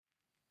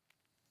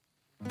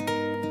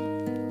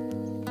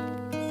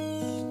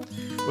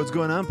What's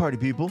going on, party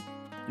people?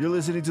 You're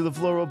listening to the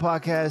Floral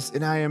Podcast,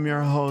 and I am your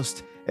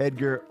host,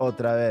 Edgar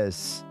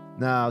OtraVez.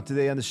 Now,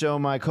 today on the show,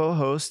 my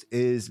co-host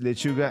is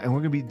Lechuga, and we're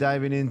going to be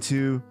diving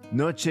into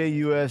Noche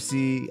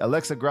UFC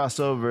Alexa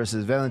Grasso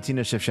versus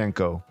Valentina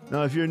Shevchenko.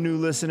 Now, if you're a new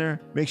listener,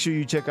 make sure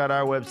you check out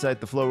our website,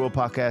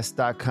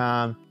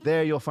 thefloralpodcast.com.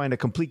 There, you'll find a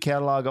complete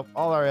catalog of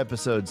all our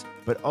episodes,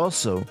 but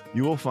also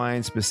you will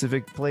find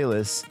specific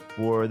playlists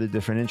for the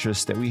different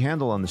interests that we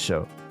handle on the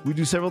show. We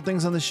do several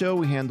things on the show.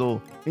 We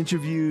handle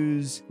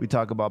interviews, we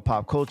talk about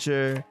pop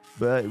culture,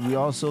 but we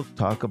also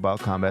talk about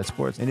combat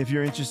sports. And if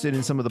you're interested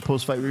in some of the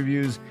post-fight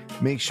reviews,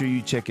 make sure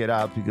you check it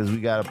out because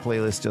we got a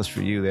playlist just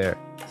for you there.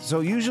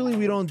 So usually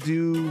we don't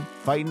do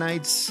fight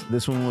nights.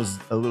 This one was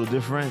a little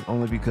different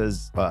only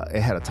because it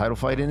had a title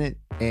fight in it.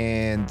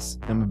 And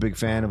I'm a big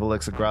fan of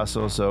Alexa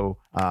Grasso, so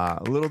a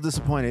little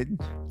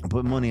disappointed. I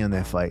put money on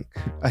that fight.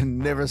 I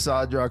never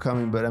saw a draw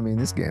coming, but I mean,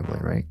 it's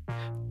gambling, right?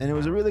 And it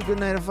was a really good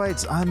night of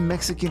fights on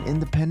Mexican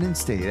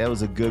Independence Day. That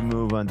was a good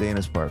move on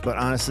Dana's part. But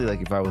honestly,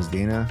 like if I was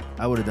Dana,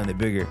 I would have done it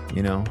bigger,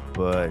 you know?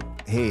 But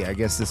hey, I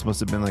guess this must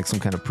have been like some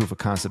kind of proof of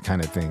concept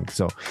kind of thing.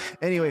 So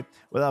anyway,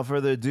 without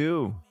further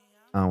ado,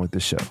 on with the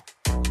show.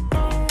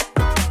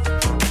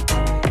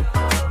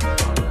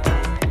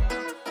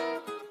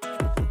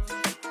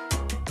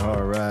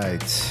 All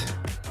right.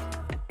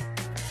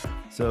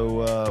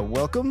 So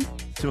welcome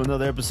to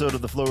another episode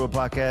of the Floral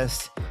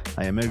Podcast.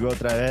 I am Edgar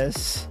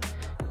OtraVez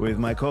with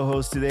my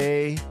co-host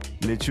today,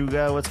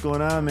 Lechuga. What's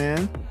going on,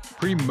 man?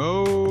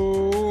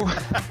 Primo.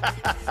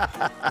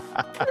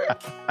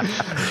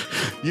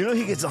 You know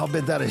he gets all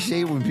bent out of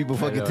shape when people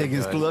fucking take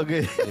his plug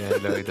in. Yeah,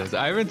 no, he does.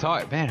 I haven't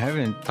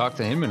talked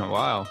to him in a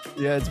while.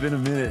 Yeah, it's been a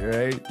minute,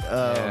 right?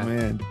 Oh yeah.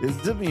 Man,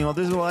 it's, you know,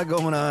 there's a lot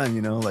going on,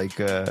 you know,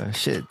 like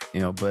shit,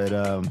 you know, but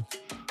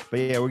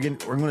yeah, we're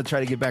gonna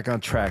try to get back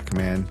on track,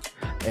 man.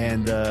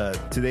 And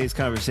today's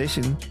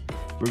conversation,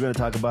 we're gonna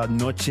talk about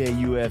Noche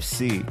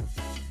UFC.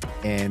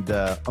 And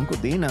Uncle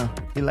Dana,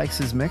 he likes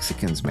his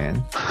Mexicans,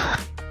 man.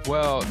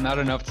 Well, not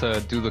enough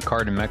to do the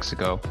card in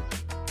Mexico.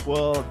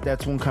 Well,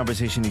 that's one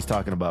conversation he's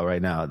talking about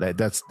right now.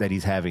 That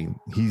he's having.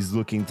 He's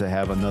looking to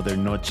have another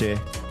Noche,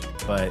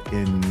 but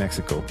in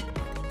Mexico.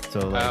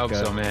 So like, I hope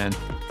so, man.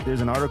 There's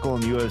an article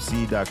on the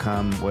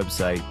UFC.com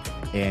website,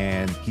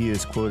 and he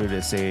is quoted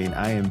as saying,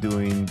 "I am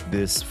doing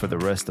this for the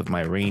rest of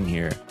my reign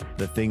here.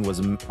 The thing was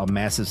a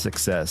massive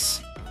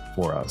success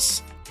for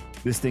us.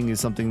 This thing is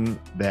something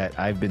that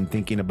I've been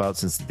thinking about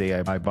since the day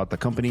I bought the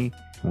company,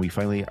 and we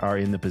finally are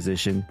in the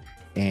position,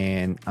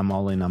 and I'm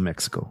all in on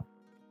Mexico."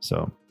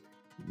 So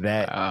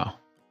that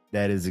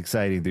is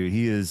exciting, dude.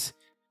 He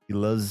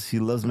loves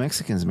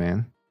Mexicans,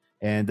 man.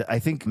 And I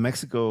think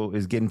Mexico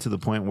is getting to the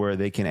point where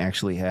they can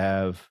actually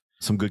have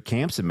some good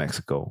camps in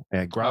Mexico.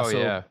 And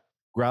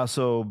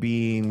Grasso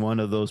being one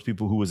of those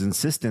people who was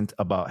insistent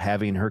about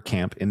having her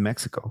camp in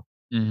Mexico.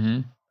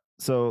 Mm-hmm.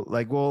 So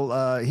like,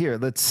 well, here,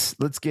 let's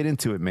get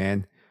into it,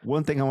 man.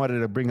 One thing I wanted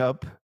to bring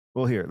up.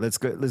 Well, here, let's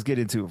get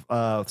into.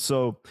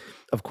 So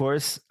of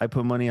course I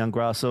put money on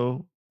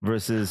Grasso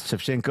versus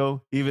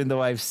Shevchenko, even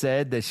though I've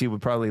said that she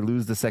would probably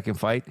lose the second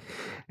fight,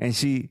 and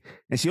she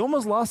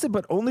almost lost it,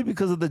 but only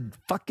because of the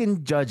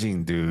fucking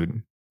judging,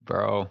 dude.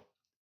 Bro,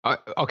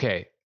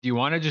 okay. Do you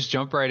want to just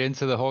jump right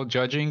into the whole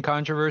judging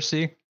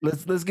controversy?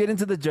 Let's get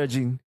into the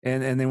judging,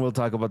 and then we'll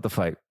talk about the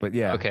fight. But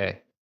yeah,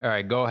 okay, all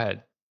right, go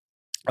ahead.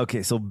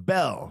 Okay, so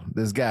Bell,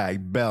 this guy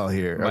Bell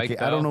here. Mike okay,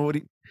 Bell. I don't know what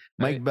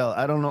Mike Bell.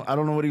 I don't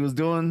know what he was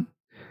doing.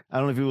 I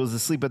don't know if he was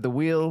asleep at the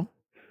wheel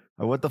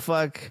or what the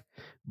fuck.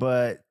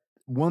 But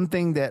one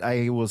thing that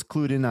I was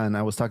clued in on,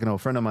 I was talking to a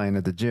friend of mine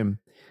at the gym,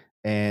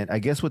 and I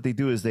guess what they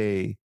do is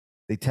they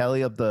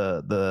tally up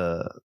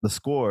the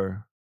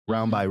score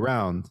round by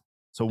round.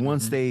 So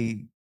once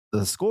the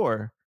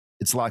score,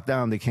 it's locked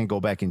down, they can't go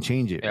back and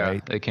change it,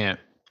 right? They can't.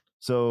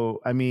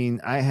 So I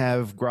mean, I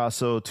have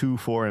Grasso 2,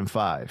 4, and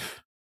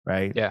 5.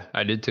 Right? Yeah,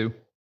 I did too.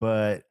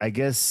 But I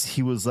guess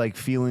he was like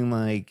feeling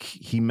like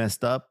he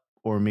messed up,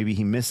 or maybe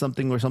he missed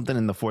something or something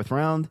in the fourth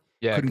round.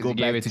 Yeah, because he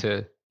gave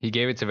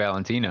it to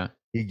Valentina.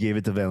 He gave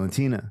it to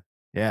Valentina.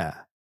 Yeah.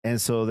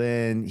 And so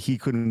then he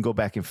couldn't go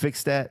back and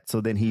fix that.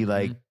 So then he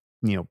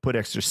put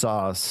extra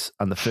sauce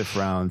on the fifth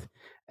round.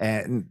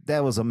 And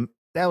that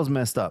was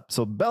messed up.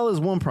 So Bell is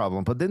one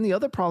problem. But then the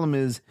other problem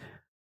is,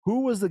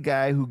 who was the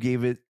guy who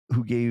gave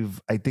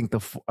I think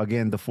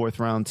the fourth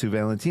round to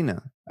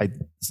Valentina?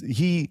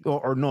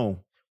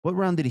 What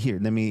round did he hear?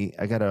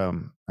 I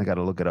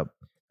gotta look it up.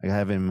 I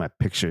have it in my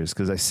pictures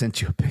because I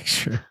sent you a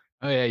picture.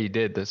 Oh yeah, you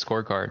did the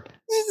scorecard.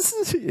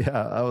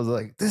 Yeah, I was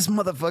like, this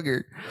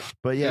motherfucker.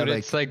 But yeah, dude,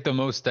 it's like the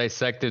most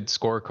dissected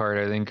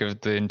scorecard I think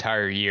of the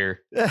entire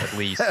year, at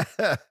least.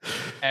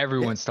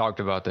 Everyone's talked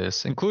about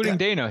this, including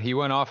Dana. He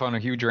went off on a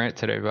huge rant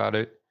today about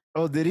it.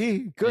 Oh, did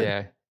he? Good.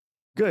 Yeah.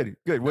 Good.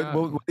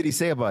 What did he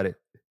say about it?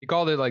 He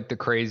called it like the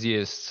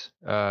craziest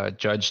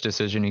judge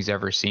decision he's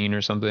ever seen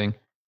or something.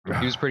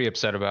 He was pretty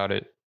upset about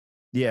it.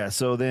 Yeah.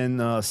 So then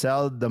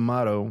Sal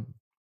D'Amato,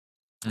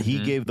 he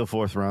gave the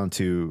fourth round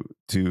to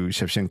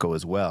Shevchenko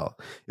as well.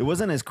 It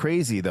wasn't as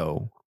crazy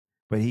though,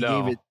 but he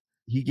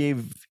he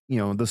gave,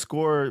 the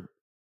score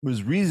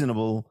was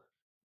reasonable.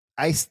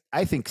 I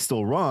think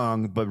still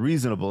wrong, but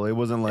reasonable. It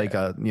wasn't like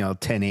a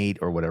 10-8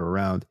 or whatever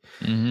round.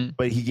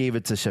 But he gave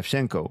it to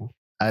Shevchenko.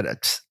 I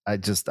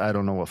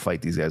don't know what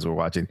fight these guys were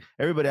watching.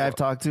 Everybody I've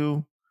talked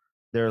to,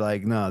 they're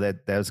like, no,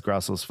 that's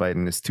Grasso's fight,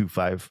 and it's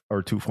 2-5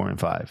 or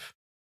 2-4-5.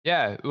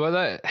 Yeah,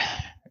 well,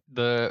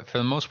 for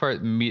the most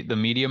part, the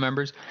media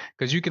members,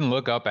 because you can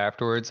look up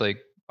afterwards, like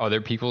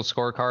other people's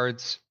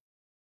scorecards,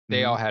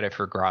 they all had it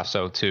for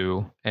Grasso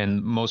too,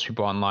 and most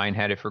people online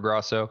had it for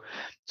Grasso.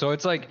 So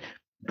it's like,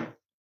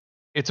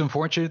 it's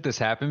unfortunate this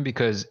happened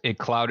because it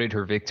clouded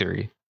her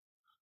victory.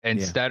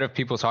 Instead of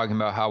people talking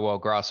about how well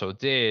Grasso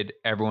did,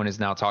 everyone is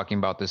now talking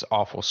about this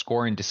awful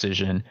scoring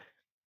decision.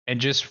 And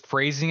just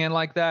phrasing it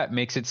like that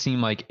makes it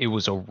seem like it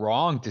was a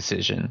wrong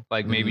decision.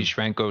 Like maybe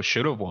Shevchenko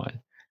should have won.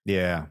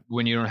 Yeah.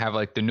 When you don't have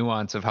like the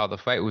nuance of how the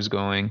fight was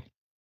going.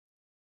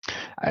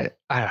 I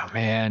don't know,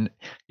 man.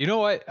 You know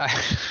what? A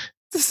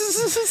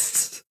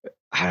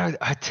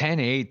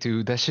 10-8,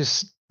 dude. That's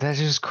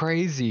just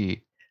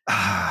crazy.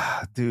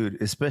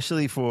 Dude,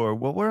 especially for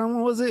what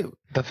round was it?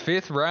 The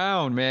 5th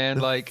round, man.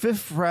 The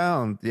 5th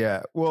round.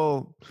 Yeah.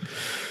 Well,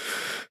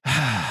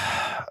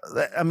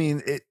 I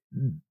mean,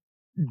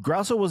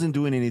 Grasso wasn't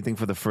doing anything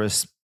for the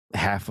first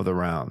half of the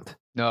round.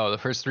 No, the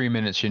first 3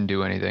 minutes shouldn't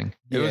do anything.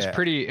 It was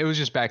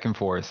just back and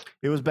forth.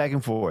 It was back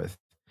and forth.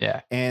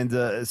 Yeah.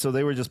 And so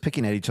they were just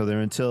picking at each other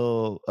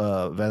until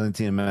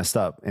Valentina messed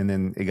up. And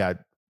then it got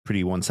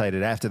pretty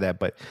one-sided after that.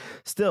 But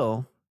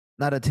still,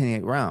 not a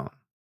 10-8 round.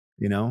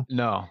 No.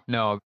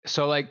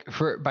 So like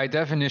by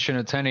definition,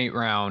 a 10-8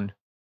 round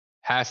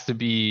has to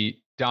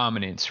be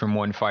dominance from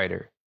one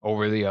fighter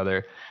over the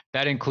other.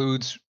 That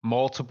includes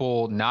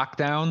multiple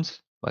knockdowns.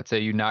 Let's say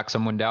you knock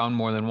someone down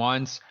more than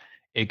once.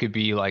 It could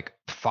be like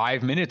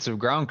 5 minutes of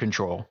ground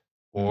control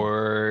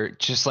or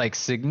just like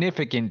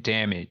significant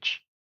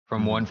damage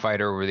from one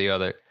fighter over the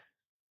other.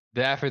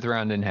 The 5th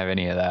round didn't have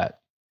any of that.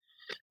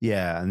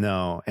 Yeah,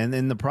 no. And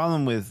then the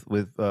problem with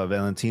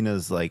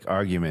Valentina's like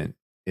argument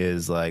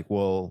is like,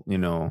 well,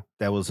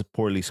 that was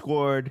poorly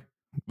scored.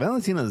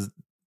 Valentina's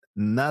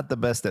not the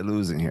best at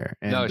losing here.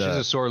 And, no, she's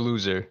a sore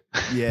loser.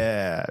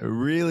 Yeah,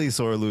 really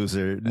sore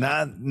loser.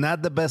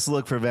 Not the best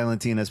look for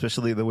Valentina,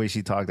 especially the way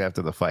she talked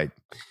after the fight.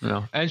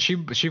 No, and she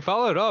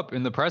followed up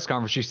in the press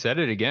conference. She said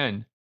it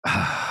again.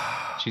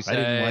 She said, I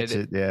didn't watch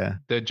it. Yeah,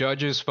 the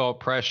judges felt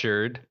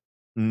pressured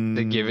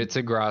to give it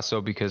to Grasso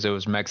because it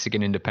was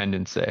Mexican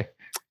Independence Day.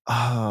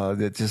 Oh,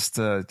 that just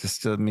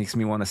makes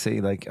me want to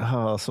say like,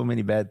 oh, so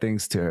many bad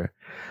things to her.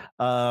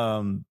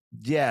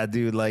 Yeah,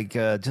 dude, like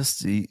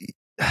just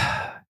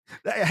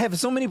I have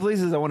so many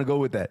places I want to go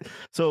with that.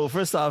 So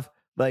first off,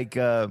 like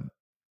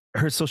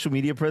her social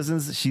media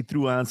presence, she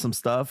threw on some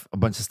stuff, a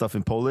bunch of stuff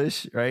in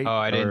Polish, right? Oh,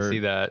 I didn't see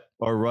that.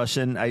 Or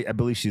Russian. I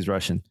believe she's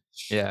Russian.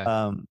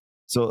 Yeah.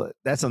 So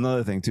that's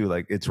another thing too.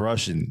 Like it's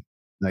Russian.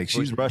 Like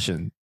she's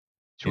Russian.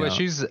 Well,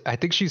 I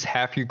think she's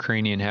half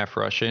Ukrainian, half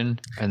Russian,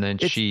 and then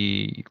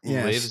she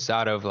lives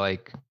out of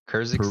like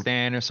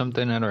Kyrgyzstan or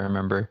something. I don't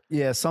remember.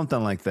 Yeah,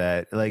 something like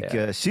that. Like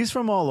she's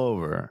from all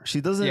over.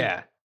 She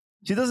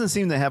doesn't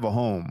seem to have a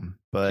home,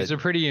 but she's a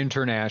pretty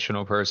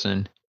international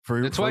person.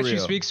 That's why she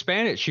speaks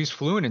Spanish. She's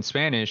fluent in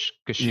Spanish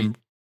because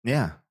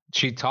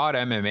she taught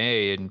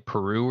MMA in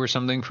Peru or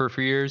something for a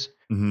few years.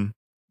 Mm-hmm.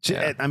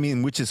 I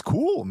mean, which is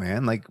cool,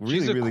 man. Like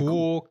really, really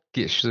cool.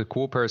 She's a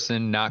cool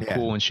person, not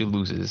cool when she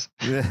loses.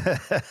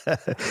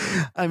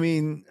 I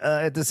mean,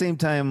 at the same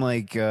time,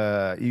 like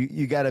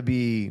you gotta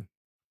be,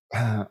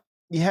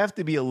 you have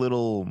to be a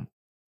little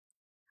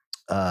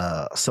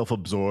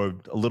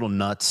self-absorbed, a little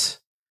nuts,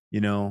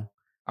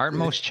 Aren't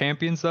most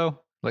champions though?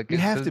 Like you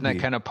have to be. That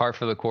kind of par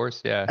for the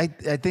course. Yeah,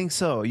 I think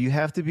so. You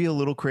have to be a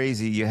little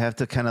crazy. You have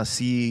to kind of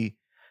see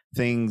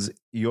things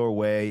your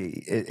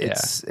way.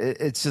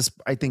 It's just,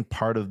 I think,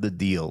 part of the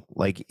deal.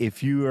 Like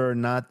if you are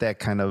not that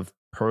kind of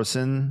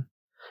person,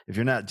 if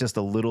you're not just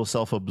a little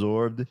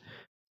self-absorbed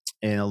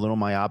and a little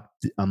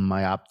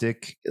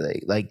myopic,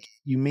 like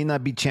you may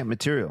not be champ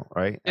material,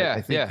 right?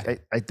 I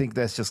think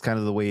that's just kind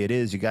of the way it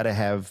is. You got to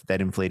have that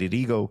inflated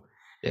ego.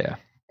 Yeah.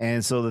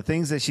 And so the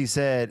things that she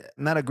said,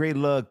 not a great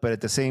look, but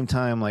at the same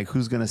time, like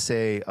who's going to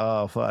say,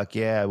 oh, fuck,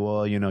 yeah,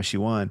 well, she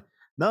won.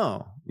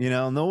 No,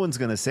 no one's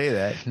going to say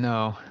that.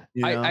 No,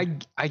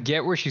 I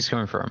get where she's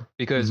coming from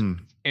because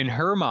in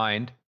her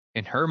mind,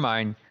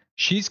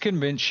 she's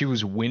convinced she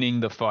was winning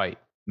the fight.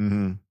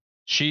 Mm-hmm.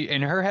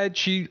 In her head,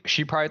 she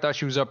probably thought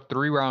she was up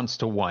 3 rounds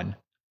to 1.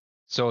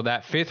 So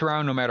that 5th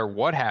round, no matter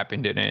what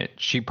happened in it,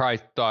 she probably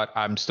thought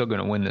I'm still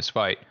going to win this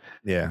fight.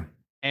 Yeah.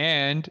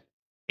 And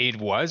it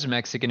was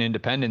Mexican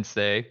Independence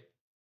Day.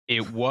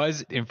 It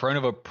was in front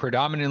of a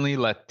predominantly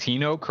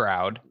Latino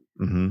crowd.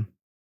 Mm-hmm.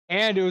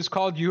 And it was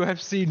called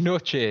UFC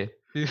Noche.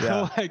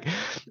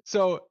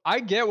 So I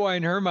get why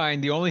in her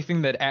mind, the only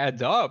thing that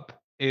adds up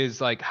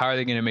is like, how are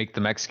they going to make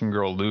the Mexican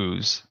girl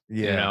lose?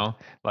 Yeah.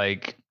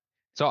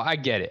 So I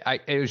get it.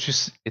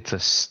 It's a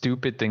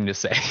stupid thing to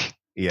say.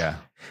 Yeah,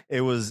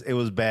 it was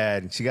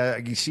bad. She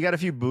got a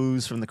few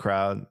boos from the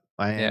crowd.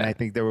 And I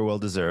think they were well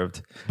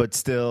deserved. But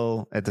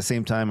still, at the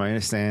same time, I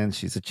understand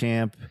she's a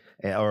champ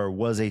or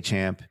was a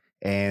champ,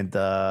 and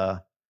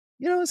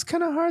it's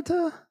kind of hard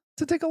to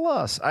take a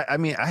loss. I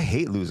mean, I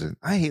hate losing.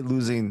 I hate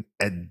losing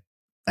at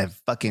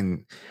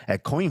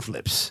coin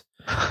flips.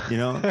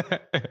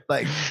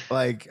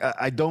 like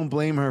I don't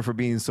blame her for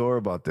being sore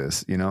about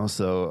this.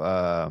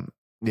 So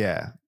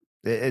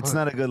it's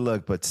not a good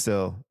look, but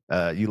still,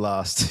 you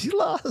lost. You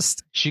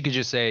lost. She could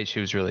just say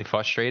she was really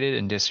frustrated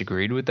and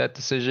disagreed with that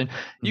decision.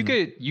 You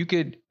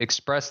could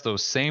express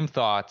those same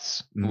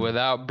thoughts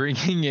without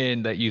bringing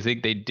in that you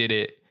think they did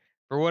it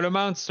for what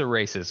amounts to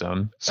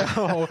racism.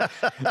 So,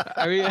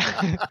 I mean,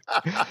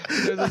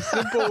 there's a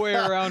simple way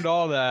around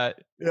all that.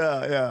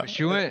 Yeah.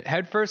 She went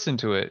headfirst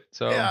into it.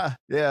 So yeah.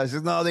 She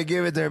said, no, they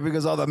gave it there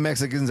because all the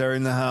Mexicans are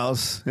in the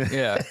house.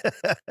 Yeah.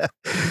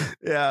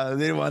 Yeah,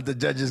 they didn't want the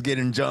judges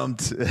getting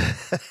jumped.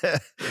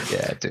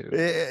 Yeah, dude.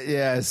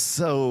 Yeah,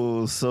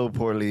 so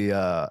poorly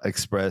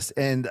expressed.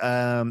 And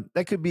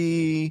that could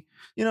be,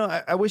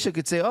 I wish I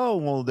could say, oh,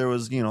 well, there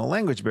was, a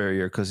language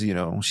barrier because,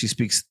 she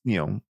speaks,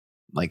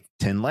 like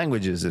 10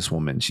 languages. This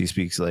woman, she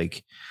speaks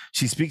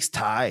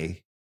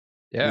Thai.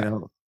 Yeah.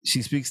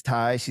 She speaks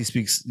Thai. She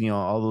speaks,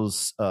 all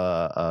those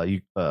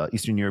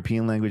Eastern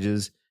European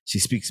languages. She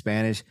speaks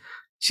Spanish.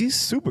 She's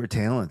super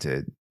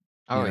talented.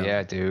 Oh,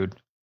 yeah, dude.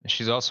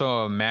 She's also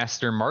a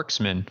master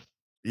marksman.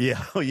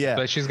 Yeah. Oh, yeah.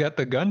 But she's got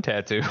the gun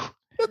tattoo.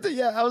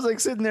 Yeah, I was like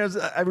sitting there.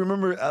 I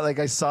remember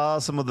I saw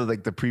some of the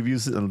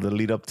previews and the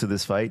lead up to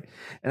this fight.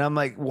 And I'm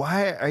like,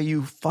 why are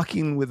you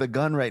fucking with a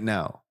gun right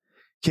now?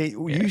 Okay,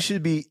 you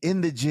should be in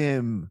the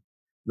gym,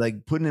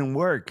 like putting in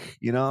work,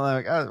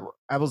 like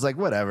I was like,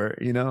 whatever,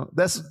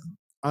 that's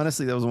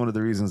honestly, that was one of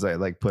the reasons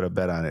I put a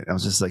bet on it. I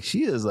was just like,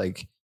 she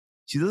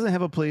doesn't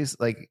have a place.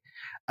 Like,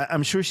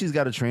 I'm sure she's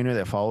got a trainer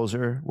that follows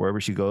her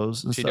wherever she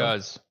goes. She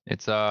does.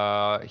 It's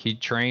he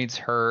trains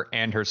her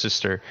and her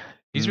sister.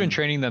 He's been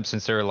training them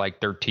since they were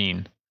like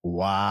 13.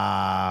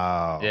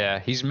 Wow. Yeah.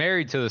 He's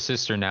married to the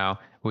sister now,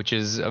 which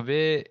is a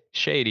bit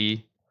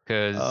shady.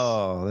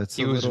 Because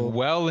he was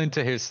well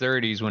into his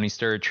 30s when he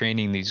started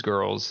training these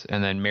girls,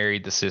 and then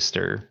married the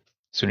sister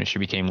as soon as she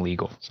became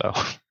legal. So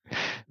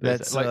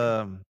that's like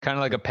kind of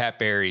like a Pat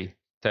Barry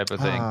type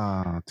of thing.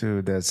 Oh,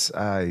 dude, that's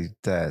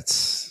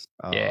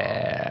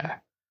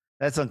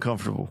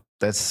uncomfortable.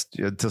 That's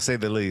to say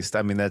the least.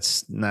 I mean,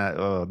 that's not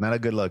a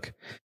good look.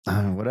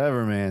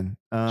 Whatever, man.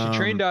 She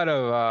trained out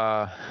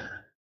of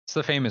it's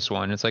the famous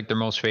one. It's like their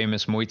most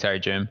famous Muay Thai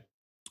gym.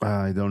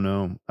 I don't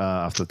know.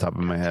 Off the top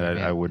of my head,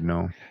 I would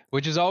know.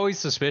 Which is always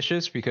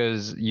suspicious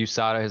because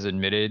USADA has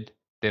admitted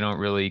they don't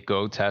really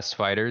go test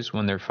fighters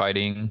when they're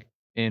fighting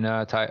in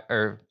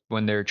or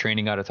when they're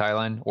training out of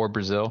Thailand or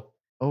Brazil.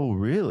 Oh,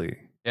 really?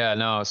 Yeah,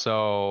 no.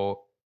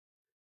 So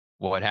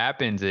what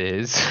happens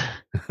is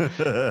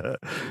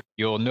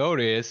you'll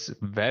notice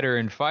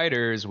veteran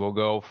fighters will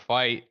go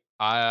fight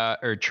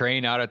or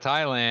train out of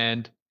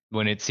Thailand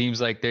when it seems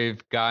like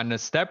they've gotten a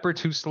step or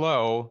two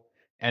slow,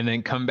 and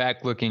then come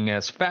back looking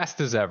as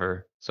fast as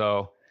ever.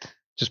 So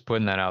just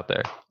putting that out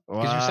there.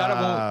 Because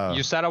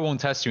USADA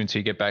won't test you until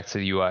you get back to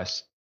the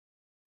US.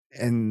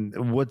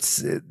 And what's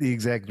the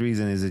exact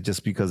reason? Is it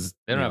just because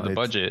they don't have the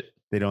budget?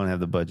 They don't have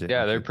the budget.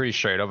 Yeah, they're pretty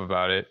straight up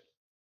about it.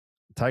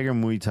 Tiger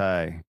Muay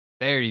Thai.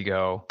 There you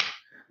go.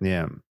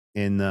 Yeah.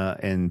 In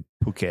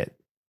Phuket.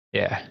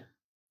 Yeah.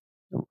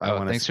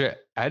 Thanks for.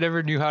 I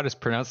never knew how to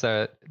pronounce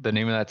the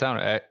name of that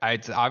town.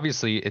 It's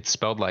obviously it's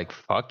spelled like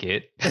fuck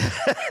it,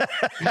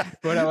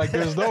 but I'm like,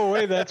 there's no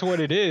way that's what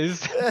it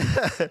is.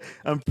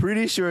 I'm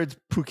pretty sure it's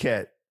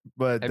Phuket,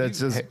 but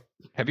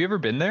Have you ever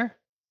been there?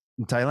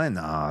 In Thailand?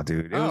 Nah,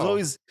 dude. It was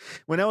always,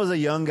 when I was a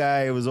young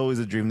guy, it was always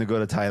a dream to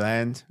go to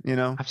Thailand.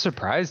 I'm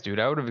surprised, dude.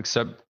 I would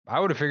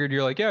have figured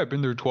you're like, yeah, I've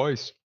been there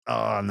twice.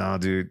 Oh no,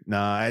 dude. No,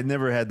 I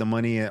never had the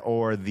money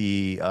or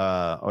the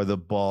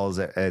balls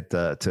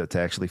to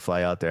actually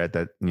fly out there at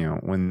that,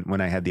 when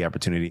I had the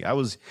opportunity. I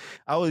was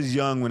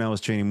young when I was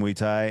training Muay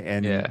Thai,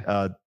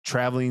 and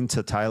traveling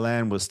to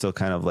Thailand was still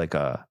kind of like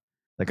what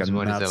is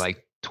it,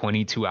 like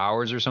 22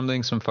 hours or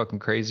something, some fucking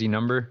crazy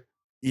number?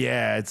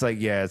 Yeah, it's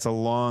a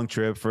long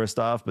trip first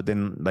off, but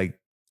then like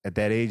at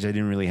that age I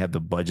didn't really have the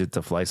budget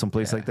to fly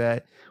someplace like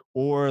that,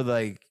 or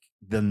like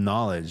the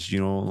knowledge,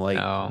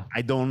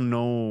 I don't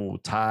know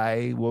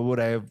Thai. What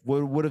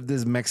if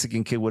this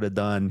Mexican kid would have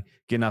done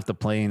getting off the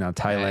plane on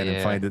Thailand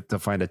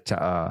and find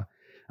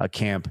a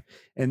camp?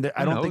 And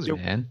I don't think,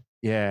 man.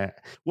 Yeah.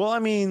 Well, I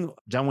mean,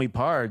 John Wee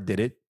Parr did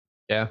it.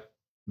 Yeah.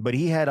 But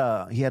he had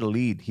a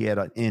lead. He had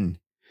an in.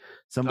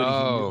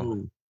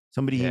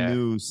 Somebody he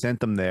knew sent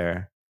them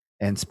there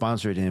and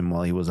sponsored him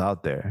while he was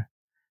out there.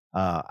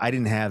 I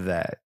didn't have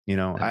that.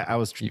 I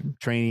was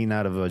training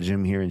out of a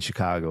gym here in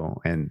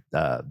Chicago and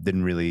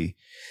didn't really.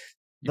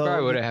 You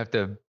probably would have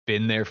to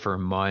been there for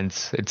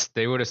months.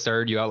 They would have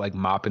started you out like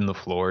mopping the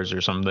floors or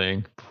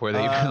something before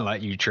they even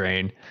let you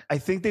train. I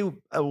think they.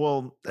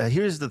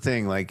 Here's the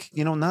thing. Like,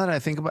 now that I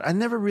think about it, I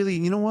never really.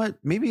 You know what?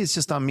 Maybe it's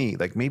just on me.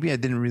 Like maybe I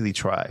didn't really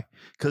try,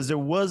 because there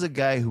was a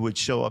guy who would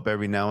show up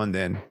every now and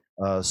then,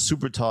 a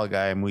super tall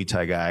guy, a Muay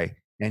Thai guy,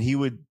 and he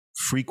would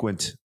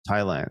frequent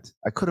Thailand.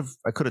 I could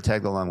have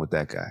tagged along with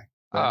that guy.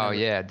 Oh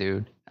yeah,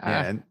 dude.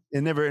 Yeah, and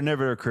it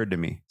never occurred to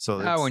me. So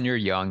when you're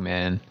young,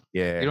 man.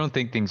 Yeah, you don't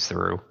think things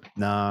through.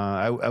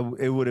 Nah,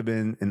 it would have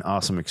been an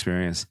awesome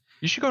experience.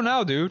 You should go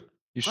now, dude.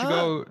 You should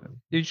go.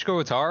 You should go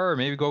with Tara, or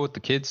maybe go with the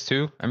kids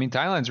too. I mean,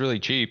 Thailand's really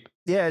cheap.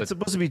 Yeah, it's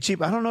supposed to be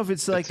cheap. I don't know if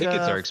it's like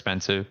tickets are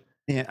expensive.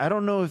 Yeah, I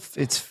don't know if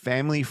it's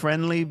family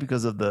friendly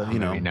because of the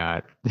maybe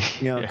not.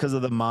 Because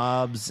of the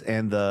mobs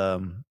and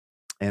the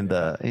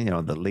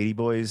the lady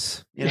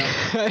boys.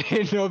 I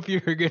didn't know if you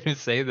were gonna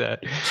say that.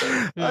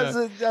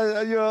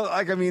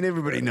 I mean,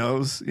 everybody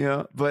knows,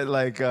 but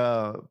like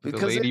because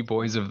the lady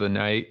boys of the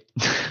night.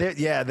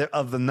 they're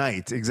of the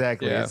night,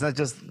 exactly. Yeah. It's not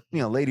just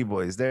lady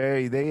boys.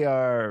 They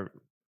are.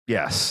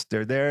 Yes,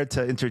 they're there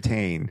to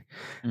entertain.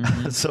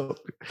 Mm-hmm. So,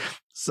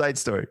 side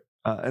story,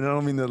 and I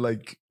don't mean to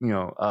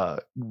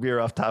veer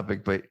off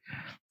topic, but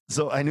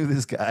so I knew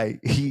this guy.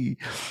 He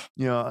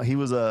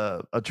was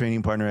a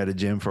training partner at a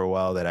gym for a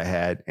while that I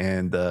had,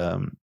 and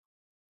a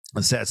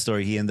sad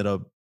story. He ended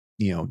up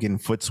getting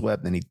foot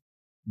swept, and he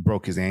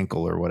broke his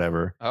ankle or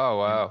whatever. Oh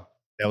wow,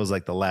 that was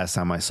like the last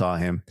time I saw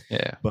him.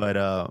 Yeah,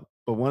 but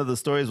one of the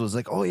stories was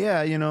like, oh yeah,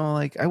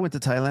 I went to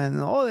Thailand,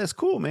 and oh that's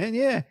cool, man.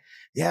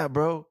 Yeah,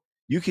 bro.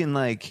 You can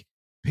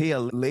pay a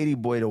lady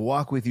boy to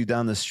walk with you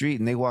down the street,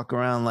 and they walk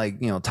around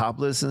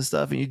topless and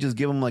stuff, and you just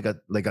give them like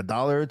a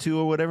dollar or two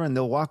or whatever, and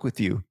they'll walk with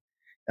you.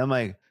 I'm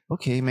like,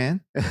 okay,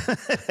 man.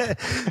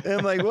 And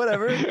I'm like,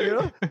 whatever,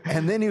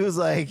 And then he was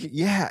like,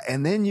 yeah,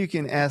 and then you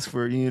can ask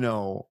for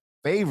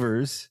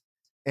favors,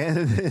 and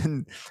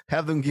then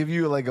have them give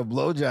you like a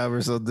blowjob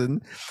or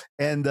something,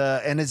 and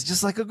it's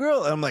just like a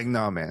girl. And I'm like,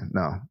 no, man,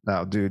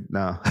 no, dude,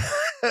 no.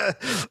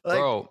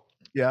 Bro,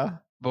 yeah.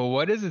 But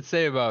what does it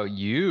say about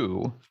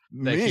you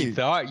that he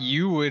thought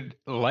you would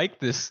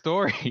like this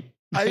story?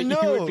 I know.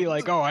 You would be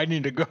like, oh, I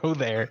need to go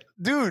there.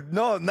 Dude,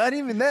 no, not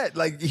even that.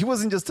 Like, he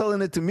wasn't just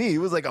telling it to me. It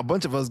was like a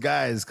bunch of us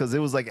guys, because it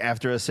was like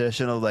after a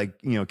session of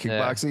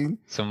kickboxing. Yeah.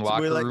 Some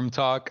locker room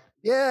talk.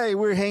 Yeah,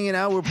 we're hanging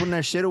out. We're putting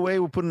our shit away.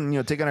 We're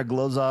putting, taking our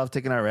gloves off,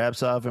 taking our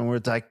wraps off, and we're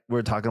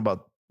talking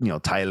about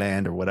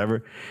Thailand or whatever.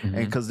 Mm-hmm.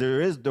 And because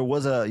there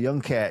was a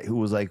young cat who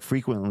was like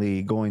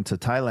frequently going to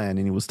Thailand,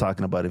 and he was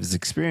talking about his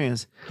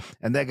experience,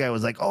 and that guy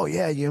was like, oh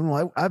yeah,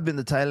 I've been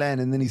to Thailand,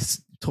 and then he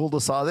told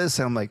us all this,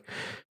 and I'm like,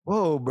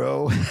 whoa,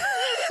 bro.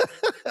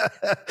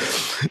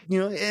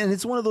 And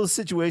it's one of those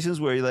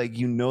situations where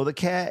the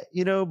cat,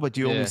 but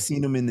you only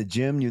seen him in the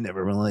gym. You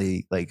never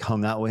really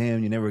hung out with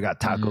him. You never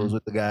got tacos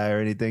with the guy or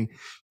anything.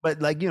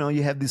 But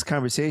you have these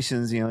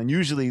conversations, and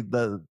usually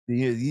the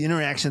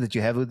interaction that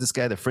you have with this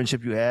guy, the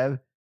friendship you have,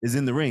 is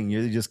in the ring.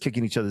 You're just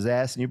kicking each other's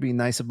ass, and you're being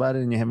nice about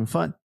it, and you're having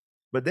fun.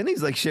 But then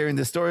he's sharing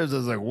the stories. I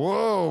was like,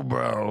 whoa,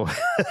 bro.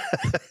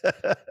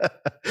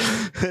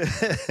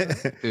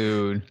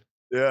 Dude.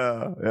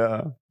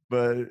 Yeah.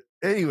 But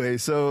anyway,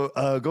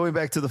 so going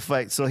back to the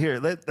fight. So here,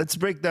 let's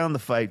break down the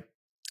fight,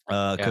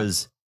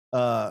 because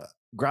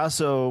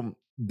Grasso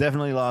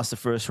definitely lost the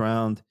first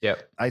round.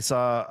 Yep. I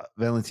saw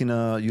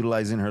Valentina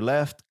utilizing her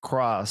left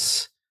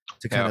cross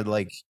to kind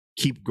of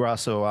keep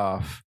Grasso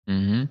off.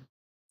 Mm-hmm.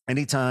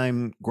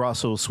 Anytime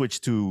Grasso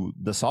switched to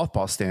the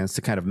southpaw stance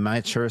to kind of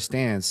match her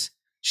stance,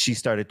 she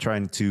started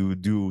trying to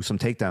do some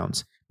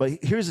takedowns.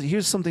 But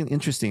here's something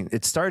interesting.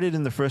 It started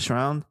in the first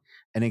round,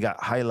 and it got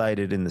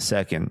highlighted in the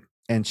second.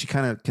 And she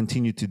kind of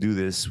continued to do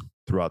this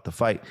throughout the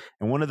fight.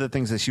 And one of the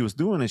things that she was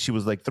doing is she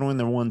was throwing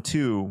the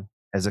 1-2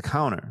 as a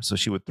counter. So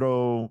she would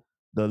throw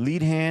the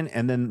lead hand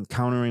and then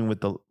countering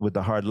with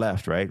the hard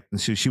left, right? And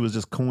so she was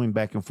just going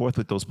back and forth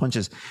with those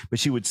punches. But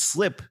she would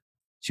slip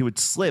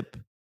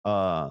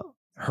her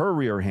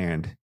rear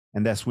hand,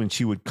 and that's when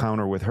she would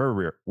counter with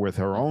her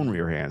own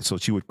rear hand. So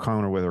she would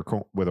counter with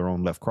her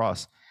own left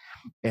cross.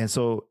 And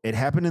so it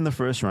happened in the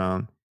first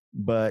round,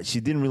 but she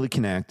didn't really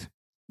connect.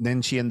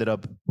 Then she ended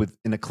up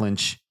in a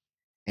clinch,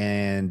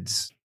 and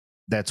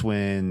that's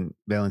when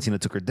Valentina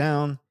took her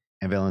down,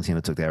 and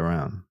Valentina took that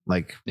round.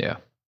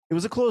 It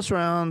was a close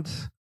round.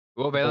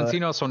 Well,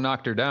 Valentina also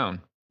knocked her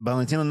down.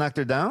 Valentina knocked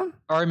her down?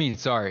 Or I mean,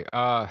 sorry,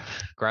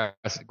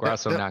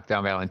 Grasso knocked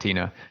down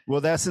Valentina.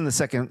 Well, that's in the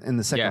second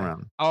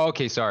round. Oh,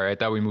 okay, sorry. I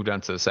thought we moved on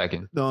to the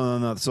second.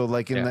 No. So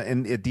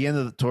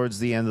towards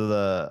the end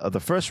of the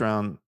first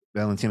round,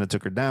 Valentina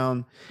took her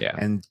down. Yeah,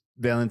 and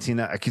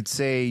Valentina, I could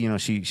say,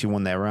 she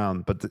won that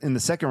round, but in the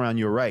second round,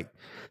 you're right.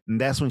 And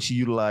that's when she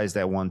utilized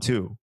that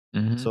 1-2.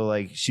 Mm-hmm.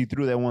 So she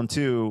threw that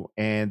 1-2,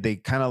 and they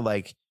kind of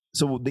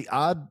so the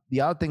odd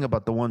thing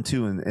about the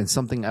 1-2 and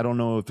something, I don't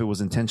know if it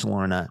was intentional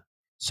or not.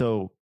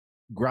 So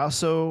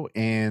Grasso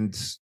and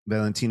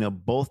Valentina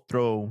both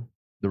throw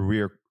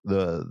the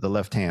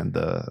left hand,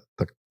 the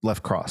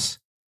left cross,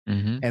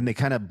 mm-hmm. and they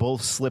kind of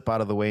both slip out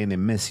of the way and they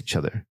miss each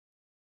other.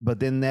 But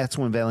then that's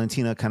when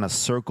Valentina kind of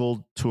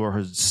circled to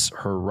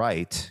her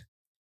right,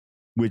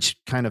 which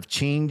kind of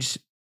changed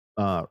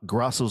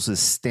Grasso's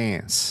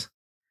stance.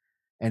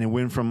 And it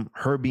went from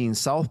her being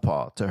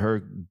southpaw to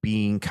her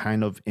being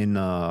kind of in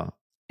a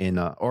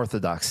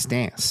orthodox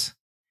stance,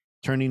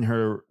 turning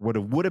her what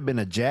would have been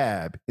a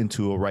jab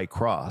into a right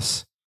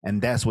cross. And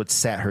that's what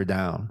sat her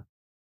down.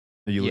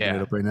 Are you looking it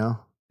Yeah, up right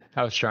now?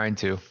 I was trying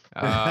to.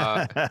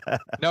 No,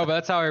 but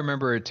that's how I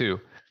remember it too.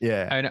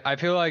 Yeah. And I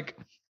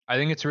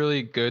think it's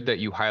really good that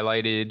you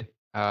highlighted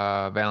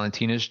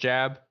Valentina's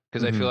jab,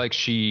 because I feel like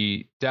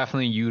she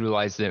definitely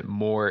utilized it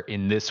more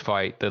in this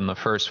fight than the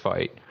first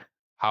fight.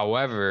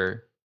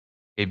 However,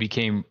 it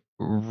became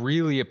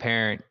really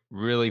apparent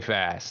really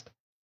fast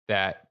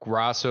that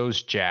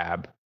Grasso's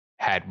jab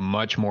had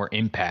much more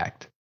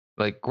impact.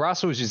 Like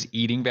Grasso was just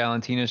eating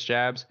Valentina's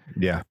jabs.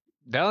 Yeah.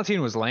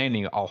 Valentina was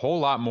landing a whole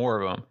lot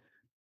more of them.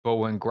 But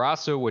when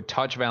Grasso would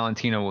touch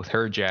Valentina with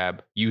her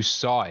jab, you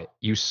saw it.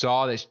 You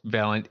saw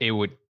that it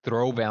would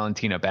throw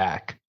Valentina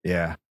back.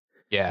 Yeah.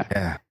 Yeah.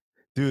 Yeah.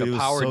 Dude, the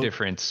power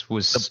difference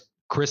was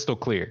crystal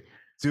clear.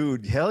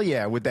 Dude, hell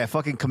yeah. With that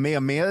fucking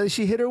Kamehameha that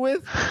she hit her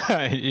with.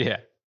 Yeah.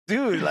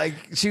 Dude, like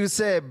she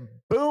said,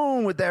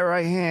 boom, with that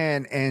right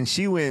hand, and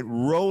she went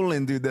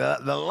rolling, dude. The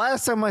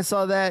last time I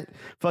saw that,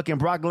 fucking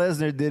Brock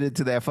Lesnar did it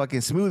to that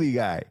fucking smoothie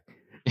guy.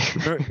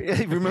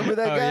 Remember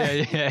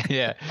that guy?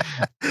 Yeah.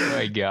 Oh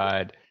my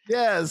God.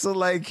 Yeah, so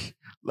like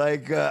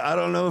I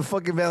don't know if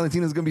fucking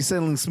Valentina's gonna be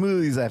selling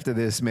smoothies after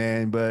this,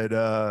 man,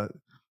 but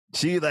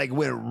she like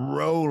went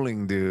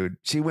rolling, dude.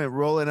 She went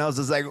rolling. I was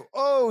just like,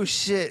 oh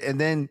shit.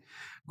 And then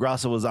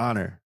Grasso was on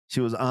her.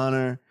 She was on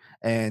her,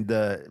 and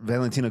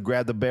Valentina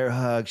grabbed the bear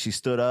hug. She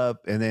stood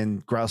up, and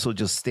then Grasso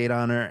just stayed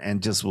on her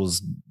and just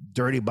was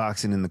dirty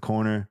boxing in the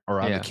corner or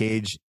on the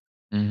cage.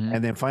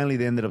 And then finally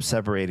they ended up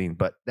separating.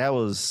 But that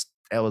was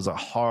a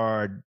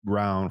hard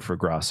round for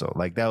Grasso.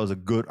 Like that was a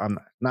good,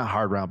 not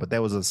hard round, but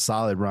that was a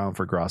solid round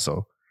for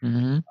Grasso.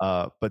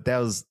 But that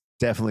was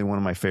definitely one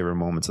of my favorite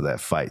moments of that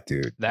fight,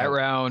 dude. That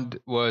round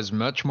was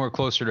much more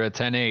closer to a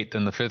 10-8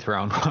 than the fifth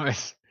round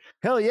was.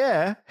 Hell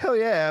yeah.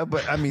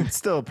 But I mean,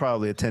 still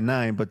probably a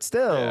 10-9, but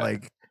still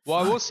like. Well,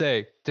 I will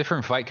say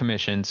different fight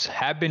commissions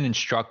have been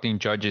instructing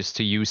judges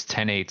to use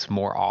 10-8s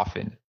more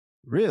often.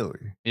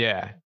 Really?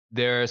 Yeah.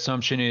 Their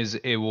assumption is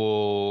it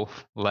will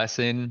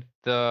lessen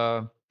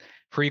the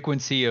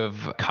frequency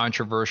of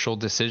controversial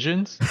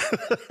decisions.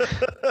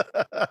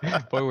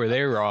 Boy, were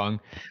they wrong.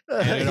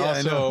 And it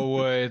also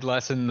would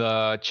lessen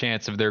the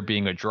chance of there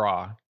being a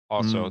draw.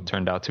 Also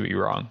turned out to be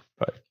wrong.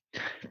 But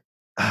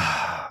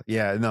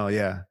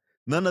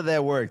none of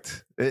that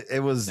worked.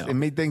 It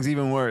made things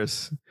even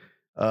worse.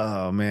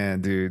 Oh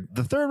man, dude.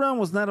 The third round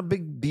was not a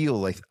big deal,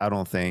 like I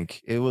don't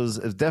think. It was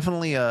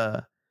definitely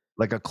a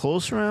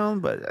close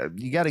round, but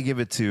you got to give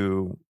it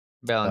to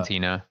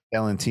Valentina.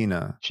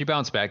 She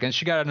bounced back and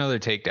she got another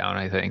takedown,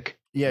 I think.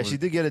 Yeah, she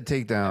did get a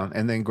takedown,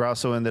 and then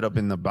Grasso ended up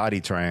in the body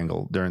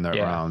triangle during that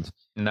round.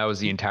 And that was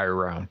the entire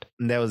round.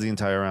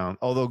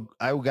 Although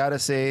I gotta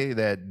say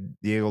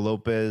that Diego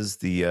Lopez,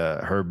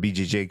 her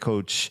BJJ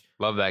coach,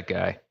 love that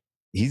guy.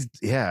 He's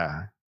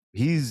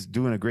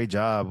doing a great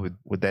job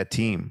with that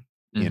team,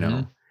 you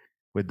know,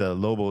 with the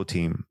Lobo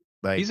team.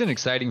 Like he's an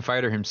exciting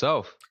fighter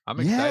himself. I'm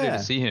excited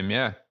to see him.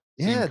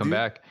 See him come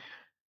back.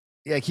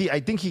 Yeah, I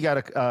think he got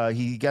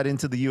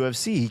into the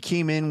UFC. He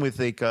came in with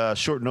like a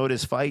short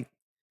notice fight.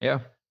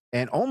 Yeah.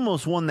 And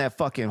almost won that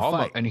fucking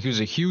fight. And he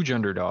was a huge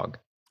underdog.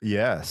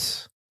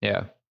 Yes.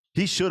 Yeah.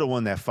 He should have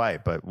won that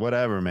fight, but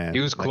whatever, man. He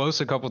was close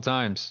a couple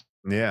times.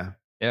 Yeah.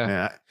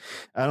 Yeah.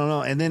 I don't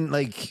know. And then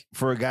like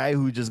for a guy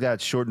who just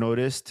got short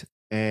noticed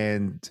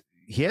and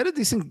he had a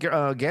decent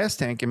gas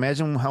tank,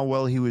 imagine how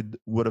well he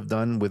would have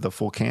done with a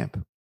full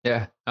camp.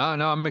 Yeah. Oh,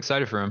 no, I'm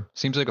excited for him.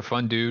 Seems like a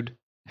fun dude.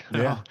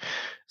 Yeah.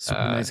 Super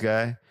nice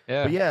guy.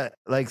 Yeah. But yeah,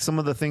 like some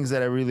of the things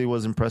that I really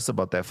was impressed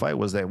about that fight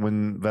was that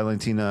when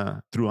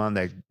Valentina threw on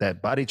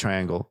that body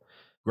triangle,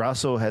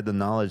 Grasso had the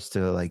knowledge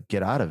to like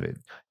get out of it.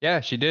 Yeah,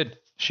 she did.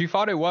 She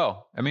fought it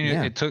well. I mean,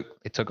 it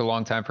took a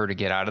long time for her to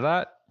get out of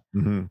that,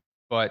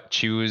 but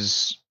she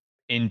was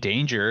in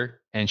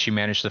danger and she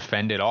managed to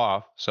fend it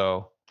off.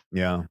 So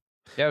yeah,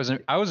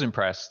 I was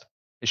impressed.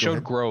 It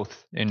showed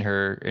growth in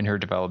her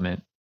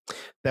development.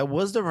 That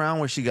was the round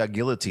where she got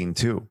guillotined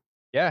too.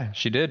 Yeah,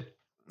 she did.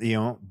 You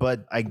know,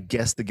 but I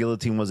guess the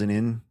guillotine wasn't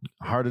in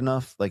hard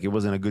enough. Like it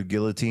wasn't a good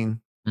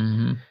guillotine.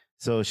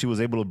 So she was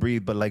able to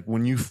breathe. But like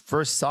when you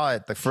first saw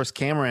it, the first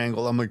camera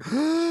angle, I'm like,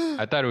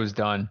 I thought it was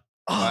done.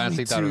 I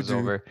honestly thought it was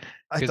over.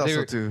 I thought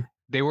so too.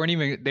 They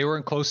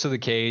weren't close to the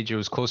cage. It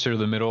was closer to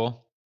the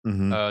middle,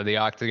 the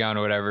octagon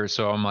or whatever.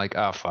 So I'm like,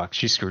 oh fuck,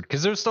 she's screwed.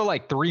 Because there's still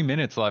like 3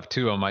 minutes left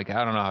too. I'm like,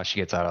 I don't know how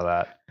she gets out of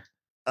that.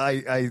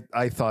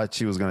 I thought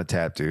she was gonna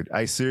tap, dude.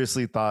 I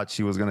seriously thought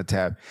she was gonna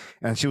tap,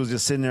 and she was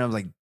just sitting there. I was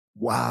like,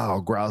 wow,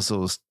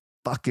 Grasso's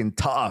fucking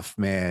tough,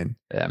 man.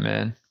 Yeah,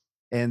 man.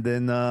 And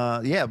then,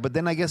 but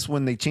then I guess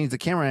when they changed the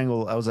camera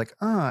angle, I was like,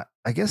 I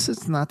guess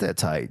it's not that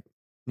tight.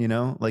 You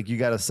know, like you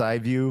got a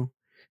side view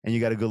and you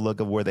got a good look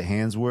of where the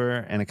hands were.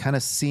 And it kind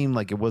of seemed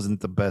like it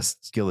wasn't the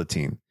best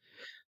guillotine.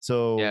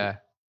 So yeah,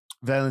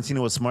 Valentina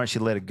was smart. She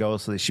let it go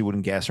so that she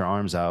wouldn't gas her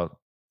arms out.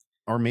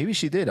 Or maybe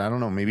she did. I don't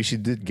know. Maybe she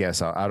did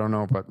gas out. I don't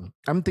know. But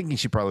I'm thinking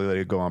she probably let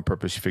it go on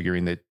purpose,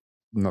 figuring that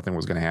nothing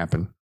was going to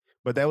happen.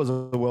 But that was a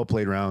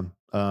well-played round,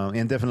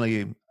 and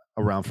definitely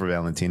a round for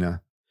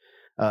Valentina.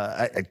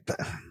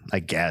 I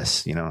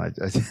guess,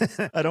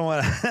 I don't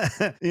want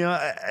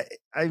to,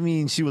 I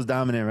mean, she was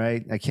dominant,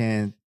 right? I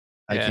can't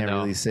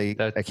really say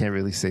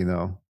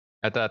no.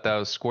 I thought that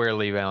was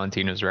squarely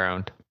Valentina's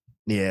round.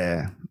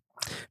 Yeah.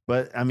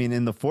 But I mean,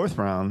 in the fourth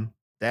round,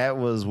 that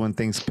was when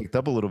things picked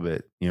up a little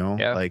bit,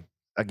 like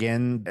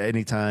again,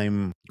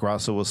 anytime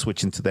Grasso was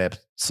switching to that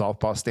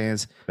southpaw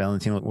stance,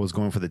 Valentina was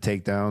going for the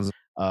takedowns.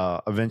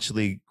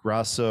 Eventually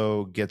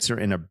Grasso gets her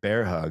in a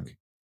bear hug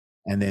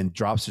and then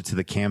drops her to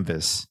the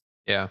canvas.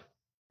 Yeah.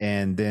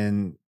 And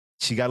then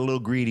she got a little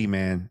greedy,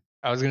 man.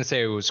 I was going to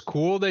say it was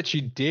cool that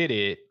she did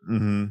it,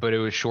 but it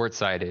was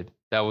short-sighted.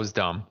 That was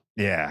dumb.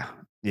 Yeah.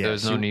 There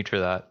was no need for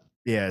that.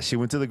 Yeah, she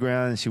went to the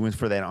ground and she went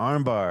for that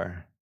arm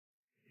bar.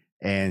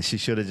 And she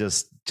should have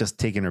just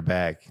taken her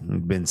back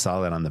and been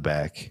solid on the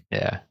back.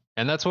 Yeah.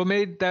 And that's what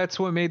made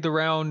the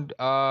round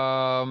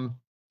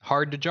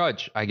hard to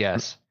judge, I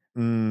guess.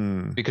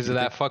 Because of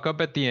that fuck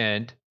up at the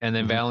end, and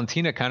then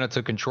Valentina kind of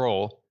took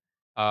control.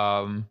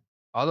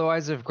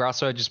 Otherwise, if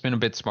Grasso had just been a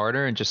bit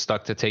smarter and just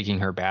stuck to taking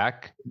her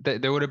back,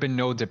 there would have been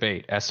no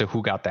debate as to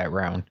who got that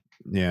round.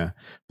 Yeah.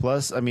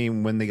 Plus, I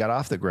mean, when they got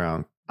off the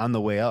ground, on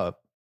the way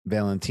up,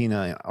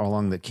 Valentina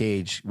along the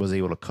cage was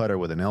able to cut her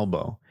with an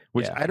elbow,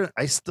 which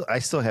I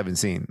still haven't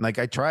seen. Like,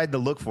 I tried to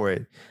look for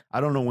it.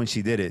 I don't know when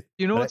she did it.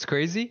 You know what's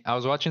crazy? I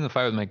was watching the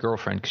fight with my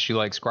girlfriend because she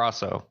likes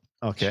Grasso.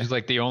 Okay. She's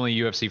like the only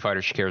UFC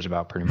fighter she cares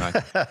about, pretty much.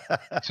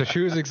 So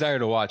she was excited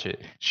to watch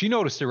it. She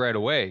noticed it right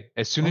away.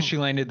 As soon as she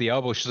landed the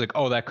elbow, she's like,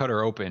 "Oh, that cut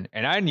her open,"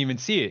 and I didn't even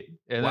see it.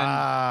 And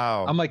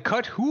wow. Then I'm like,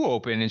 "Cut who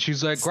open?" And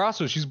she's like,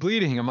 "Grasso, she's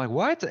bleeding." I'm like,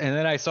 "What?" And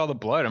then I saw the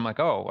blood. I'm like,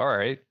 "Oh, all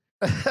right."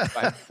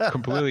 I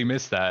completely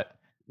missed that.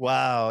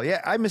 Wow.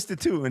 Yeah, I missed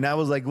it too, and I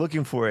was like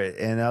looking for it,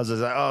 and I was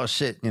just like, "Oh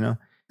shit,"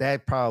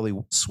 That probably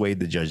swayed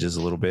the judges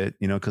a little bit,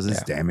 because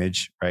it's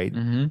damage, right?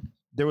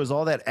 There was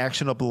all that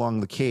action up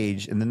along the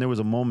cage, and then there was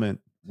a moment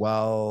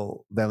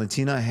while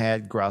Valentina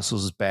had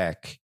Grasso's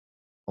back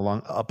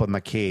up on the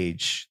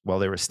cage while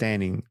they were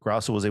standing.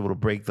 Grasso was able to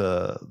break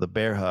the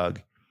bear hug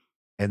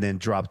and then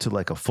drop to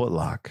like a foot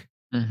lock.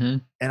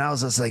 And I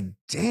was just like,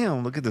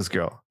 damn, look at this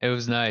girl. It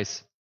was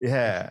nice.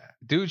 Yeah.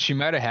 Dude, she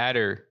might have had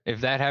her.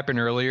 If that happened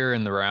earlier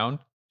in the round,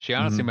 she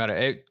honestly might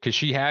have, because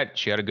she had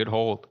a good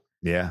hold.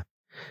 Yeah.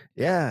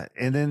 Yeah.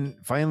 And then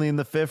finally in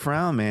the fifth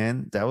round,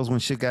 man, that was when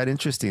shit got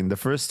interesting. The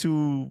first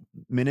 2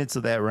 minutes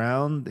of that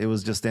round, it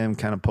was just them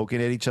kind of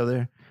poking at each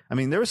other. I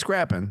mean, they were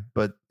scrapping,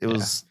 but they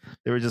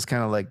were just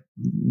kind of like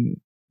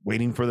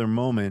waiting for their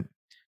moment.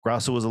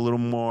 Grasso was a little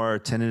more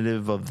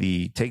tentative of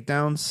the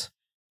takedowns.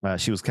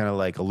 She was kind of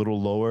like a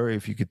little lower,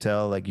 if you could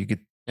tell. Like you could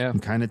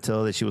kind of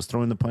tell that she was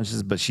throwing the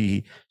punches, but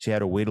she had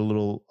to wait a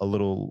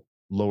little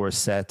lower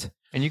set.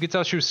 And you could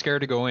tell she was scared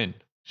to go in.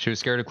 She was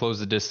scared to close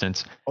the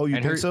distance. Oh, you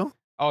think so?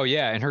 Oh,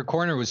 yeah. And her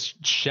corner was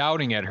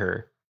shouting at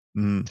her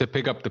to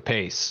pick up the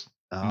pace,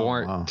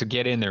 to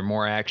get in there,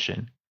 more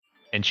action.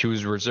 And she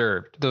was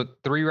reserved. The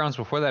 3 rounds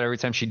before that, every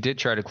time she did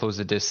try to close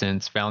the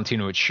distance,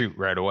 Valentina would shoot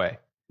right away.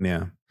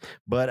 Yeah.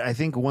 But I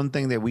think one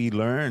thing that we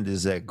learned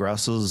is that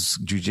Grasso's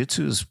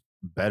jiu-jitsu is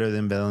better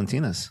than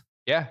Valentina's.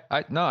 Yeah.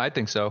 I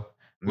think so.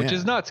 Which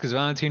is nuts because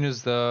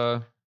Valentina's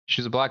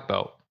she's a black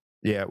belt.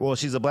 Yeah. Well,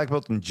 she's a black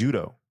belt in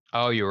judo.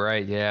 Oh, you're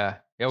right. Yeah.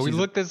 Yeah, we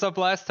looked this up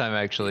last time,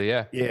 actually.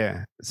 Yeah.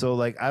 Yeah. So,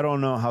 like, I don't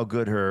know how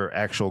good her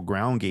actual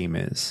ground game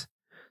is.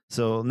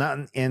 So,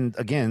 and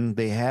again,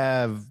 they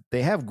have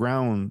a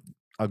ground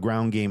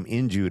game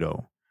in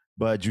judo,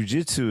 but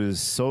jiu-jitsu is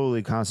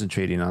solely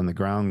concentrating on the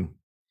ground.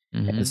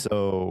 And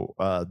so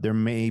there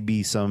may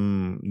be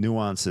some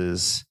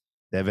nuances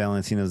that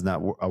Valentina is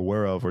not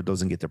aware of or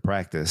doesn't get to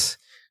practice.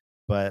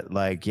 But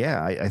like,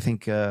 yeah, I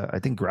think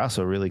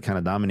Grasso really kind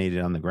of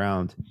dominated on the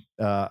ground.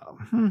 I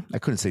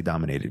couldn't say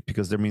dominated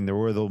because there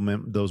were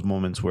those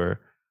moments where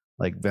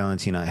like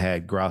Valentina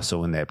had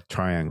Grasso in that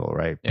triangle,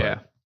 right? Yeah.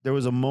 But there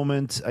was a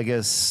moment, I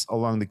guess,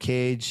 along the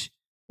cage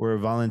where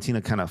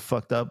Valentina kind of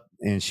fucked up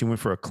and she went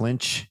for a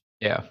clinch.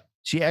 Yeah.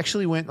 She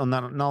actually went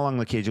not along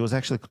the cage. It was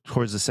actually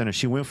towards the center.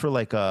 She went for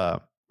like I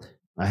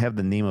have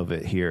the name of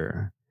it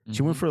here.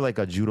 She went for like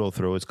a judo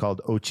throw. It's called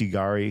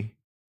Ochigari.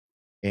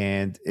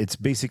 And it's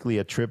basically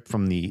a trip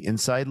from the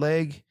inside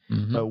leg.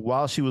 But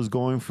while she was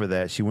going for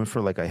that, she went for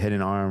like a head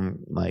and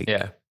arm,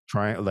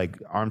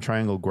 arm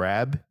triangle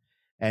grab.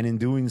 And in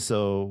doing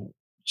so,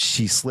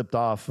 she slipped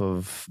off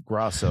of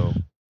Grasso.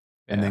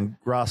 And then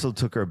Grasso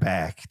took her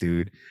back,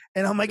 dude.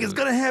 And I'm like, it's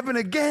going to happen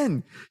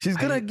again. She's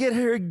going to get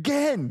her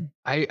again.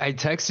 I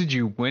texted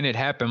you when it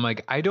happened.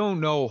 Like, I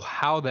don't know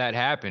how that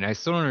happened. I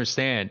still don't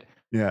understand.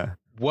 Yeah.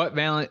 What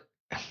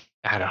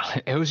I don't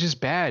know. It was just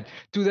bad.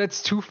 Dude,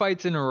 that's 2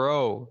 fights in a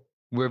row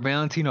where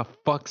Valentina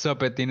fucks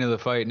up at the end of the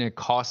fight and it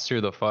costs her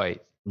the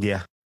fight.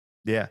 Yeah.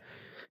 Yeah.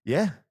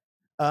 Yeah.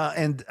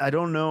 And I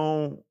don't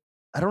know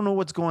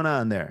what's going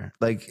on there.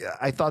 Like,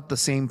 I thought the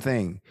same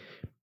thing.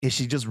 Is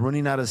she just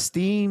running out of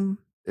steam?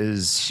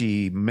 Is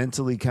she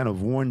mentally kind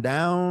of worn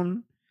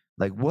down?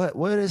 Like,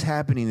 what is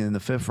happening in the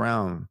 5th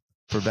round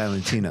for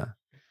Valentina?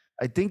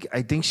 I think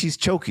she's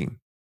choking.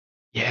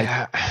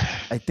 Yeah.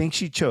 I think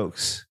she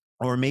chokes.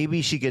 or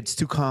maybe she gets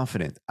too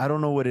confident. I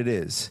don't know what it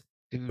is.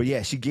 Dude. But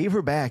yeah, she gave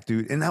her back,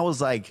 dude. And I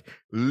was like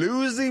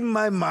losing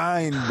my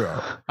mind, bro.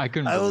 I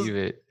couldn't believe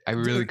it. I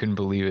really couldn't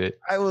believe it.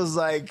 I was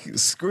like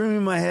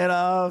screaming my head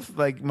off.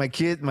 Like my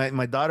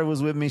daughter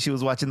was with me. She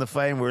was watching the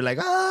fight and we were like,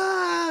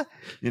 ah,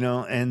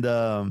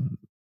 and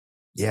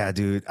yeah,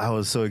 dude, I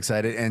was so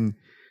excited. And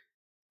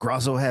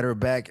Grasso had her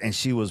back and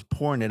she was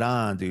pouring it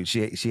on, dude.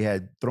 She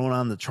had thrown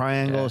on the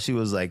triangle. Yeah. She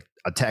was like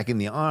attacking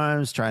the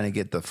arms, trying to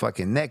get the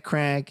fucking neck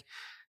crank.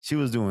 She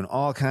was doing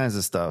all kinds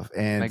of stuff.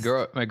 And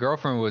my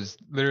girlfriend was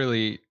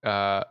literally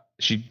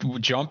she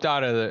jumped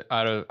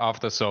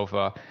off the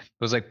sofa,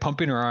 was like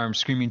pumping her arms,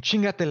 screaming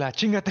 "Chingatela,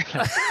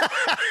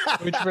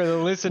 chingatela," which for the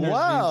listeners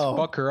means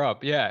fuck her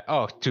up. Yeah.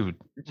 Oh, dude.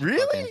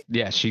 Really?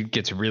 Yeah, she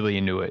gets really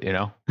into it.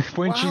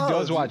 When she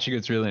does watch, she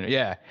gets really into it.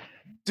 Yeah.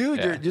 Dude,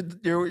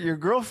 yeah. Your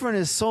girlfriend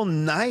is so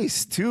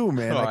nice too,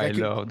 man. Like, I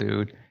know,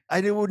 dude.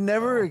 I would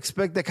never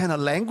expect that kind of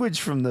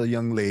language from the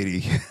young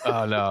lady.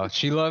 Oh no,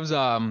 she loves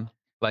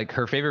like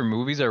her favorite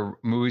movies are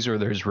movies where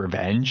there's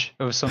revenge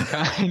of some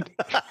kind.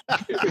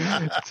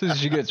 So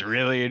she gets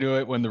really into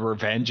it when the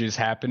revenge is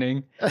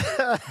happening.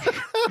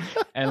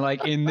 And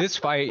like in this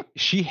fight,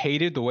 she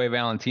hated the way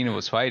Valentina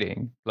was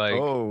fighting. Like,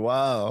 oh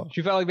wow,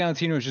 she felt like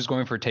Valentina was just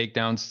going for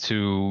takedowns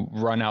to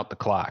run out the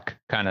clock,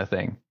 kind of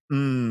thing.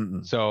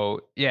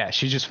 So yeah,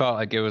 she just felt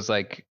like it was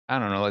like, I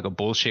don't know, like a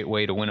bullshit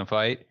way to win a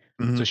fight.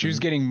 Mm-hmm. So she was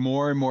getting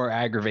more and more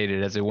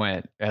aggravated as it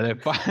went. And then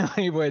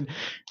finally when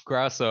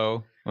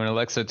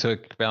Alexa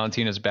took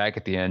Valentina's back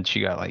at the end,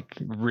 she got like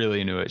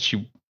really into it.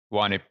 She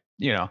wanted,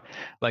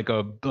 like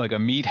a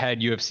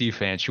meathead UFC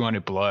fan. She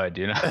wanted blood,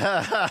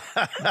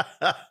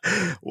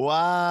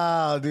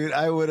 Wow, dude.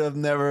 I would have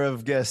never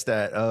have guessed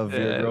that of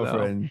your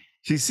girlfriend. No.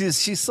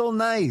 She's so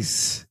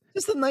nice.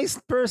 Just a nice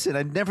person.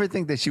 I'd never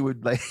think that she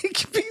would like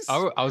be.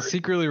 I'll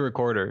secretly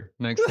record her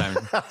next time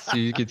so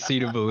you could see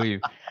to believe.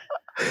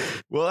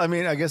 Well, I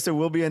mean, I guess there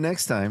will be a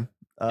next time.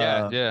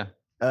 Yeah.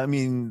 I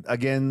mean,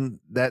 again,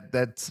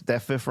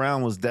 that fifth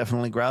round was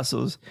definitely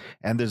Grasso's,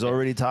 and there's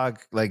already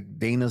talk, like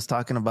Dana's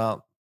talking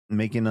about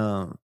making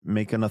a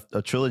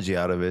trilogy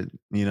out of it.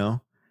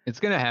 It's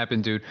gonna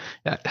happen, dude.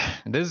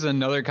 This is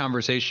another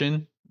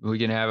conversation we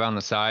can have on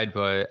the side,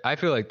 but I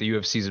feel like the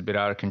UFC is a bit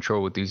out of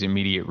control with these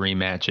immediate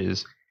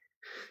rematches.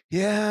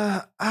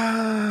 Yeah,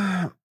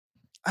 I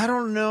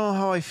don't know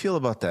how I feel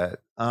about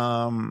that.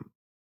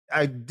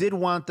 I did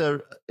want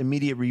the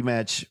immediate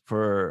rematch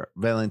for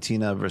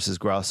Valentina versus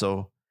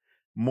Grasso,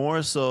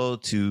 more so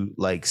to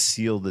like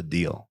seal the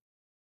deal.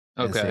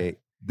 Okay. Say,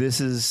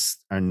 this is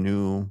our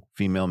new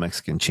female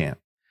Mexican champ.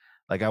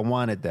 Like I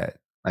wanted that.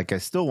 Like I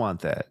still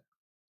want that.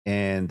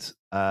 And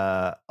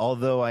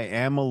although I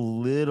am a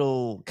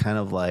little kind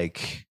of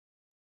like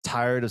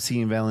tired of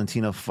seeing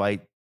Valentina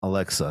fight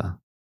Alexa.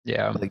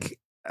 Yeah. Like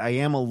I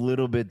am a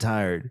little bit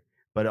tired,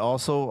 but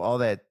also all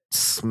that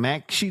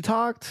smack she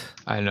talked.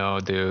 I know,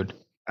 dude.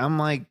 I'm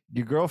like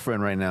your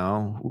girlfriend right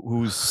now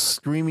who's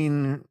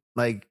screaming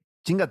like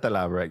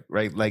chingatela,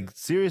 right? Like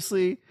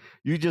seriously,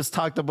 you just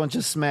talked a bunch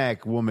of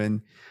smack,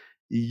 woman.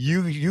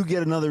 You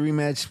get another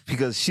rematch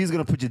because she's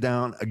gonna put you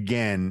down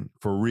again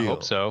for real. I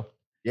hope so.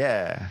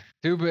 Yeah.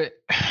 Dude, but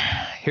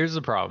here's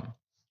the problem.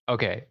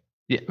 Okay.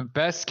 Yeah,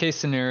 best case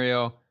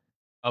scenario,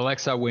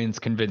 Alexa wins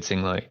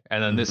convincingly,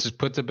 and then this is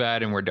put to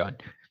bed and we're done.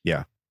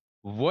 Yeah.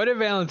 What if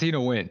Valentina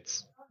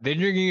wins? Then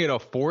you're gonna get a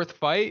fourth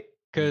fight?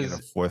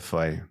 Because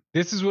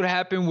this is what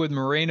happened with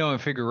Moreno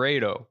and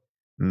Figueiredo.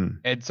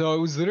 And so it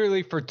was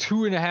literally for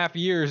 2.5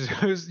 years,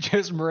 it was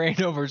just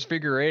Moreno versus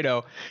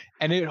Figueiredo,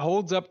 and it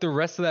holds up the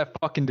rest of that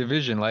fucking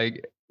division.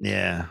 Like,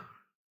 yeah.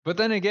 But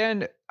then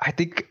again, I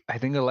think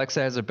Alexa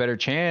has a better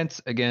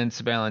chance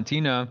against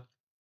Valentina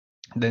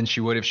than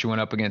she would if she went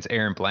up against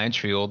Erin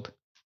Blanchfield.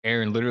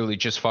 Erin literally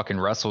just fucking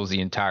wrestles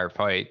the entire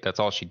fight. That's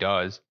all she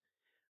does.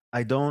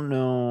 I don't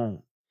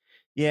know.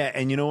 Yeah,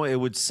 and it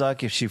would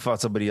suck if she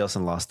fought somebody else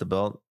and lost the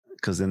belt,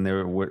 because then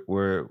there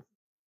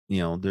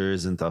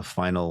isn't a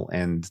final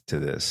end to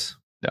this.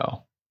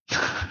 No.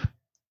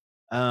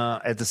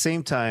 At the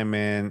same time,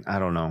 man, I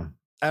don't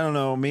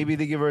know. Maybe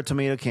they give her a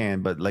tomato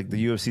can, but like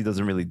the UFC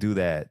doesn't really do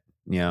that,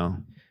 No,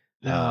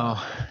 I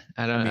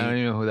don't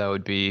even know who that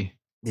would be.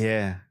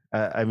 Yeah,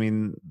 I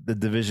mean, the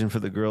division for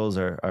the girls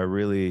are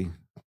really.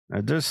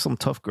 There's some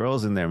tough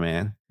girls in there,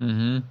 man.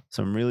 Mm-hmm.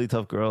 Some really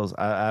tough girls.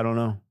 I don't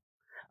know.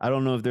 I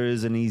don't know if there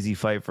is an easy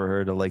fight for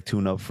her to like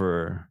tune up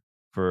for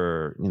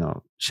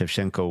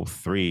Shevchenko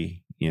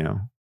 3,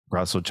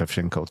 Grasso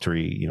Shevchenko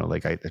 3,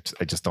 like I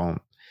just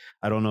don't.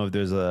 I don't know if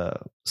there's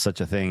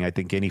such a thing. I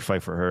think any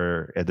fight for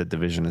her at the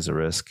division is a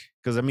risk,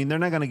 because I mean they're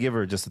not going to give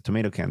her just a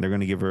tomato can. They're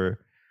going to give her.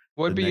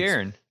 Would be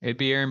Erin. It'd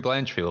be Erin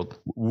Blanchfield.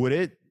 Would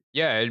it?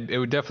 Yeah, it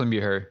would definitely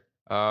be her.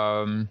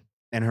 And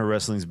her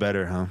wrestling's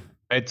better, huh?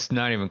 It's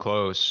not even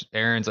close.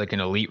 Erin's like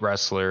an elite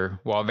wrestler,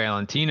 while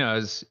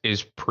Valentina's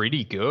is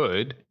pretty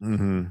good.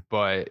 Mm-hmm.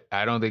 But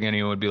I don't think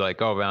anyone would be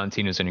like, "Oh,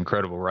 Valentina's an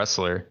incredible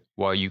wrestler."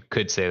 While you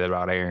could say that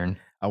about Erin.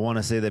 I want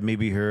to say that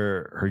maybe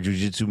her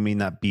jiu-jitsu may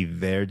not be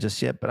there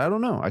just yet, but I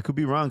don't know. I could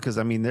be wrong because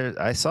I mean,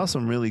 I saw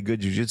some really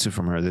good jiu-jitsu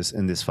from her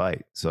in this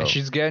fight. So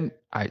and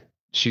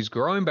she's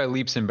growing by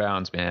leaps and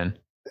bounds, man.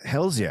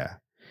 Hells yeah.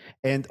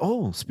 And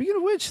speaking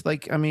of which,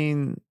 like, I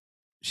mean,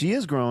 she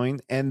is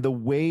growing, and the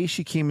way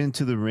she came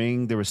into the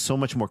ring, there was so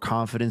much more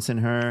confidence in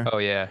her. Oh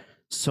yeah,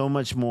 so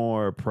much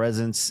more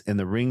presence in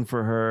the ring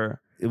for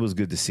her. It was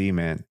good to see,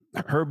 man.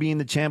 Her being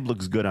the champ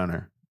looks good on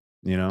her.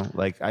 You know,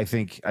 like I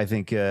think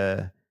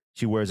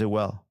she wears it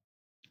well.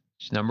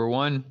 She's number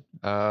one,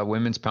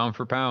 women's pound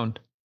for pound.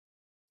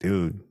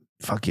 Dude,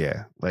 fuck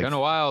yeah. Like, kind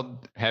of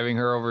wild having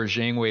her over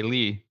Zhang Wei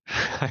Li.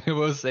 I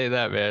will say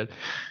that, man.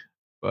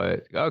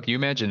 But can you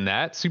imagine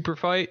that super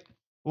fight?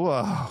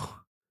 Whoa.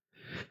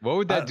 What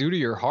would that do to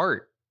your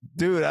heart?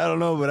 Dude, I don't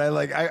know, but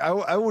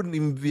I wouldn't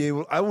even be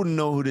able, I wouldn't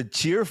know who to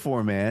cheer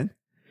for, man.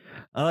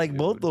 I like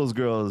both those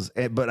girls,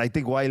 but I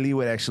think Wei Li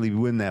would actually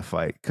win that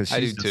fight because I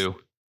do too.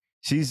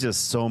 She's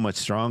just so much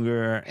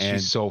stronger and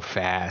she's so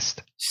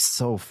fast.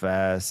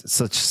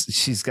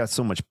 She's got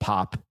so much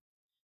pop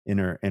in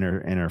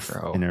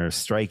her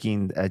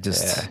striking.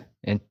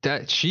 And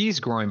that she's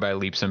growing by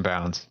leaps and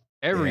bounds.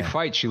 Every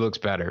fight she looks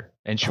better,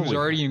 and she was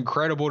already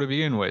incredible to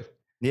begin with.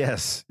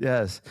 Yes.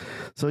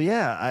 So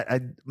yeah,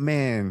 I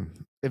man,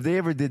 if they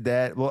ever did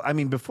that, well, I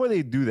mean, before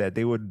they do that,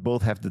 they would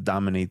both have to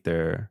dominate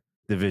their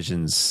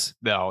divisions.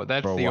 No,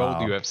 that's the old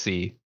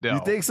UFC. No.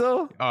 You think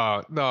so?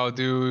 No,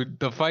 dude.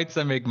 The fights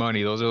that make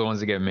money, those are the ones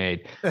that get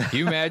made. Can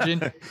you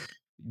imagine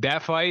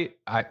that fight?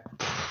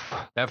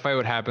 That fight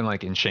would happen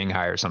like in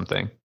Shanghai or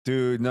something.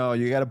 Dude, no,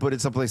 you got to put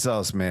it someplace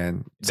else,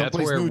 man. That's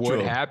where it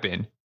would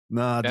happen.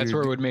 Nah, that's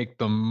where it would make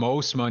the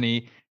most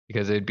money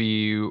because it'd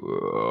be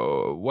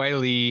Wei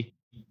Li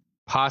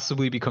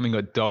possibly becoming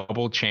a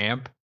double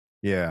champ.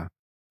 Yeah.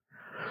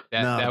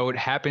 That would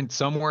happen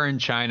somewhere in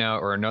China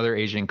or another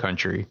Asian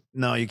country.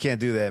 No, you can't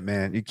do that,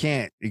 man. You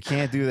can't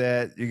do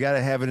that. You got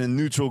to have it in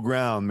neutral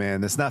ground,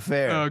 man. That's not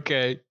fair.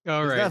 Okay.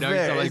 All right. Now you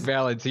sound like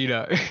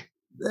Valentina.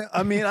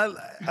 I mean,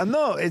 I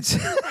know it's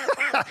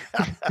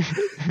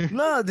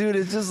no, dude.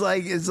 It's just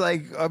like,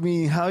 I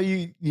mean, how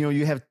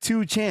you have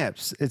two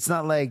champs. It's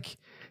not like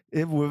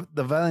with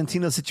the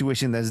Valentina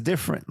situation, that's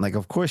different. Like,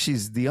 of course,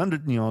 she's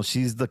the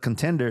she's the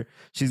contender.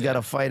 She's got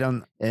to fight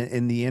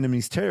in the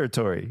enemy's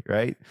territory,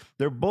 right?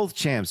 They're both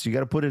champs. You got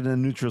to put it in a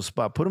neutral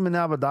spot. Put them in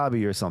Abu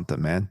Dhabi or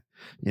something, man.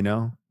 You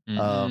know,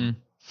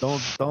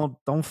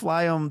 don't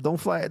fly them.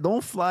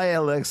 Don't fly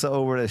Alexa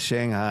over to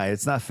Shanghai.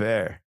 It's not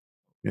fair.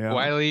 You know?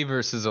 Wei Li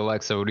versus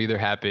Alexa would either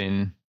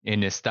happen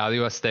in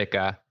Estadio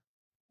Azteca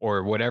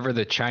or whatever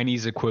the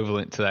Chinese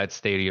equivalent to that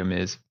stadium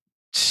is.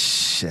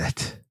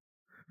 Shit.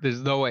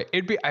 There's no way.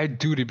 It'd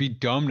be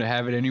dumb to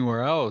have it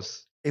anywhere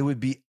else. It would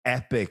be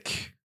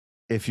epic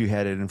if you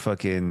had it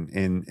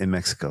in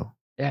Mexico.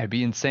 Yeah, it'd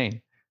be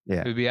insane.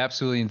 Yeah. It would be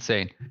absolutely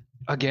insane.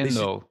 Again,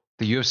 though,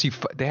 the UFC,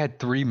 they had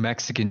 3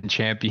 Mexican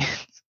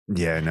champions.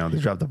 Yeah, no, they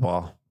dropped the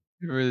ball.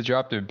 They really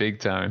dropped it big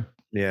time.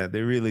 Yeah,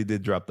 they really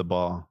did drop the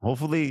ball.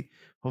 Hopefully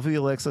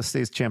Alexa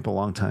stays champ a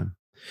long time.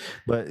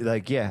 But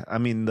like, yeah, I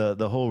mean,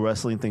 the whole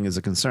wrestling thing is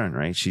a concern,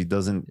 right? She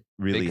doesn't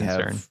really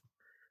have...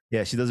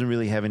 Yeah, she doesn't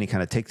really have any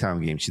kind of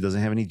takedown game. She doesn't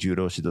have any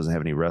judo. She doesn't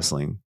have any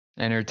wrestling.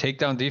 And her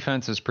takedown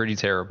defense is pretty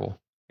terrible.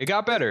 It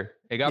got better.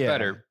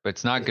 Better, but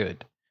it's not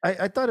good.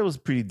 I thought it was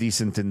pretty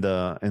decent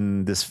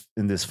in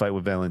this fight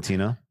with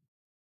Valentina.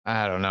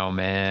 I don't know,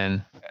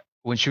 man.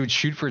 When she would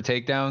shoot for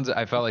takedowns,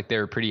 I felt like they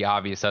were pretty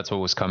obvious that's what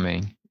was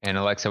coming, and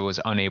Alexa was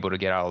unable to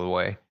get out of the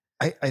way.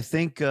 I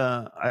think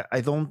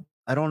I don't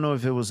know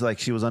if it was like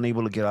she was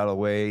unable to get out of the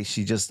way.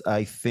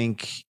 I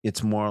think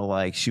it's more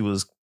like she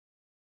was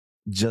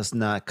just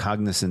not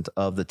cognizant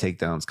of the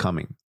takedowns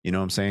coming. You know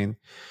what I'm saying?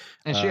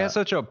 And she has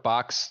such a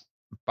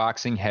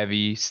boxing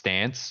heavy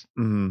stance.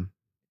 Mm-hmm.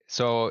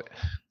 So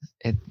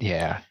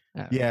yeah.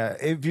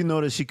 If you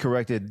notice, she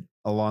corrected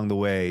along the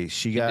way.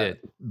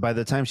 By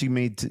the time she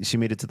made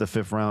it to the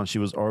 5th round, she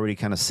was already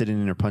kind of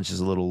sitting in her punches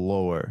a little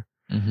lower.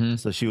 Mm-hmm.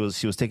 So she was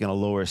taking a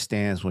lower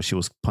stance when she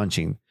was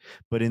punching.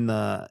 But in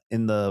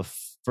the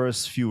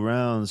first few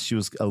rounds, she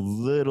was a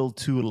little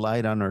too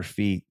light on her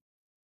feet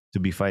to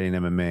be fighting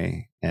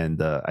MMA.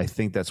 And I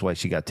think that's why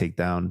she got taken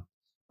down.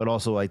 But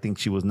also, I think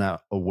she was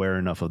not aware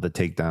enough of the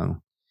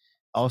takedown.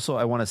 Also,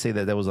 I want to say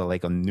that was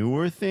a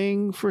newer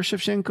thing for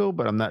Shevchenko,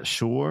 but I'm not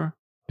sure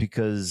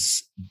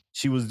because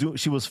she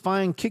was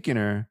fine kicking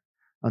her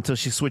until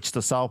she switched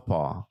to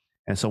southpaw.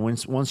 And so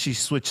once she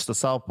switched to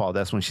southpaw,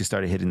 that's when she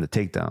started hitting the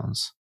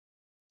takedowns.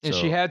 And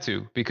she had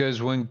to,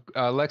 because when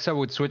Alexa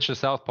would switch to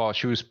southpaw,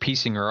 she was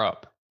piecing her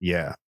up.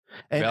 Yeah.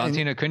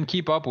 Valentina couldn't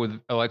keep up with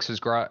Alexa's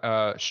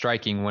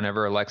striking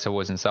whenever Alexa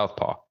was in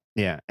southpaw.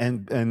 Yeah,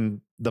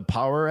 and the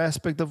power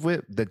aspect of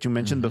it that you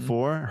mentioned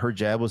before, her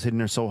jab was hitting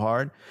her so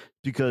hard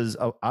because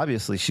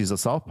obviously she's a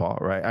southpaw,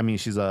 right? I mean,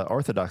 she's an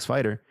orthodox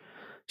fighter.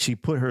 She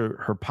put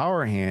her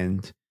power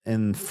hand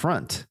in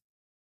front.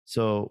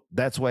 So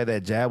that's why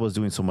that jab was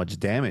doing so much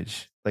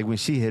damage. Like when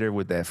she hit her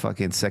with that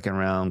fucking second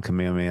round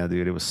Kamehameha,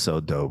 dude, it was so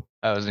dope.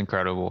 That was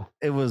incredible.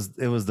 It was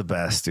the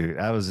best, dude.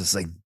 I was just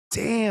like,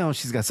 damn,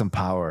 she's got some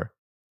power.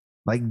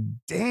 Like,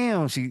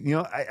 damn,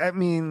 I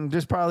mean,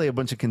 there's probably a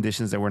bunch of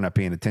conditions that we're not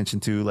paying attention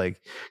to. Like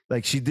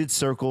she did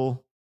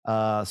circle,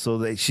 so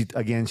that she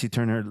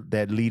turned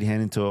that lead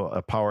hand into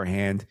a power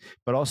hand,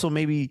 but also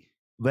maybe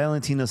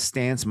Valentina's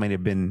stance might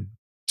have been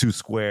too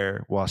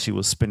square while she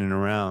was spinning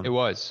around. It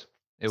was.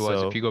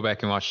 If you go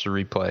back and watch the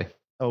replay.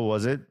 Oh,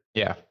 was it?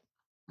 Yeah.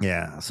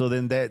 Yeah. So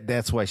then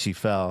that's why she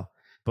fell.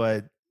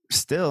 But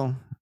still,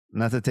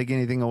 not to take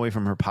anything away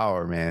from her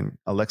power, man.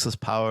 Alexa's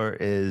power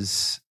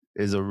is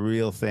a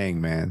real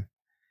thing, man.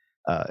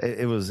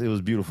 It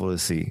was beautiful to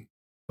see.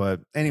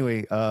 But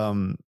anyway,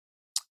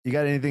 you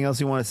got anything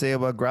else you want to say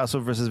about Grasso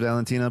versus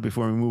Valentina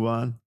before we move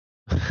on?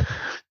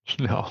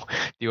 No. Do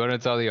you want to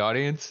tell the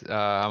audience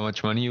how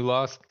much money you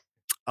lost?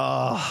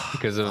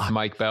 Because of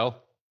Mike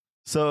Bell?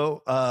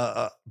 So,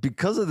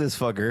 because of this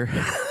fucker,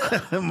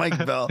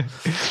 Mike Bell,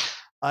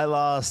 I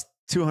lost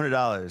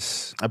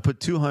 $200. I put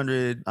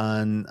 $200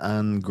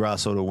 on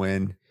Grasso to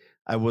win.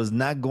 I was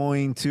not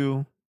going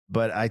to,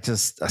 but I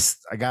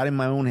got in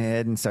my own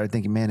head and started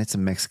thinking, man, it's a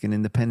Mexican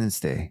Independence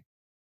Day.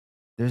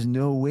 There's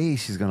no way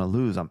she's gonna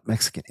lose on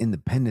Mexican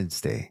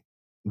Independence Day.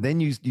 Then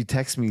you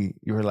text me,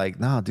 you were like,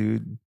 "No,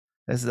 dude,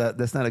 that's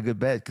not a good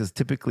bet," because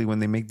typically when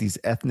they make these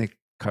ethnic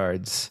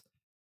cards,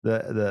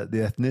 the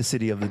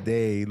ethnicity of the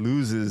day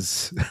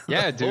loses.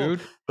 Yeah,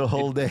 dude, the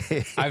whole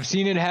day. I've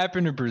seen it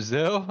happen to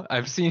Brazil.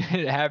 I've seen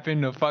it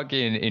happen to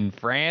fucking in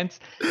France.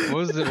 What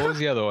was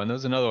the other one? There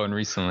was another one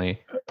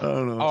recently. I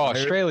don't know. Oh,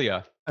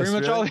 Australia. Pretty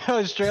much all the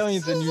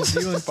Australians and New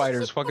Zealand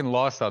fighters fucking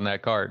lost on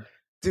that card.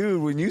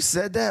 Dude, when you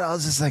said that, I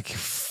was just like,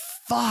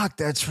 fuck,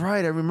 that's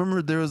right. I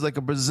remember there was like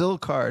a Brazil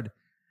card.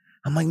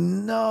 I'm like,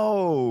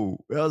 no.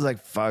 I was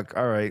like, fuck,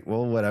 all right,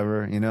 well,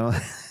 whatever, you know?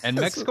 And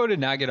Mexico did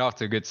not get off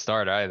to a good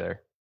start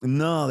either.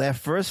 No, that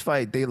first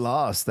fight, they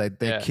lost.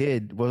 That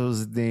kid, what was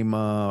his name?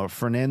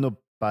 Fernando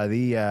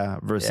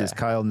Padilla versus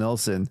Kyle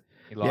Nelson.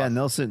 Yeah,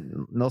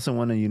 Nelson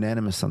won a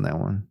unanimous on that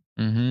one.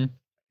 Mm-hmm.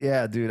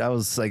 Yeah, dude, I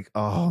was like,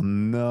 oh,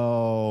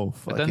 no.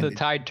 But then the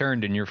tide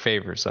turned in your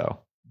favor,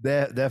 so.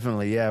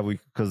 Definitely, yeah.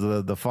 Because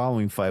the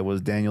following fight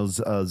was Daniel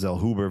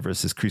Zellhuber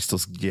versus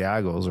Christos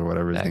Giagos or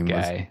whatever his name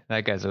was.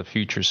 That guy's a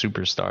future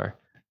superstar.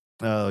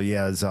 Oh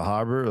yeah,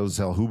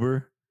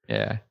 Zellhuber.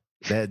 Yeah,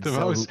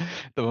 the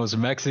most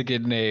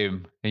Mexican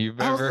name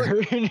you've ever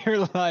heard in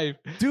your life,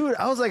 dude.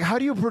 I was like, how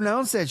do you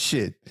pronounce that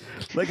shit?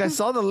 Like, I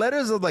saw the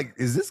letters. I'm like,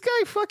 is this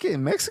guy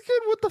fucking Mexican?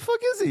 What the fuck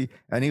is he?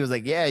 And he was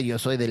like, yeah, yo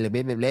soy del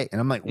blah, blah, blah.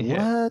 And I'm like,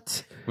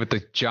 what? With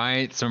the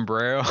giant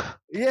sombrero.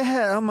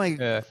 Yeah, I'm like.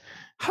 Yeah.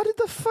 How did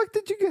the fuck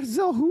did you get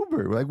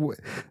Zellhuber? Like,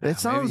 that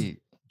sounds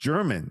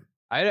German.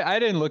 I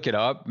didn't look it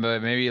up,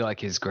 but maybe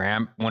like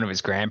one of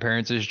his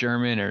grandparents is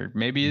German, or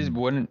maybe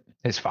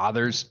his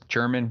father's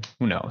German.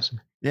 Who knows?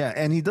 Yeah,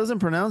 and he doesn't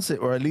pronounce it,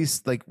 or at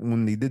least like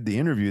when they did the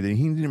interview,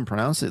 he didn't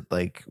pronounce it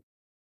like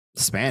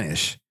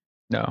Spanish.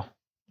 No,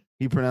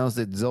 he pronounced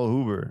it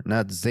Zellhuber,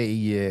 not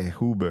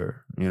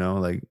Zellhuber. You know,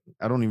 like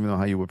I don't even know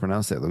how you would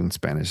pronounce that in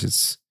Spanish.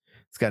 It's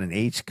got an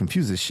H,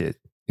 confuses shit.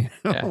 You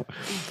know? Yeah.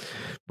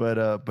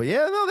 But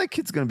yeah, no, that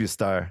kid's gonna be a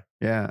star.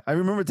 Yeah, I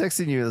remember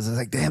texting you. I was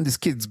like, damn, this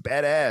kid's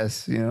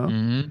badass. You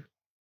know,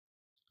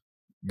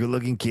 good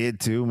looking kid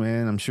too,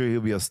 man. I'm sure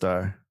he'll be a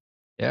star.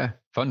 Yeah,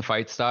 fun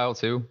fight style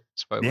too.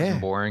 This fight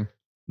wasn't boring.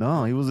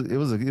 No, it was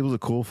a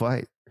cool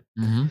fight.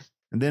 Mm-hmm.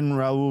 And then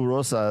Raul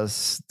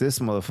Rosas, this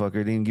motherfucker,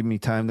 didn't give me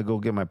time to go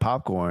get my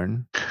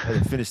popcorn. I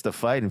finished the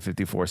fight in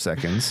 54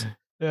 seconds.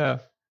 Yeah.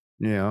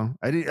 You know,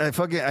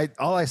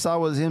 all I saw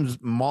was him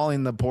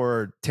mauling the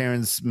poor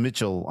Terrence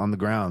Mitchell on the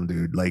ground,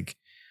 dude. Like,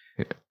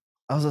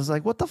 I was just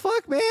like, what the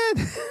fuck, man?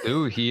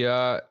 Dude,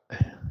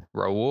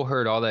 Raul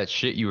heard all that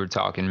shit you were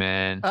talking,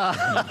 man.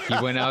 He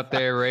went out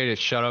there ready to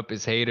shut up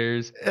his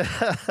haters.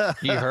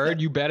 He heard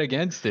you bet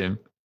against him.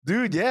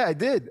 Dude, yeah, I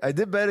did. I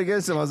did bet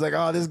against him. I was like,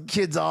 oh, this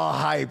kid's all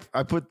hype.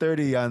 I put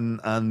 30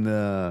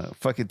 on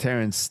fucking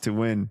Terrence to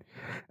win.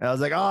 And I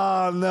was like,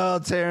 oh, no,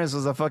 Terrence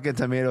was a fucking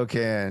tomato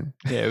can.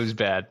 Yeah, it was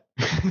bad.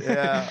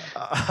 Yeah.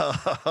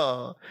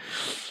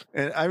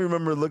 And I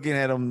remember looking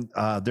at him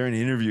during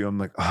the interview. I'm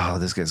like, oh,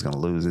 this guy's going to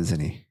lose,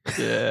 isn't he?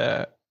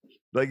 Yeah.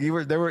 Like they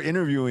were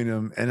interviewing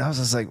him. And I was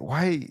just like,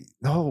 why?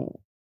 No,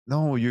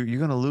 you're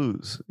going to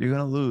lose. You're going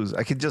to lose.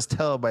 I could just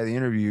tell by the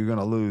interview you're going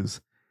to lose.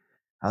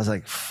 I was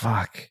like,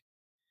 fuck.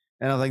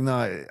 And I was like,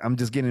 no, I'm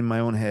just getting in my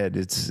own head.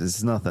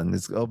 It's nothing.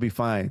 I'll be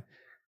fine.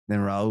 Then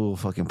Raul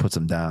fucking puts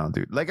him down,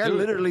 dude. Like, I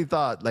literally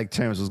thought like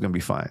Terrence was going to be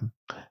fine.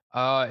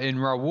 In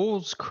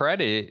Raul's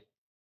credit,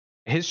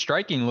 his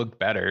striking looked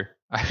better.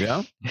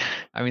 Yeah.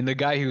 I mean, the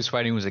guy he was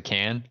fighting was a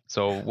can,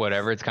 so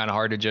whatever. It's kind of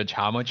hard to judge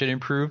how much it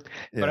improved.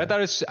 Yeah. But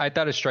I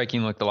thought his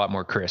striking looked a lot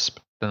more crisp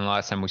than the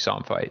last time we saw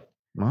him fight.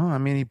 Well, I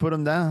mean, he put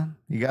him down.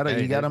 You got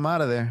him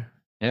out of there.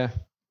 Yeah.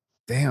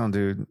 Damn,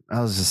 dude.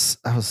 I was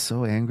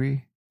so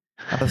angry.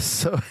 I was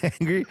so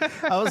angry.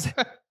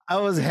 I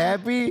was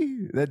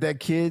happy that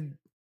kid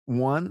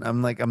won.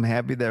 I'm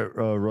happy that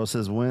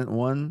Rosas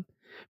won.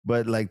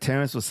 But like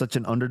Terrence was such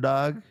an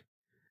underdog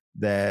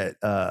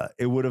that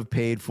it would have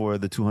paid for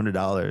the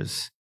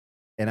 $200,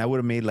 and I would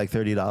have made like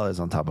 $30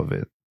 on top of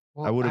it.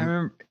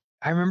 Well,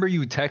 I remember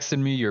you texted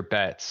me your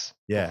bets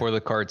before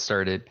the card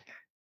started.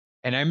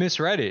 And I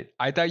misread it.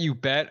 I thought you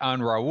bet on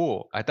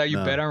Raul. I thought you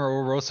bet on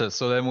Raul Rosas.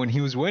 So then when he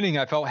was winning,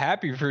 I felt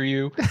happy for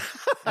you.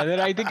 And then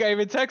I think I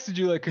even texted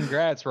you like,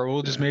 congrats,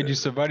 Raul just made you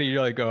some money.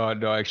 You're like, oh,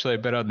 no, actually, I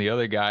bet on the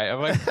other guy.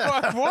 I'm like,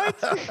 fuck, what?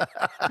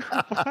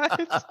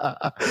 What?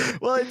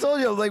 Well, I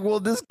told you, I was like, well,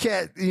 this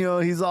cat,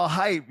 he's all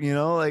hype,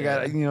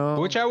 like,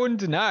 Which I wouldn't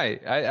deny.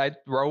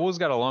 Raul's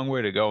got a long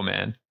way to go,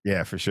 man.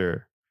 Yeah, for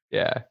sure.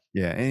 Yeah.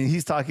 Yeah. And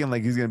he's talking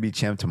like he's going to be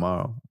champ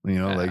tomorrow,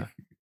 like.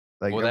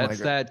 Well, that's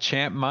that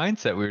champ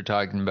mindset we were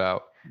talking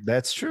about.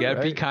 That's true. You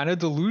gotta be kind of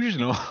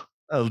delusional.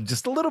 Oh,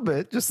 just a little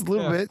bit.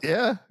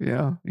 Yeah.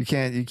 You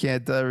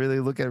can't really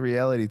look at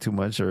reality too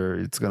much, or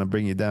it's gonna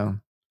bring you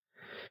down.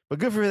 But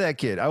good for that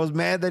kid. I was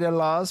mad that he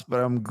lost, but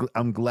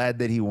I'm glad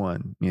that he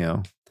won.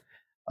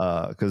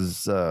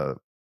 Because I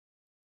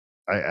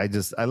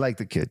like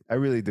the kid. I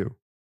really do.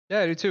 Yeah,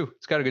 I do too.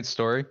 It's got a good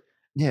story.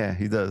 Yeah,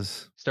 he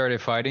does. Started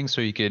fighting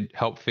so he could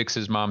help fix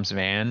his mom's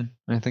van.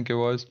 I think it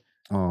was.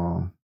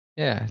 Oh.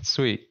 Yeah, it's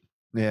sweet.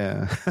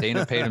 Yeah.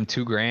 Dana paid him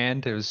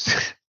 $2,000. It was.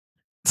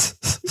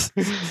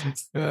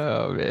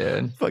 Oh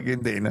man.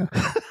 Fucking Dana.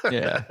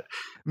 Yeah.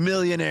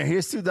 Millionaire.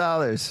 Here's $2.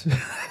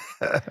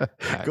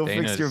 Go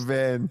Dana's fix your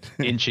van.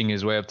 Inching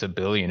his way up to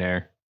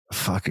billionaire.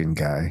 Fucking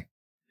guy.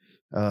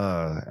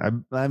 I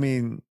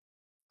mean,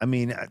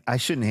 I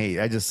shouldn't hate.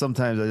 I just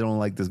sometimes I don't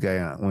like this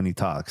guy when he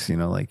talks.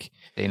 Like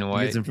Dana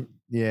White.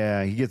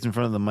 He gets in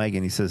front of the mic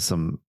and he says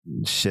some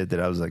shit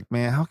that I was like,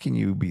 man, how can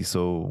you be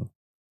so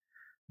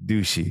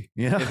douchey?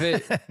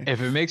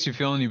 If it makes you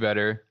feel any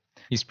better,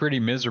 he's pretty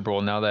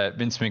miserable now that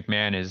Vince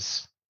McMahon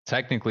is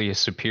technically a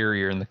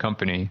superior in the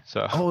company.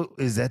 So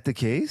is that the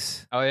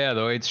case? Oh yeah,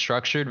 the way it's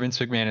structured, Vince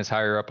McMahon is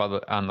higher up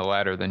on the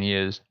ladder than he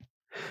is.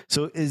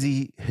 So is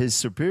he his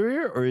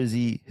superior or is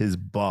he his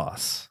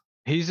boss?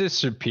 He's his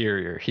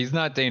superior. He's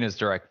not Dana's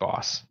direct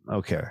boss.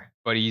 Okay.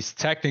 But he's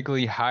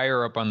technically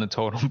higher up on the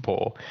totem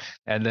pole.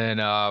 And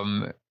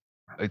then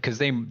because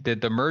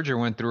the merger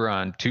went through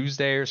on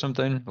Tuesday or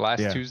something,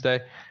 last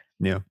Tuesday.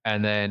 Yeah.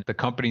 And then the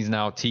company's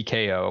now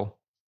TKO.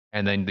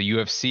 And then the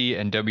UFC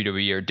and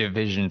WWE are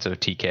divisions of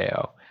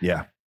TKO.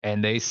 Yeah.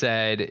 And they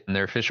said in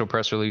their official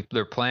press release,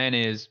 their plan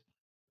is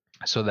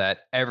so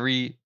that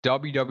every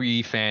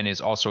WWE fan is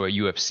also a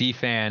UFC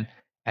fan,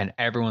 and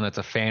everyone that's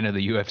a fan of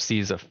the UFC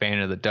is a fan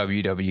of the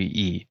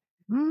WWE.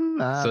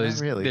 So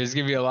there's going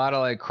to be a lot of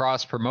like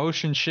cross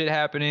promotion shit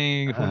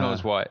happening. Who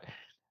knows what?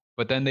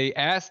 But then they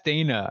asked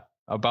Dana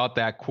about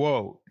that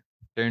quote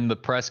during the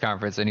press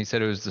conference, and he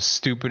said it was the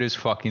stupidest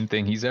fucking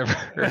thing he's ever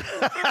heard.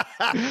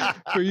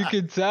 So you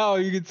could tell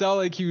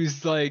like he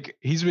was like,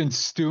 he's been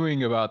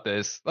stewing about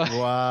this.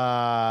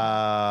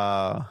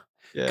 Wow.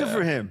 Yeah. Good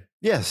for him.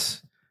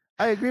 Yes.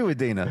 I agree with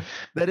Dana.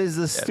 That is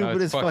the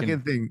stupidest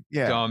fucking thing.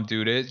 Yeah. Dumb,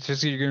 dude. It's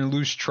just you're going to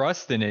lose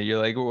trust in it.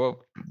 You're like,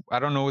 well, I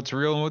don't know what's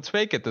real and what's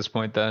fake at this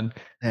point then.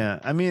 Yeah.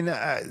 I mean,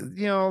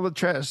 the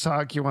trash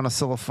talk, you want to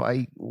sell a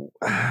fight,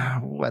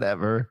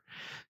 whatever.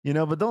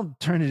 But don't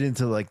turn it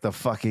into like the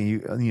fucking,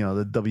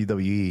 the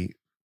WWE.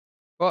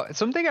 Well,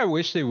 something I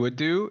wish they would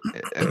do,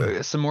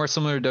 some more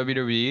similar to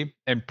WWE,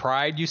 and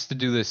Pride used to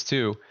do this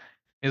too,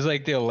 is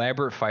like the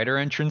elaborate fighter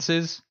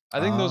entrances.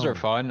 I think those are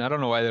fun. I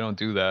don't know why they don't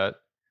do that.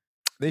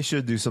 They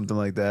should do something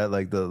like that,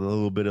 like the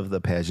little bit of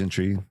the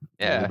pageantry.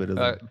 Yeah,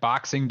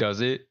 boxing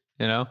does it,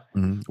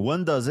 Mm-hmm.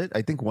 One does it.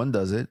 I think one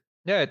does it.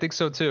 Yeah, I think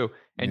so too.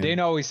 And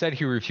Dana always said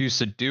he refused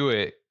to do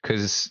it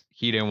because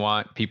he didn't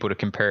want people to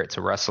compare it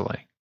to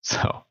wrestling.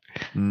 So,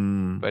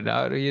 but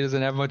now he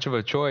doesn't have much of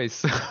a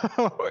choice.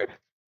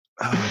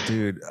 Oh,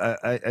 dude,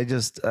 I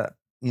just,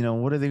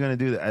 what are they going to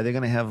do? Are they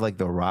going to have like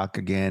The Rock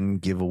again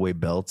give away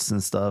belts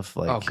and stuff?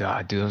 Like, oh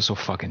God, dude, that's so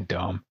fucking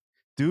dumb.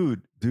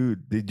 Dude,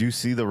 did you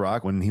see The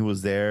Rock when he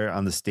was there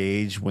on the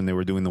stage when they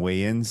were doing the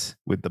weigh-ins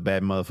with the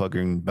bad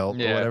motherfucking belt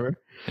or whatever?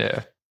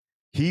 Yeah.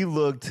 He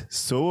looked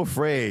so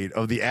afraid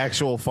of the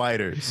actual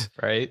fighters.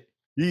 Right?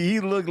 He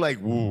looked like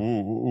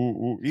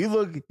woo. He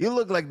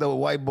looked like the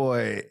white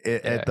boy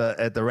at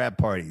the rap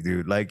party,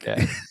 dude. Like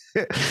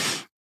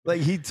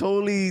like he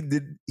totally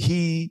did.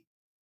 He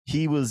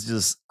was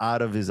just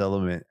out of his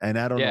element, and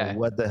I don't know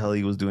what the hell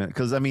he was doing.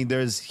 Because I mean,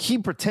 he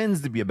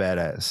pretends to be a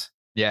badass.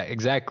 Yeah,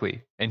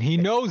 exactly. And he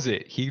knows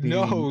it. He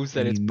knows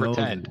that it's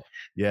pretend. It.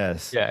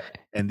 Yes. Yeah.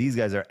 And these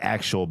guys are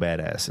actual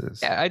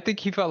badasses. Yeah, I think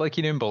he felt like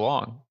he didn't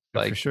belong.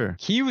 Like, for sure.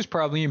 He was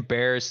probably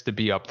embarrassed to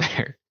be up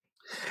there.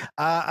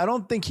 I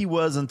don't think he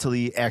was until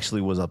he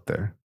actually was up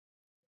there.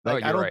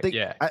 Like, I don't think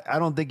I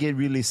don't think it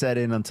really set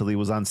in until he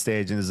was on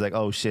stage and it's like,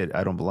 oh shit,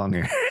 I don't belong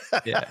here.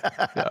 Yeah.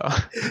 No.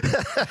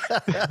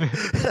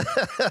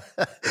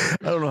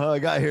 I don't know how I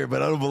got here,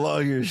 but I don't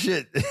belong here.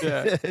 Shit.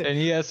 Yeah. And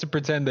he has to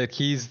pretend that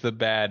he's the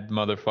bad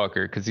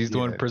motherfucker because he's the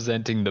one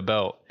presenting the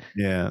belt.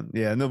 Yeah.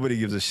 Yeah. Nobody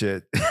gives a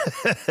shit.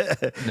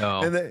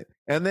 No.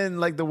 And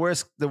then like the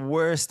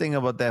worst thing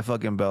about that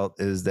fucking belt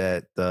is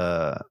that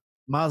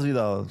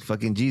Masvidal,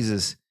 fucking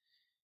Jesus,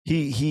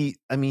 he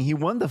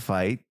won the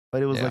fight.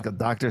 But it was like a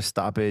doctor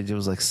stoppage. It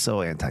was like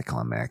so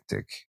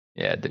anticlimactic.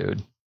 Yeah,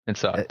 dude. It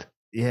sucked.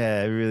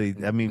 Yeah, really.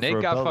 I mean,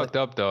 Nate got fucked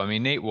up though. I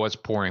mean, Nate was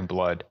pouring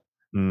blood,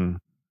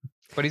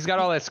 but he's got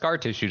all that scar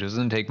tissue.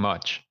 Doesn't take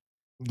much.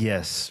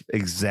 Yes,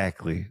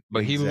 exactly.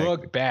 But he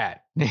looked bad.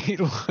 Nate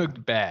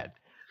looked bad.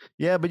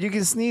 Yeah, but you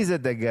can sneeze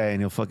at that guy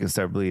and he'll fucking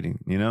start bleeding.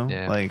 You know,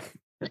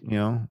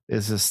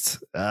 it's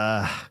just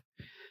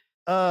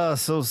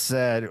so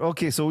sad.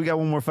 Okay, so we got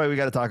one more fight we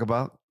got to talk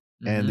about,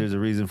 and there's a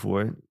reason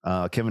for it.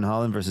 Kevin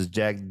Holland versus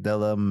Jack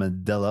Della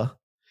Maddalena.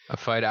 A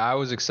fight I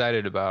was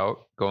excited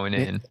about going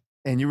in.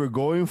 And you were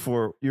going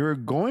for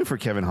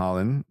Kevin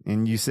Holland,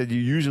 and you said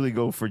you usually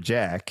go for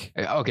Jack.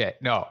 Okay,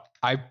 no,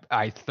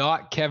 I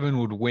thought Kevin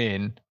would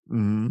win.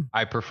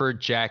 I prefer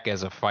Jack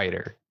as a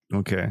fighter.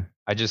 Okay,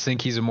 I just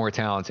think he's a more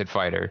talented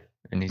fighter,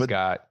 and he's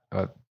got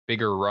a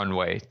bigger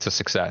runway to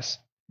success.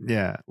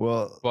 Yeah,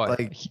 well, but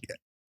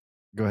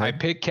go ahead. I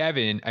picked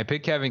Kevin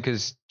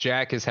because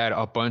Jack has had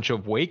a bunch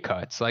of weight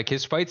cuts. Like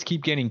his fights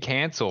keep getting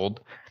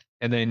canceled.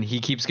 And then he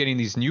keeps getting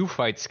these new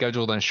fights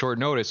scheduled on short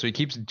notice. So he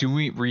keeps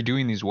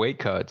redoing these weight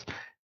cuts.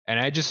 And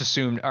I just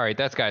assumed, all right,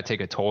 that's got to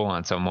take a toll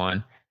on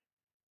someone.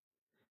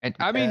 And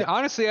I mean,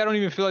 honestly, I don't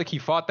even feel like he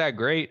fought that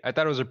great. I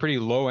thought it was a pretty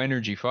low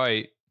energy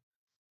fight.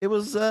 It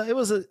was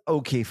an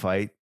okay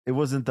fight. It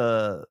wasn't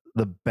the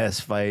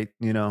best fight,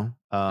 you know.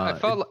 I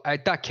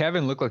thought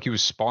Kevin looked like he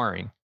was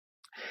sparring.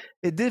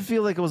 It did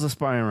feel like it was a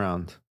sparring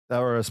round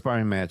or a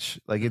sparring match.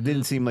 Like it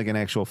didn't seem like an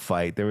actual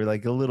fight. They were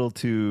like a little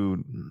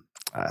too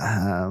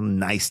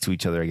nice to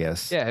each other, I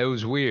guess. Yeah, it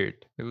was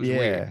weird.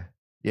 Weird.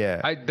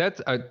 Yeah.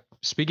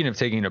 Speaking of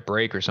taking a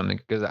break or something,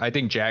 because I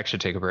think Jack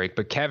should take a break,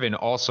 but Kevin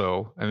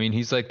also, I mean,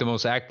 he's like the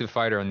most active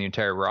fighter on the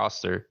entire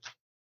roster.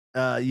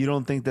 You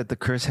don't think that the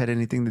curse had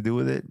anything to do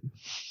with it?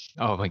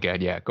 Oh my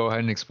God, yeah. Go ahead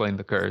and explain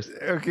the curse.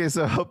 Okay,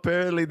 so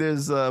apparently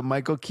there's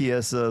Michael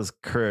Chiesa's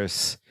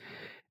curse.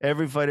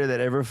 Every fighter that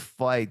ever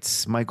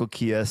fights Michael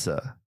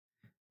Chiesa,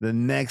 the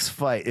next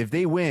fight, if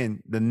they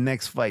win, the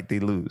next fight they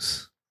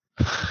lose.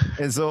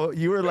 And so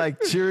you were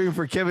like cheering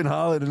for Kevin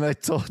Holland, and I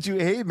told you,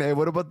 hey man,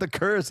 what about the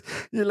curse?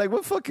 You're like,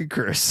 what fucking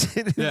curse?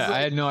 Yeah, like,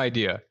 I had no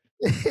idea.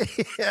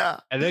 Yeah.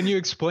 And then you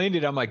explained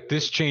it. I'm like,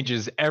 this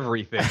changes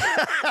everything.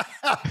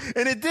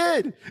 And it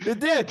did. It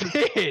did.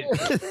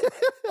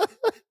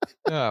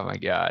 Oh my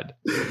God.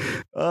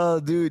 Oh,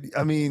 dude.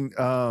 I mean,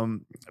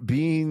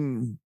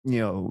 being,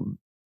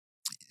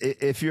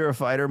 if you're a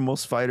fighter,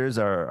 most fighters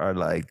are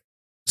like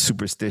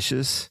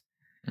superstitious.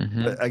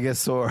 I guess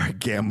so are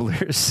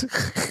gamblers.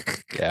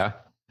 Yeah,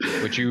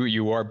 which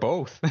you are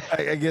both.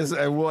 I guess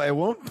at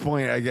one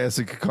point I guess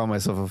I could call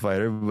myself a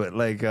fighter, but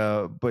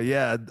but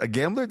yeah, a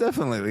gambler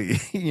definitely.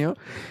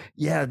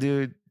 Yeah,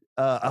 dude.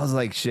 I was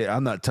like, shit,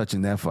 I'm not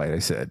touching that fight. I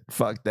said,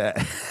 fuck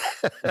that.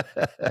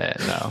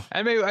 No,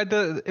 I mean,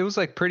 it was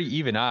like pretty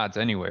even odds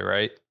anyway,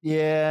 right?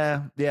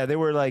 Yeah, they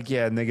were like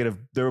negative.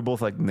 They were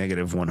both like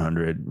negative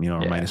 100,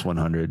 or minus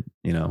 100,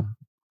 it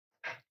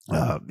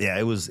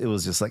was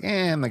just like,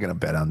 I'm not gonna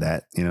bet on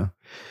that,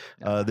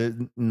 there's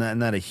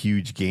not a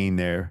huge gain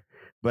there,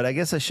 but I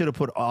guess I should have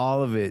put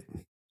all of it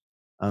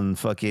on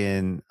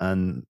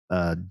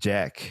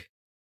Jack,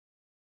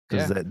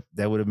 because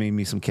that would have made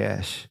me some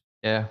cash.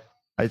 Yeah,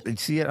 I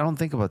see. I don't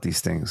think about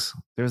these things.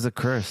 There's a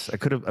curse. I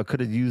could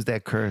have used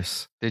that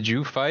curse. Did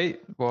you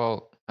fight?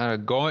 Well,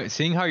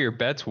 seeing how your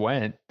bets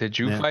went, did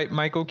you fight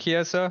Michael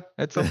Chiesa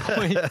at some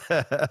point?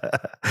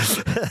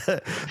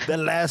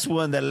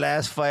 The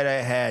last fight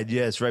I had,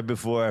 yes, right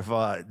before I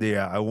fought,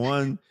 I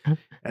won,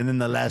 and then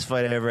the last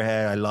fight I ever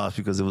had, I lost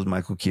because it was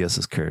Michael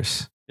Chiesa's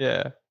curse.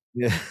 Yeah.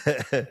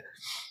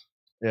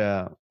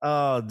 Yeah.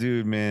 Oh,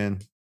 dude, man.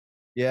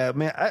 Yeah,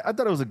 man. I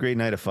thought it was a great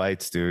night of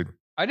fights, dude.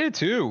 I did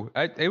too.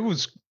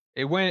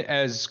 It went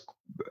as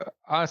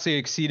honestly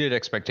exceeded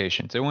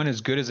expectations. It went as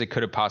good as it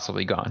could have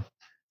possibly gone.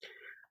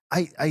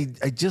 I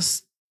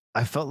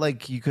felt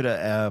like you could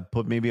have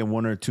put maybe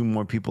one or two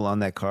more people on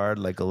that card,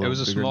 like a little. It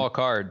was a small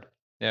card.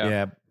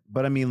 Yeah.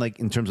 But I mean, like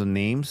in terms of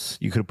names,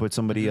 you could have put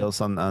somebody else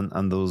on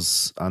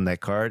that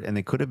card, and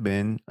it could have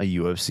been a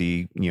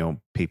UFC,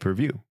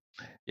 pay-per-view.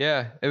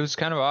 Yeah, it was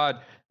kind of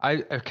odd.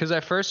 Because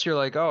at first you're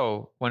like,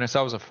 oh, when I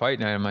saw it was a fight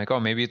night, I'm like, oh,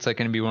 maybe it's like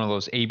going to be one of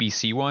those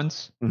ABC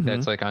ones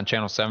that's like on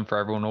Channel 7 for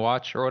everyone to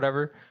watch or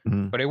whatever.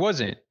 But it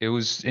wasn't. It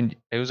was on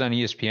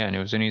ESPN. It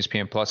was an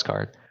ESPN Plus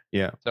card.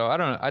 Yeah. So I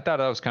don't know. I thought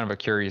that was kind of a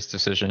curious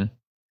decision.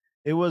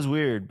 It was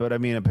weird, but I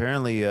mean,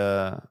 apparently,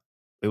 it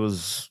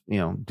was,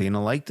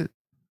 Dana liked it.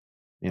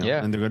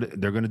 And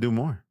they're gonna do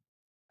more.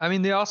 I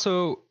mean, they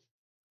also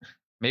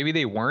maybe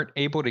they weren't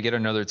able to get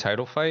another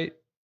title fight,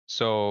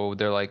 so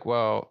they're like,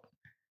 well,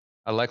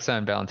 Alexa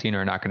and Valentina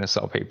are not going to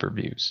sell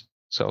pay-per-views,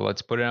 so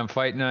let's put it on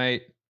fight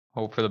night.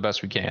 Hope for the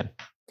best we can.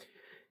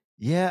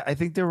 Yeah, I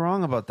think they're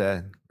wrong about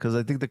that, because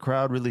I think the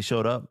crowd really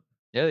showed up.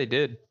 Yeah, they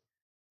did.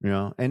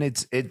 And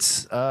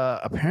it's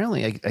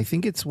apparently I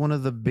think it's one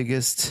of the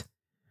biggest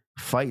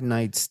fight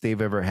nights they've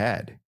ever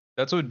had.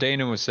 That's what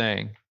Dana was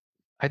saying.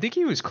 I think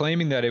he was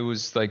claiming that it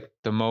was like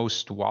the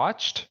most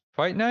watched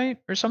fight night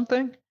or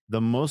something.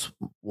 The most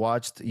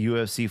watched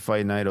UFC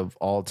fight night of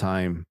all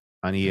time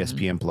on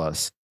ESPN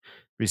Plus,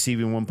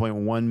 receiving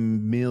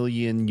 1.1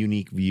 million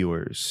unique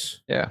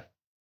viewers. Yeah.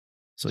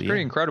 So it's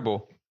pretty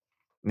incredible.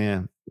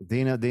 Yeah,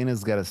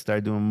 Dana's got to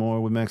start doing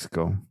more with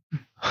Mexico.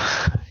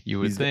 You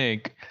would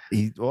think.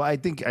 I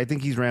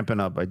think he's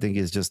ramping up. I think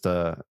it's just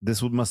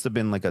this must have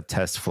been like a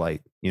test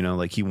flight.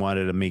 Like he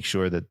wanted to make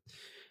sure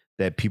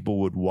that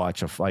people would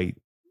watch a fight,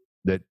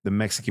 that the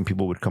Mexican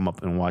people would come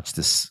up and watch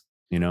this.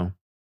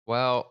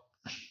 Well,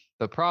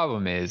 the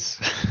problem is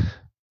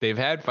they've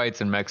had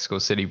fights in Mexico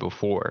City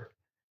before,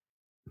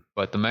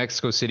 but the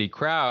Mexico City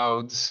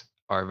crowds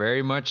are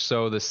very much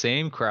so the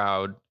same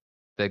crowd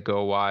that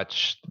go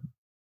watch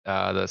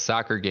the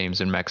soccer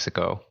games in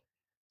Mexico.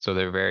 So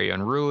they're very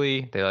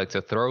unruly. They like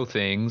to throw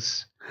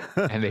things,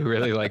 and they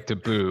really like to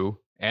boo,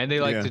 and they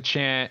like to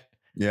chant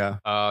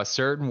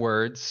certain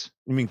words.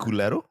 You mean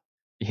culero?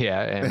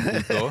 Yeah,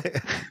 and puto.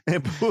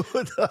 And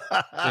puto.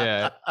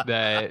 Yeah,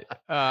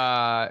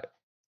 that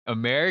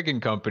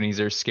American companies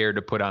are scared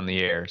to put on the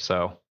air.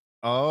 So.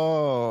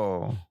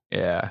 Oh.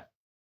 Yeah,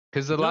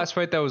 because the last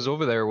fight that was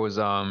over there was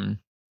El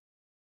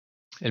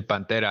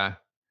Pantera.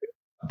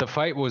 The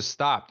fight was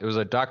stopped. It was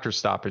a doctor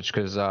stoppage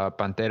because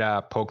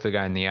Pantera poked the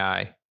guy in the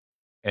eye,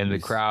 and the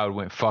crowd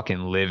went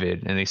fucking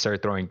livid, and they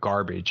started throwing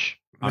garbage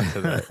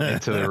into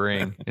the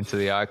ring, into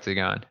the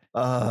octagon.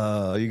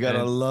 Oh, you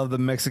gotta love the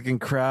Mexican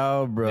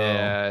crowd, bro.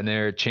 Yeah, and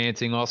they're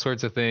chanting all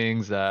sorts of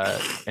things.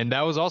 And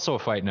that was also a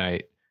fight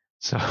night,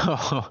 so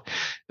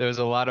there was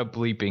a lot of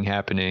bleeping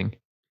happening.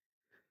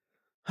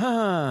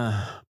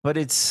 But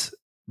it's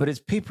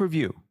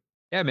pay-per-view.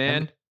 Yeah, man.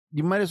 And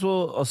you might as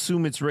well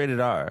assume it's rated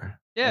R.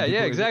 Yeah,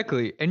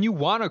 exactly. And you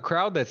want a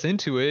crowd that's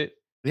into it.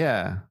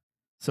 Yeah.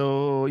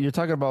 So you're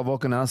talking about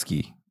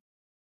Volkanovski.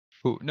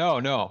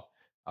 No.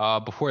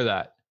 Before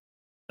that.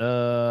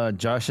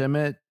 Josh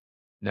Emmett.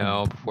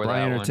 No, before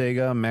Brian that one.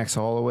 Ortega, Max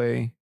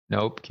Holloway.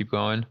 Nope, keep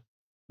going.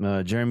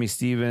 Jeremy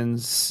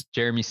Stevens.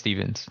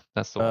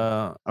 That's the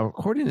one.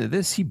 According to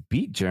this, he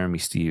beat Jeremy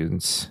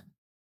Stevens.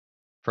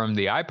 From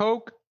the eye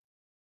poke?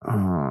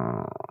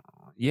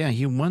 Yeah,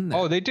 he won that.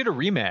 Oh, they did a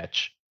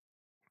rematch.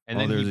 And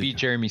then he beat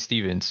Jeremy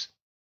Stevens.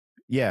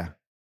 Yeah.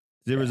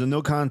 There was a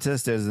no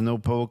contest, there's a no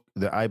poke,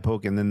 the eye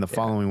poke, and then the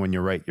following one,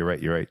 you're right.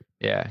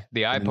 Yeah,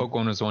 the eye poke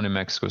one was one in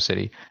Mexico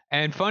City.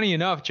 And funny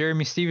enough,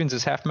 Jeremy Stevens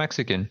is half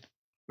Mexican.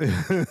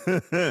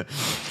 The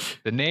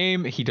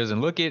name, he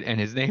doesn't look it, and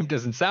his name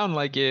doesn't sound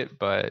like it,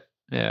 but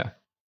yeah.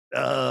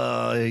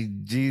 Oh,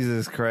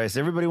 Jesus Christ.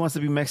 Everybody wants to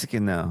be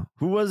Mexican now.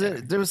 Who was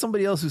it? There was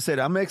somebody else who said,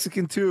 I'm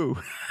Mexican too.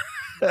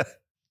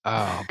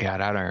 Oh,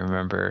 God, I don't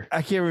remember.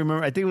 I can't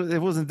remember. I think it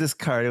wasn't this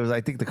card. It was,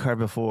 I think, the card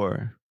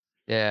before.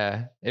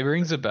 Yeah, it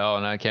rings a bell,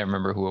 and I can't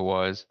remember who it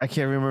was. I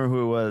can't remember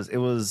who it was. It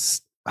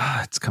was,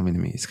 it's coming to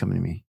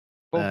me.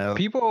 Well,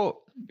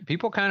 people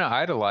kind of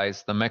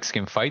idolize the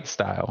Mexican fight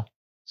style.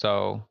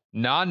 So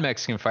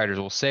non-Mexican fighters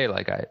will say,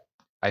 like,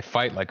 I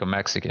fight like a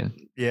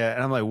Mexican. Yeah,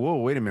 and I'm like, whoa,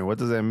 wait a minute. What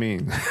does that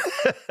mean?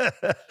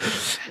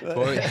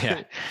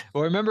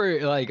 Well, remember,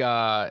 like,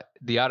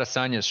 the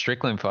Adesanya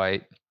Strickland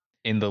fight?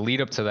 In the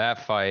lead up to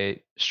that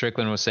fight,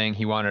 Strickland was saying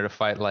he wanted to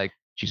fight like,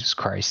 Jesus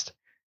Christ.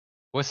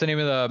 What's the name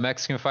of the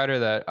Mexican fighter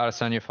that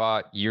Adesanya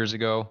fought years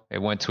ago? It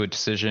went to a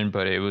decision,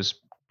 but it was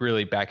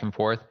really back and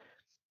forth.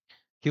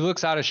 He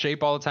looks out of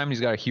shape all the time.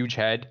 He's got a huge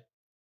head.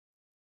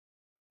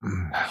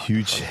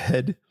 Huge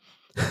head?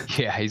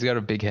 Yeah, he's got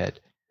a big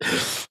head.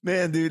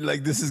 Man, dude,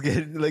 like this is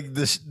getting like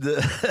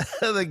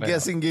the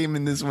guessing game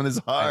in this one is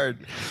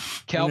hard.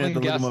 Calvin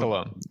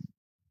Gastelum.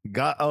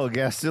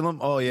 Gastelum?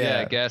 Oh,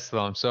 yeah. Yeah,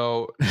 Gastelum.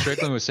 So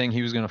Strickland was saying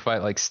he was going to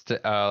fight like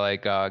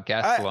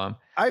Gastelum.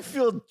 I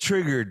feel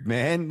triggered,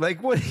 man.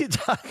 Like, what are you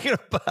talking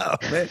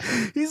about, man?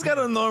 He's got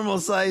a normal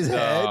size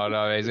head.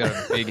 No, he's got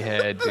a big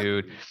head,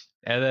 dude.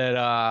 And then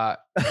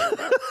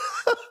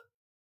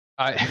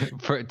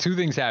for two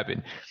things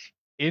happened.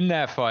 In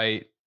that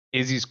fight,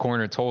 Izzy's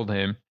corner told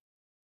him,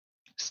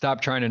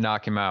 stop trying to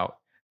knock him out.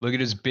 Look at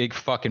his big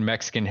fucking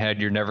Mexican head.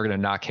 You're never going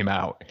to knock him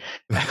out.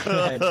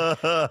 I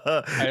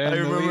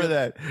remember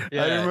that.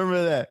 Yeah. I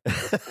remember that.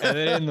 And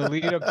then in the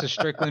lead up to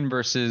Strickland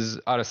versus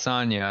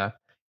Adesanya,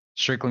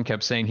 Strickland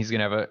kept saying he's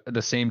going to have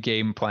the same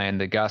game plan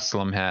that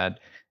Gastelum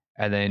had.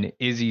 And then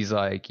Izzy's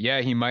like,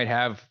 yeah, he might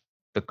have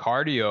the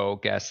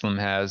cardio Gastelum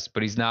has,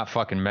 but he's not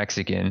fucking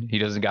Mexican. He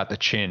doesn't got the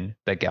chin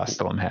that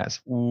Gastelum has.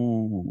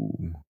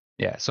 Ooh.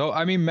 Yeah. So,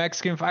 I mean,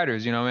 Mexican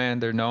fighters, man,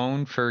 they're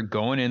known for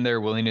going in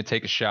there willing to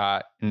take a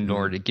shot in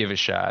order to give a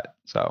shot.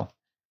 So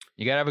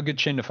you got to have a good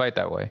chin to fight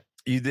that way.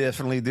 You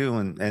definitely do.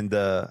 And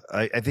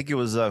I think it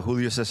was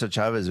Julio Cesar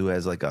Chavez who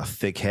has like a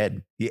thick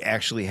head. He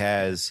actually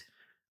has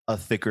a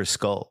thicker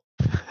skull.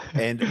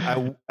 And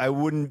I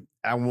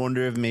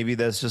wonder if maybe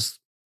that's just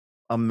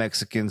a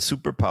Mexican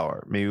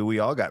superpower. Maybe we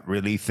all got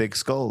really thick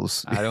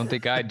skulls. I don't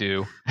think I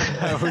do.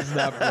 I was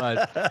not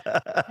blessed.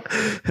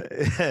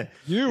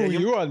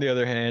 You on the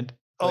other hand.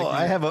 Oh,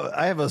 I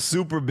have a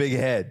super big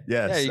head.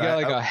 Yes. Yeah, you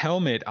got a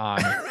helmet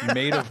on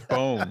made of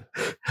bone.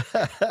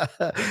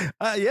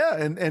 Yeah,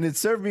 and it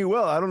served me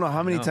well. I don't know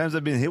how many times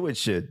I've been hit with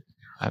shit.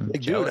 I'm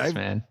like, jealous,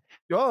 man.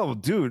 Oh,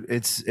 dude,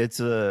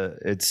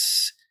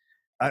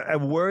 I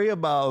worry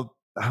about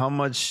how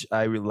much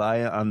I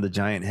rely on the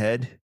giant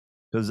head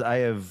because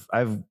I've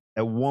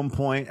at one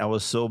point I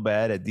was so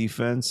bad at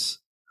defense.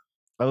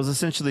 I was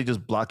essentially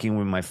just blocking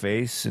with my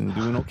face and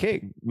doing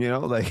okay,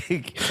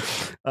 like.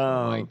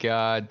 Oh my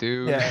god,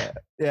 dude!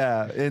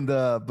 Yeah, and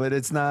but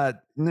it's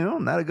not,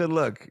 not a good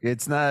look.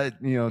 It's not,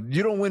 you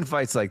don't win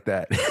fights like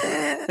that,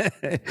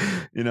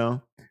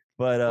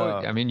 But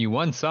well, I mean, you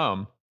won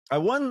some. I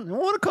won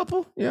a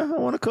couple. Yeah, I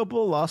won a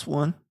couple, lost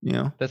one.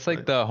 That's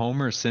like the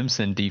Homer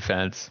Simpson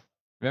defense.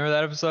 Remember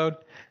that episode?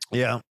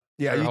 Yeah.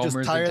 Yeah, you Homer's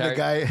just tire the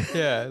guy.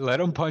 Yeah, let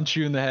him punch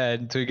you in the head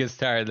until he gets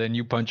tired. Then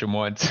you punch him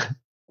once.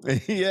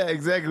 Yeah,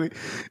 exactly.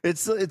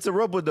 It's a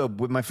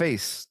robo-dope with my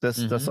face.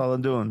 That's all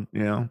I'm doing.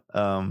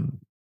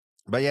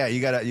 But yeah,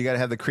 you gotta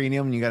have the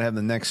cranium. You gotta have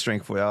the neck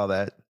strength for all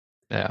that.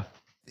 Yeah.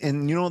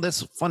 And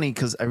that's funny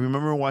because I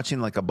remember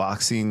watching like a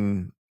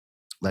boxing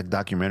like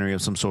documentary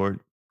of some sort,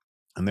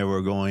 and they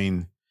were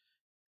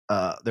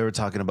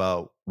talking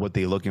about what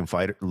they look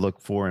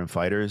for in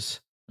fighters,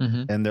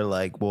 and they're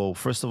like, well,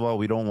 first of all,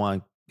 we don't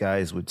want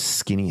guys with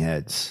skinny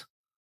heads.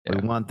 Yeah.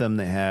 We want them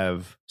to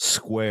have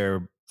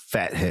square,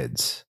 fat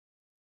heads,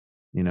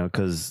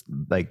 because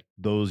like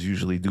those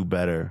usually do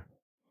better.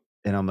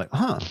 And I'm like,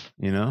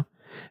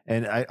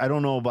 and I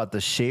don't know about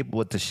the shape,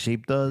 what the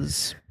shape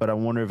does, but I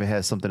wonder if it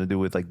has something to do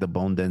with like the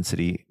bone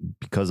density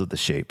because of the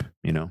shape,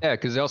 Yeah,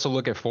 because they also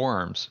look at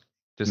forearms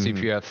to see if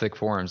you have thick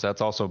forearms.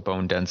 That's also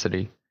bone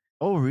density.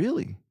 Oh,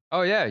 really?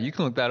 Oh, yeah. You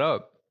can look that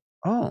up.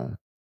 Oh.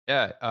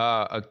 Yeah.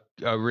 A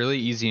really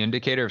easy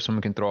indicator if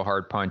someone can throw a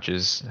hard punch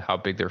is how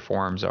big their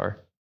forearms are.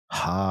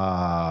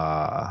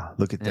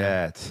 Look at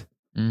that.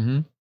 Mm-hmm.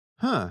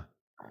 Huh.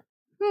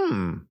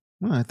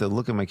 I have to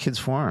look at my kids'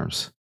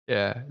 forearms.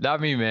 Yeah,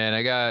 not me, man.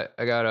 I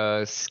got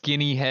a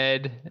skinny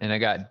head and I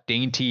got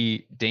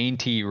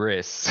dainty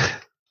wrists.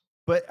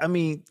 But I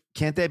mean,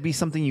 can't that be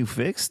something you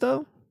fix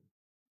though?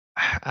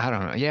 I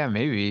don't know. Yeah,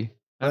 maybe.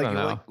 I don't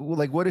know.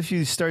 Like, what if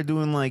you start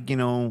doing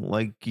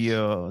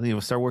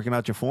start working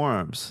out your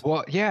forearms?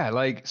 Well,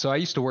 yeah, so I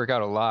used to work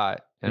out a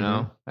lot.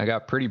 I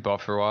got pretty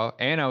buff for a while,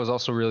 and I was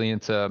also really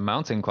into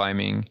mountain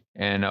climbing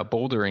and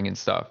bouldering and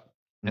stuff,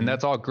 and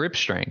that's all grip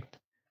strength.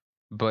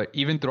 But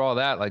even through all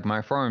that, like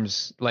my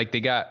forearms, my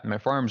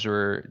forearms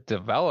were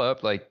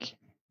developed,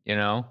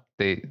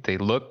 they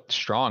looked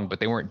strong, but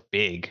they weren't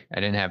big. I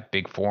didn't have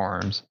big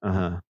forearms.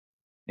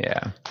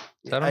 Yeah.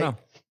 So I don't know.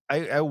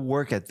 I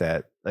work at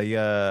that.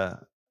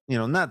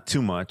 Not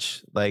too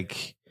much.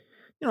 Like,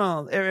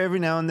 every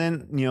now and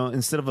then,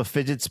 instead of a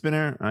fidget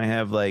spinner, I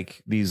have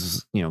like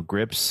these,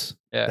 grips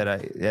that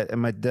at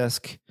my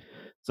desk.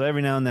 So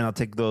every now and then I'll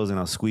take those and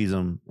I'll squeeze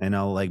them and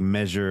I'll like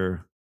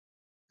measure.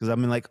 Because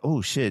I'm like,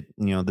 oh shit,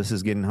 this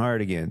is getting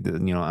hard again.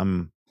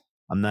 I'm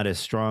not as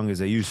strong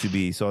as I used to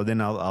be. So then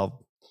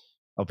I'll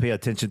pay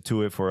attention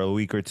to it for a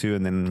week or two,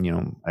 and then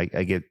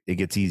it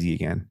gets easy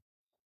again.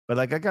 But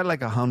like I got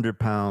like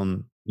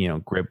 100-pound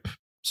grip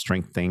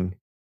strength thing.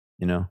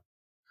 I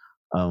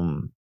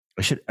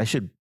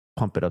should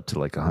pump it up to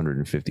like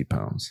 150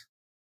 pounds,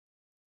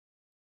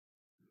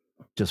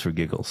 just for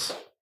giggles.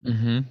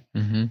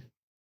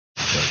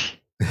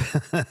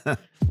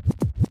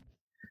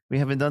 We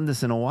haven't done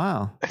this in a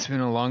while. It's been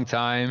a long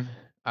time.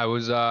 I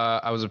was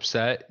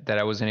upset that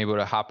I wasn't able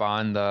to hop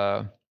on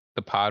the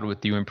pod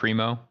with you and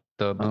Primo,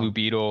 the Blue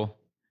Beetle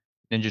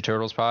Ninja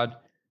Turtles pod.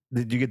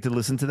 Did you get to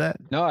listen to that?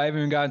 No, I haven't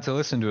even gotten to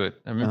listen to it.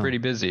 I've been pretty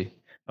busy.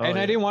 I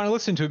didn't want to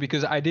listen to it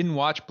because I didn't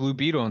watch Blue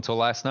Beetle until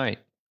last night.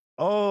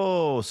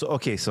 Oh,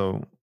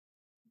 so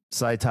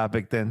side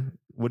topic then.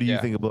 What do you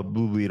think about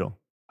Blue Beetle?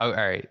 Oh, all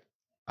right.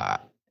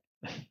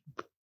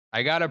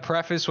 I got to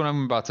preface what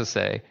I'm about to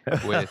say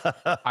with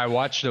I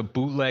watched a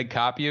bootleg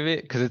copy of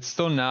it because it's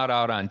still not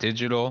out on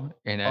digital.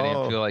 And I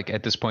didn't feel like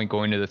at this point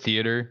going to the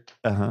theater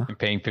and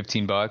paying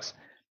 $15.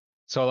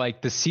 So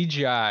like the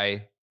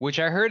CGI, which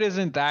I heard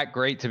isn't that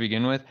great to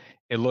begin with,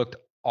 it looked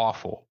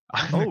awful.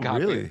 Oh,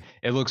 really?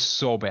 It looks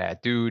so bad,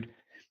 dude.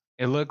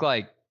 It looked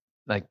like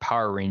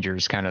Power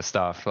Rangers kind of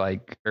stuff,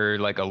 or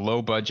like a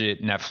low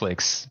budget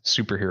Netflix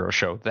superhero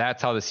show.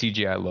 That's how the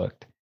CGI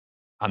looked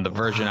on the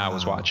version I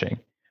was watching.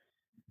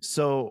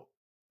 So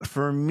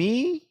for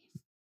me,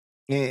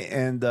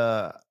 and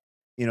now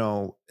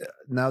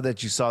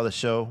that you saw the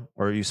show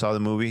or you saw the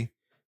movie,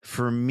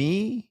 for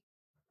me,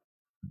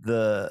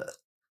 the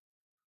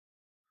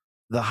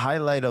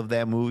highlight of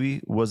that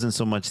movie wasn't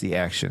so much the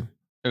action.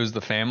 It was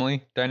the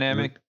family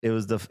dynamic. It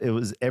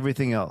was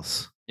everything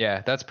else.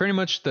 Yeah, that's pretty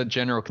much the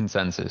general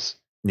consensus.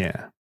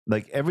 Yeah.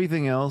 Like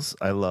everything else,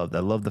 I loved. I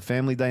love the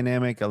family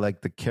dynamic. I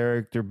like the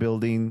character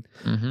building.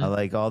 I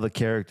like all the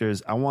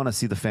characters. I want to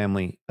see the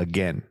family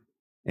again.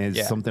 And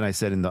it's something I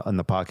said in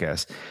the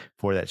podcast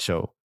for that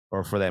show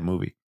or for that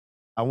movie.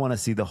 I want to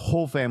see the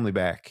whole family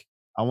back.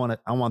 I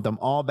want them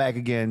all back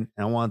again.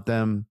 And I want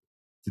them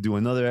to do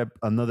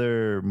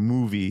another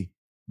movie,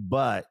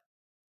 but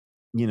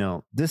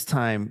this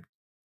time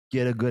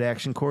get a good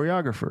action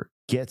choreographer.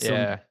 Get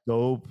some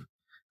dope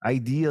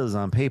ideas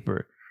on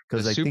paper. The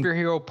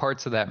superhero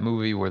parts of that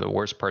movie were the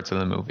worst parts of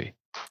the movie.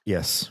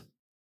 Yes.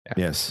 Yeah.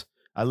 Yes.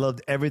 I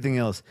loved everything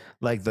else.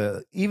 Like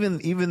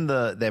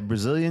that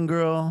Brazilian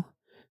girl,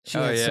 she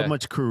had so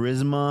much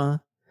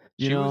charisma.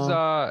 She was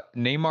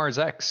Neymar's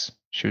ex.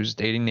 She was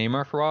dating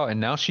Neymar for a while, and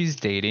now she's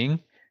dating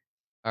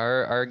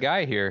our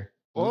guy here,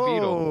 Blue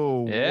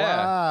Beetle. Yeah.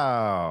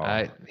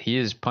 Wow. He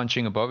is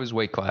punching above his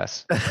weight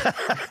class.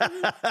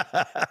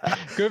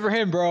 Good for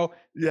him, bro.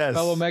 Yes.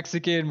 Fellow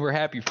Mexican. We're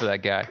happy for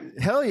that guy.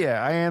 Hell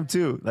yeah, I am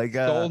too. Like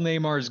stole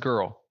Neymar's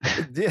girl.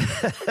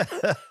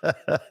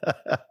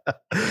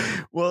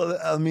 Well,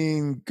 I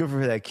mean, good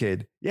for that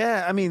kid.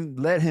 Yeah, I mean,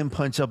 let him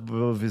punch up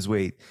above his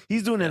weight.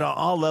 He's doing it on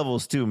all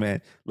levels too,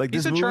 man. Like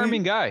he's a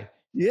charming guy.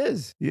 He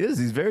is.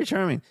 He's very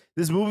charming.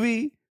 This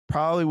movie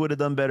probably would have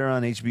done better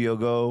on HBO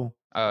Go.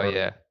 Oh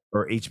yeah.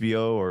 Or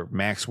HBO or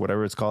Max,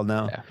 whatever it's called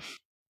now. Yeah.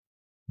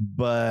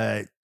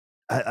 But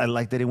I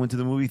like that it went to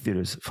the movie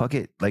theaters. Fuck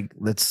it. Like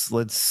let's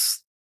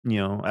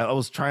I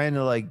was trying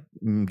to like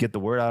get the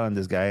word out on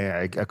this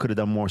guy. I could have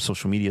done more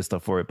social media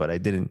stuff for it, but I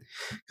didn't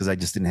because I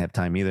just didn't have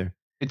time either.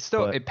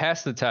 It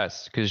passed the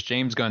test because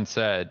James Gunn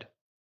said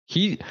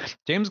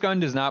James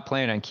Gunn does not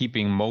plan on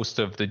keeping most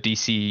of the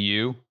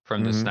DCEU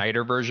from the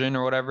Snyder version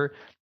or whatever,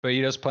 but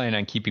he does plan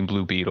on keeping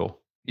Blue Beetle.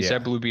 He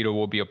said Blue Beetle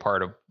will be a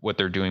part of what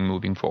they're doing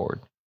moving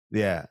forward.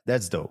 Yeah,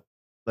 that's dope.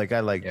 Like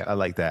I like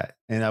that.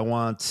 And I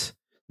want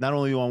not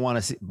only do I want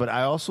to see, but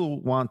I also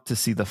want to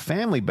see the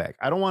family back.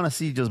 I don't want to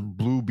see just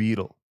Blue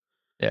Beetle.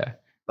 Yeah.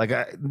 Like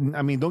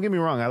I mean, don't get me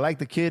wrong. I like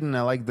the kid and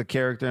I like the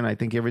character and I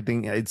think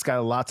everything it's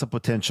got lots of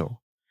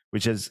potential,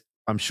 which is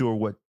I'm sure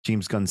what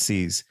James Gunn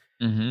sees.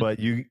 But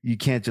you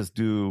can't just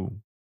do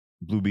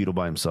Blue Beetle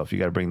by himself. You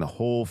got to bring the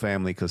whole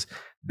family because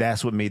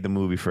that's what made the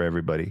movie for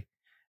everybody.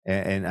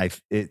 And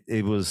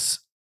it was.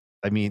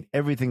 I mean,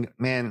 everything,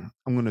 man,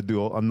 I'm going to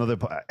do another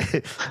part.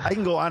 I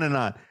can go on and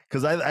on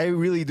because I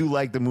really do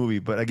like the movie.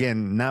 But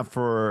again, not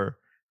for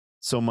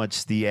so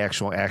much the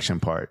actual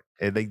action part.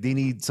 Like they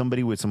need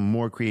somebody with some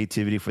more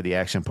creativity for the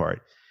action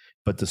part.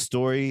 But the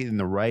story and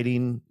the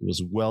writing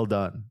was well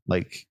done.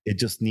 Like it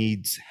just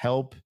needs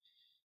help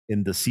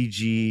in the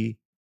CG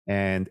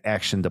and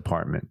action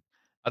department.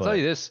 I'll tell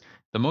you this.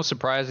 The most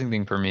surprising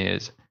thing for me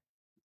is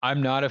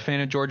I'm not a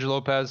fan of George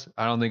Lopez.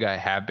 I don't think I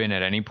have been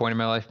at any point in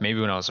my life. Maybe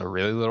when I was a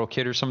really little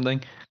kid or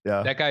something.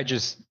 Yeah. That guy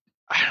there's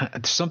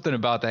something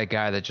about that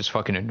guy that just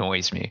fucking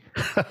annoys me.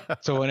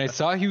 So when I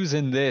saw he was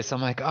in this,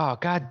 I'm like, oh,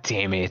 God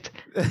damn it.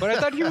 But I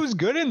thought he was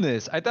good in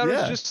this. I thought it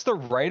was just the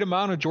right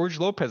amount of George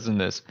Lopez in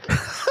this.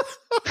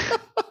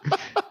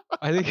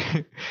 I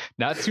think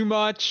not too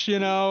much, he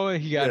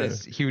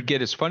would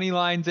get his funny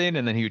lines in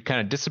and then he would kind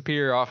of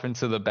disappear off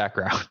into the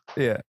background.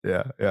 Yeah.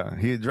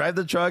 He'd drive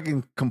the truck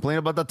and complain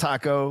about the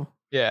taco.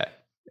 Yeah.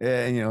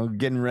 And,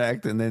 getting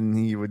wrecked. And then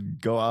he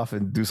would go off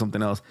and do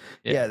something else.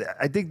 Yeah.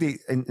 I think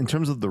in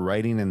terms of the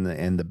writing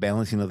and the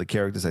balancing of the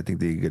characters, I think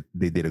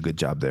they did a good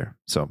job there.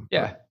 So,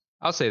 yeah,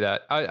 I'll say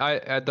that.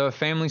 I the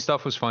family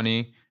stuff was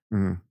funny.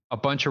 A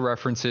bunch of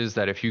references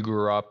that if you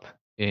grew up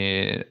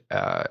in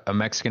a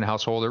Mexican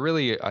household or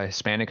really a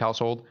Hispanic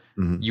household,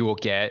 you will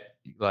get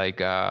like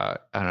I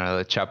don't know,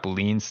 the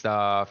Chapulín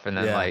stuff, and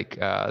then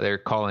they're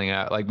calling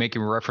out like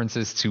making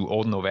references to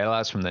old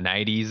novelas from the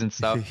 90s and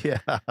stuff.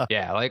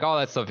 Yeah, like all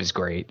that stuff is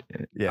great.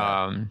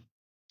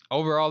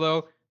 Overall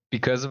though,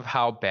 because of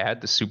how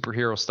bad the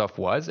superhero stuff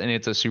was, and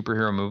it's a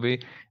superhero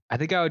movie, I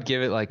think I would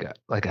give it like a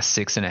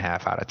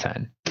 6.5 out of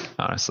 10,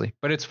 honestly.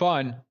 But it's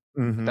fun.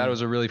 That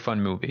was a really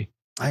fun movie.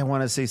 I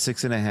want to say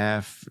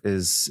 6.5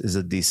 is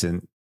a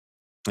decent.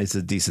 It's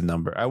a decent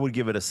number. I would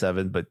give it a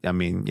 7, but I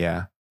mean,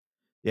 yeah.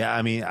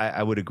 I mean,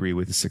 I would agree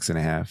with the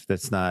 6.5.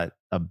 That's not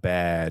a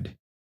bad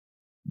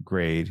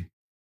grade,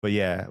 but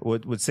yeah,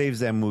 what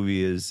saves that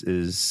movie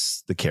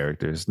is the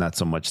characters, not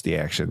so much the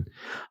action.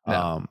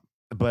 No.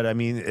 But I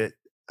mean,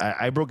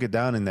 I broke it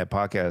down in that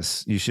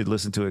podcast. You should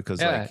listen to it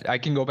because I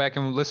can go back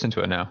and listen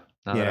to it now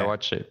that I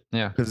watched it.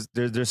 Yeah, because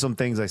there's some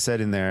things I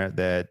said in there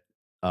that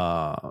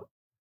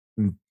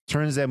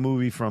turns that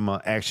movie from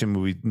an action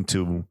movie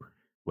into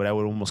what I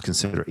would almost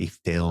consider a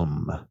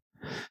film.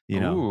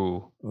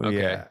 Ooh,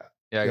 okay.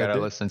 Yeah, I gotta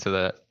listen to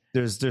that.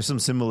 There's some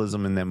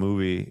symbolism in that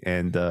movie,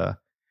 and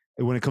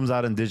when it comes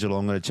out in digital,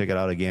 I'm gonna check it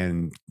out again,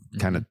 and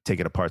kind of take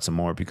it apart some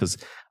more because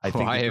I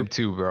think I am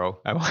too,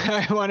 bro.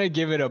 I want to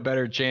give it a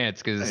better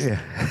chance because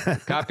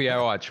the copy I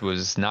watched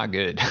was not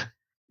good.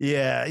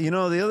 Yeah,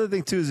 the other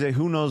thing too is that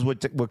who knows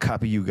what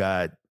copy you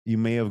got. You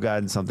may have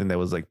gotten something that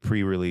was like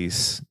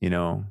pre-release.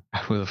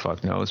 Who the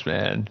fuck knows,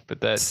 man?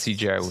 But that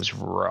CGI was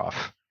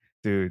rough,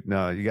 dude.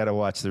 No, you got to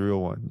watch the real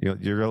one.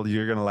 You're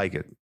gonna like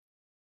it.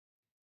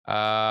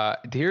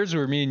 Here's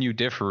where me and you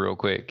differ real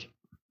quick.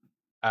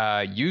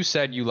 You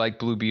said you like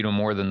Blue Beetle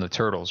more than the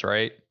Turtles,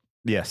 right?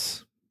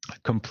 Yes.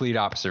 Complete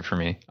opposite for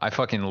me. I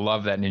fucking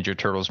love that Ninja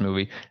Turtles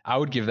movie. I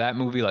would give that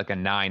movie like a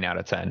 9 out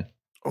of 10.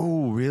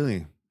 Oh,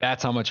 really?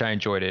 That's how much I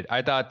enjoyed it.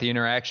 I thought the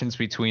interactions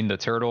between the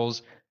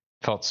Turtles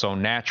felt so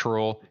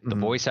natural. The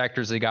voice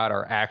actors they got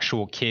are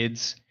actual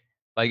kids.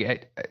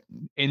 Like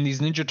in these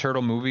Ninja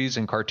Turtle movies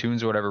and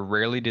cartoons or whatever,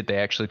 rarely did they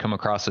actually come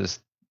across as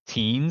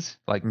teens,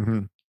 like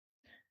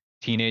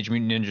Teenage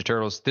Mutant Ninja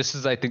Turtles. This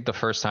is, I think, the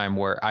first time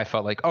where I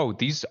felt like, oh,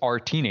 these are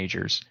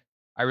teenagers.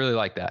 I really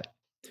like that.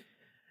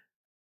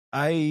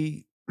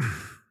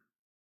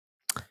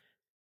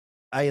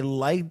 I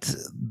liked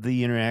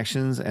the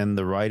interactions and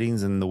the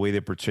writings and the way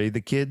they portrayed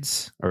the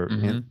kids,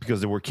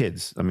 because they were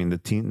kids. I mean,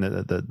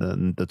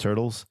 the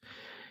turtles,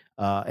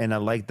 and I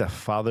liked the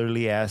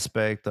fatherly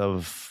aspect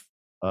of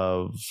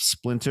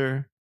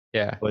Splinter.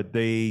 Yeah. But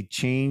they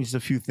changed a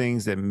few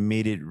things that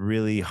made it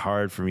really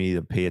hard for me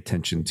to pay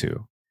attention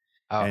to.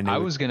 And I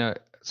was gonna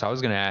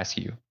ask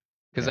you,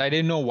 because I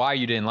didn't know why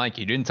you didn't like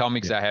it. You didn't tell me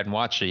because I hadn't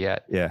watched it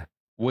yet. Yeah.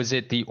 Was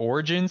it the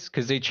origins?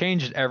 Because they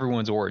changed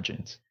everyone's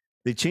origins.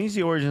 They changed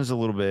the origins a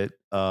little bit,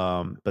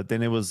 but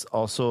then it was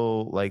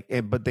also like,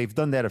 but they've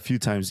done that a few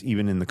times,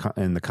 even in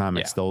the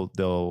comics. Yeah.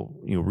 They'll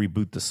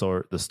reboot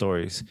the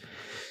stories.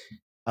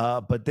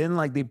 But then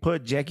like they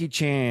put Jackie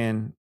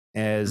Chan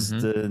as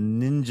the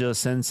ninja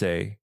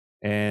sensei,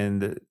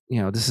 and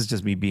this is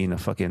just me being a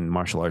fucking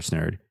martial arts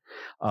nerd.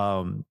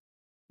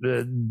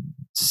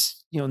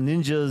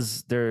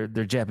 Ninjas, they're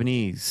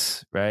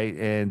Japanese, right?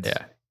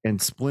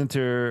 And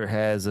Splinter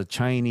has a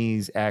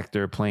Chinese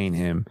actor playing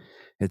him.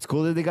 It's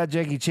cool that they got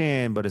Jackie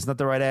Chan, but it's not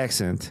the right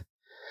accent.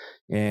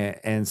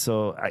 And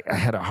so I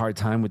had a hard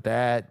time with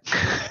that.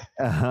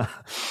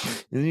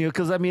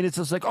 Because it's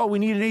just like, oh, we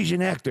need an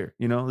Asian actor.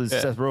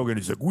 Seth Rogen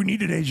is like, we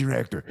need an Asian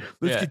actor.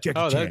 Let's get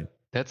Jackie Chan.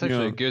 That's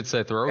actually a good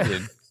Seth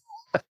Rogen.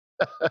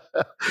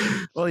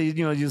 Well,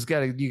 you just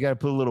gotta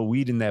put a little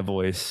weed in that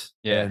voice.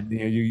 Yeah. And,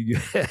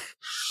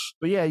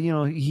 but yeah,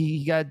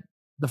 he got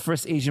the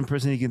first Asian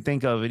person he can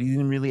think of, and he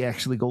didn't really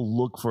actually go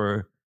look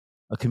for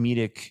a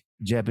comedic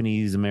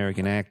Japanese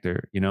American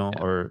actor,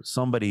 or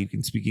somebody who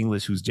can speak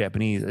English who's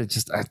Japanese. It's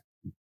just,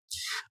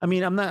 I'm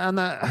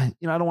not, I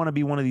don't want to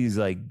be one of these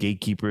like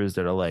gatekeepers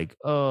that are like,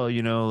 oh,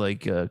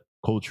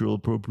 cultural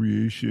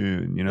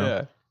appropriation,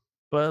 Yeah.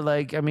 But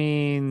like, they're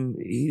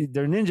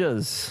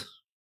ninjas.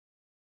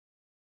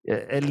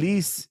 At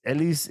least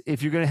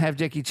if you're gonna have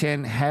Jackie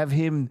Chan, have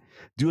him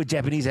do a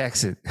Japanese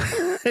accent,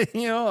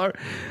 or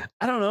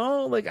I don't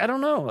know. Like,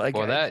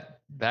 well,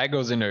 that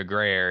goes into a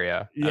gray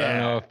area. Yeah. I don't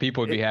know if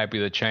people would be happy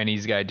with a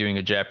Chinese guy doing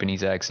a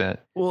Japanese accent.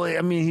 Well,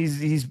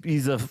 he's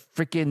a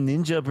freaking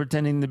ninja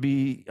pretending to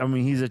be.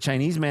 He's a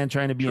Chinese man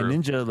trying to be a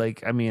ninja.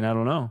 Like, I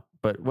don't know,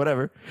 but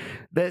whatever.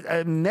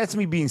 That's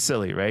me being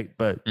silly, right?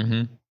 But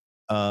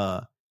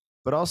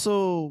but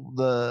also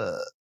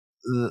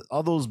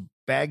all those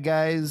bad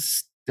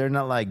guys, they're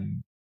not like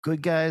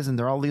good guys, and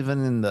they're all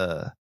living in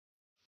the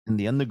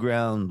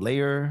underground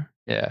layer.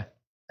 Yeah.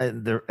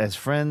 And they're as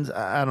friends.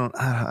 I don't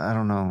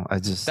know.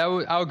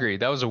 I'll agree.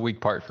 That was a weak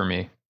part for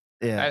me.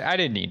 Yeah. I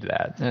didn't need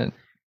that.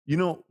 You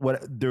know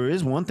what? There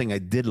is one thing I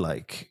did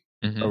like.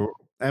 I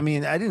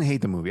didn't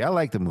hate the movie. I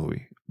liked the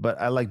movie,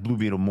 but I like Blue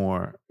Beetle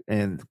more,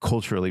 and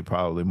culturally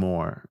probably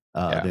more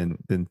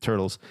than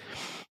Turtles.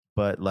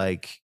 But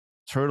like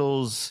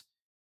Turtles,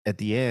 at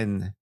the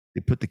end,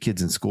 they put the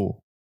kids in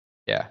school.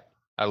 Yeah.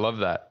 I love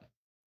that.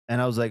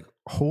 And I was like,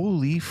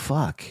 holy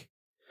fuck.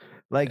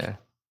 Like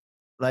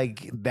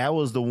that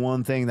was the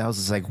one thing that I was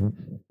just like,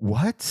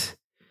 what?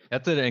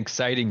 That's an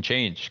exciting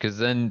change, because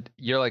then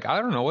you're like,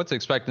 I don't know what to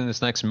expect in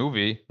this next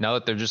movie now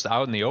that they're just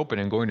out in the open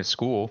and going to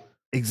school.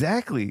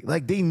 Exactly.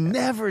 Like they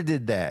never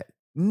did that.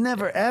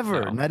 Never,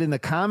 ever. No. Not in the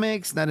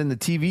comics, not in the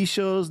TV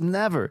shows,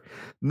 never.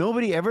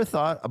 Nobody ever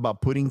thought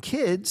about putting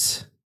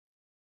kids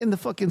in the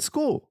fucking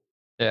school.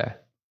 Yeah.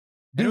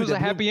 Dude, it was a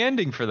happy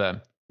ending for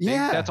them.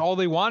 Yeah. That's all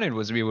they wanted,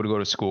 was to be able to go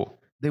to school.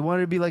 They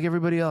wanted to be like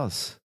everybody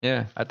else.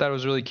 Yeah. I thought it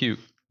was really cute.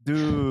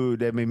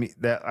 Dude, that made me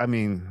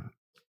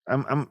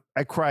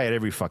I cry at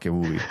every fucking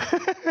movie.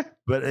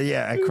 But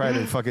I cried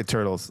at fucking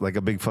Turtles like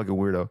a big fucking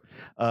weirdo.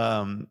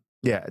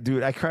 Yeah,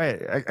 dude, I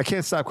cry. I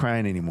can't stop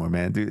crying anymore,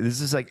 man. Dude, this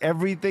is like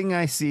everything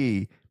I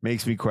see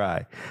makes me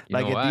cry. You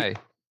know why?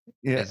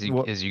 As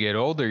you get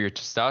older, your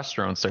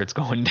testosterone starts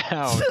going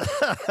down,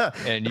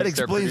 and you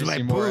start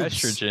producing more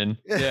estrogen.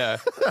 Yeah,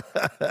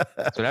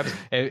 that's what happens.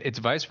 It's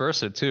vice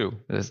versa too.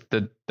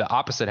 The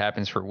opposite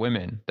happens for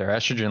women. Their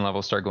estrogen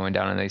levels start going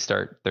down, and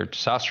their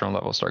testosterone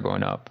levels start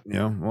going up.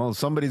 Yeah, well,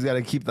 somebody's got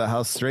to keep the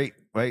house straight,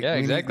 right? Yeah,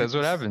 exactly. That's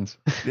what happens.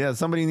 Yeah,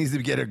 somebody needs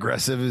to get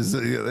aggressive.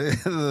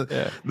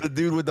 The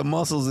dude with the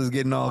muscles is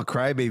getting all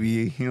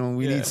crybaby.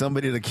 We need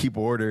somebody to keep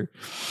order.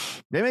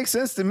 That makes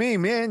sense to me,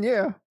 man.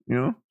 Yeah,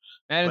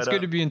 And it's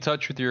good to be in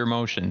touch with your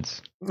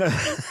emotions.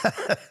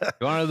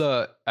 I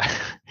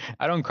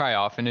don't cry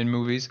often in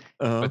movies,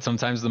 but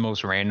sometimes the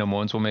most random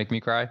ones will make me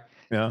cry.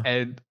 Yeah.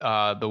 And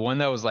the one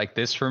that was like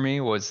this for me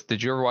was,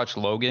 did you ever watch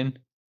Logan?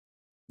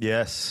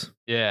 Yes.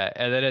 Yeah.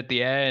 And then at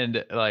the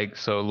end,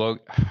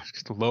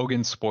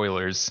 Logan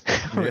spoilers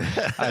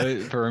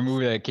for a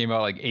movie that came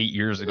out like 8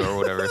 years ago or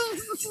whatever.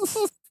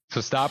 So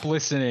stop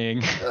listening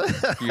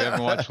if you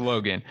haven't watched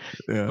Logan.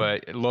 Yeah.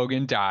 But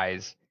Logan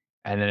dies.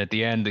 And then at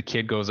the end, the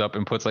kid goes up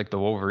and puts like the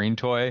Wolverine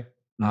toy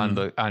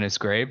on his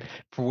grave.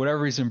 For whatever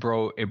reason,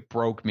 bro, it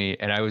broke me,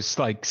 and I was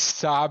like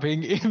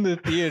sobbing in the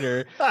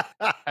theater.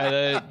 And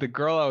then the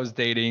girl I was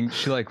dating,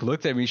 she like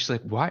looked at me. She's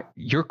like, "What?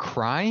 You're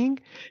crying?"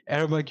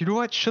 And I'm like, "You know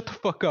what? Shut the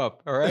fuck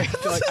up, all right?"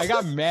 Like I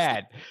got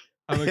mad.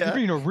 I'm like, you're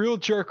being a real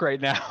jerk right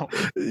now.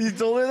 You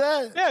told her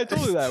that? Yeah, I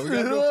told her that. We're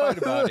going to go fight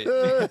about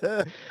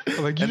it.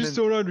 I'm like, you just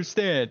don't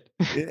understand.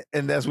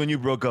 And that's when you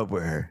broke up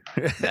with her.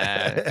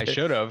 Nah, I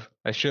should have,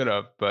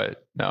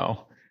 but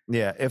no.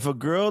 Yeah, if a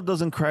girl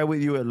doesn't cry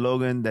with you at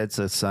Logan, that's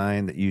a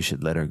sign that you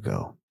should let her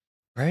go.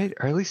 Right?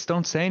 Or at least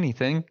don't say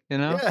anything, you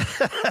know? Yeah.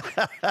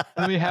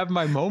 Let me have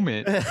my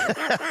moment.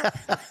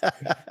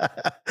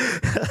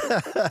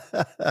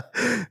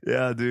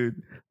 Yeah,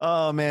 dude.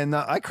 Oh, man.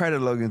 No, I cried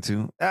at Logan,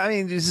 too. I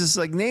mean, it's just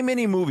like, name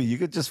any movie. You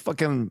could just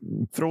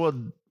fucking throw a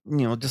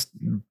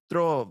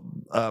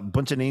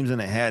bunch of names in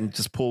a hat and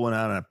just pull one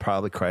out, and I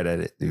probably cried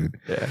at it, dude.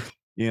 Yeah.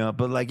 You know,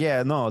 but like,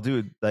 yeah, no,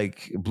 dude,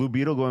 like Blue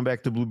Beetle, going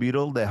back to Blue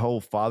Beetle, that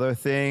whole father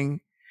thing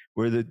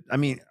where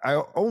I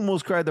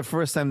almost cried the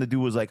first time the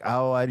dude was like,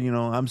 oh,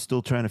 I'm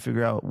still trying to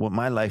figure out what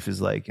my life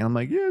is like. And I'm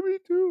like, yeah, me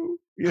too.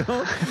 You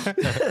know?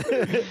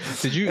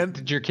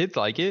 Did your kids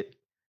like it?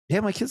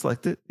 Yeah, my kids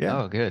liked it.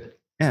 Yeah. Oh, good.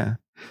 Yeah.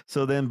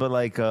 So then, but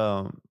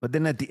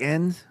then at the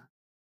end,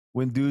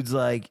 when dude's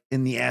like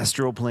in the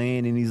astral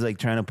plane and he's like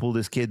trying to pull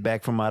this kid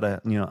back from out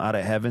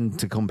of heaven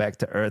to come back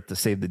to Earth to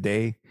save the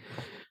day.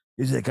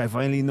 He's like, I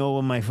finally know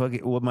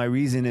what my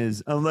reason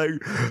is. I'm like,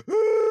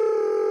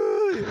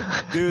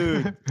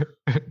 dude,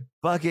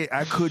 fuck it.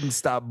 I couldn't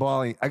stop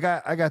bawling. I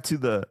got to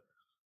the,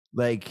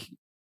 like,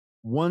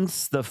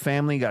 once the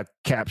family got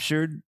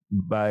captured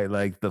by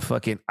like the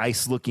fucking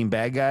ice looking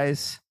bad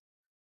guys,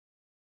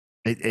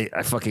 I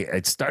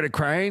started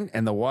crying,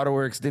 and the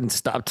waterworks didn't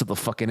stop till the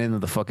fucking end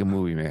of the fucking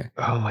movie, man.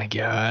 Oh my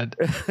God.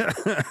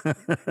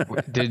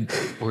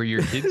 Were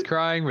your kids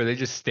crying? Were they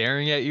just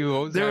staring at you?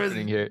 What was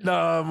happening here?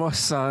 No, my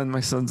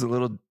son's a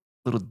little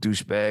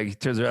douchebag. He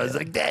turns around, he's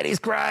like, Daddy's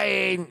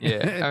crying.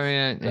 Yeah.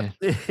 I mean,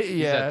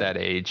 he's at that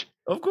age.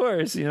 Of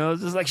course,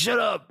 it's just like, shut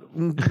up.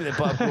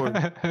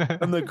 Popcorn.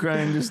 I'm not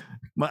crying, just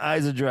my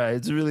eyes are dry.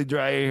 It's really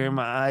dry here.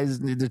 My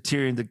eyes need to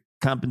tearing to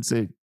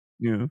compensate,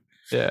 Yeah.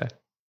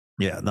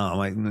 Yeah, no, I'm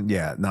like,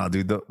 yeah, no,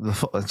 dude,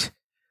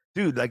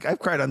 dude, like, I've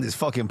cried on this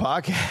fucking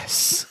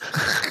podcast.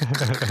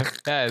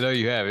 Yeah, I know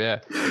you have, yeah.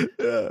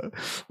 Yeah,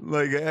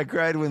 like, I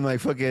cried when my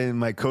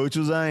coach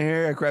was on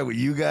here. I cried with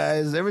you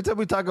guys. Every time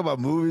we talk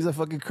about movies, I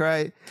fucking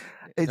cry.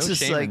 It's no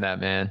just shame like in that,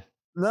 man.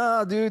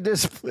 No, dude,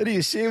 there's plenty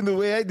of shame the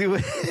way I do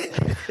it.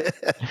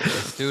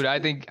 Dude, I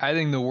think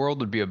the world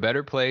would be a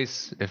better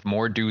place if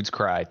more dudes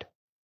cried.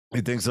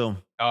 You think so?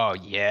 Oh,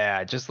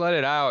 yeah. Just let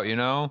it out,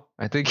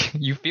 I think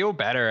you feel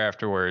better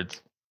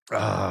afterwards.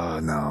 Oh,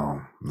 no.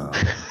 No,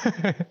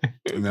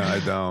 I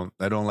don't.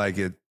 I don't like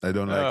it. I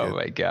don't like it. Oh,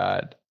 my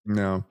God.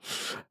 No.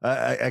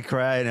 I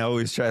cry, and I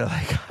always try to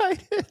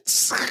hide it.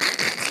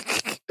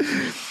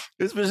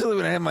 Especially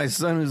when I have my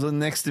son who's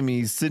next to me.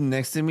 He's sitting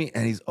next to me,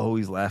 and he's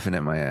always laughing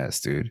at my ass,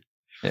 dude.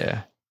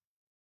 Yeah.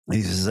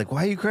 He's just like,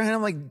 why are you crying?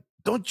 I'm like,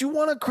 don't you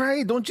want to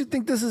cry? Don't you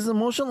think this is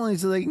emotional? And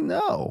he's like,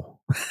 no.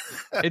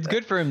 It's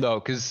good for him though,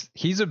 because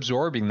he's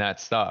absorbing that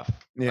stuff.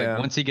 Yeah. Like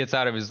once he gets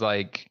out of his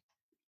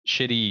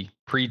shitty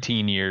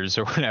preteen years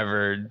or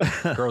whatever,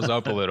 grows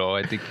up a little,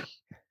 I think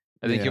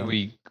he'll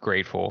be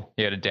grateful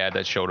he had a dad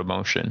that showed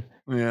emotion.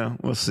 Yeah,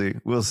 we'll see.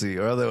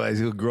 Or otherwise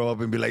he'll grow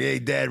up and be like, hey,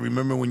 Dad,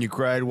 remember when you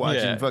cried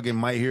watching fucking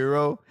My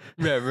Hero?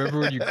 Yeah,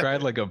 remember when you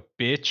cried like a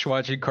bitch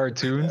watching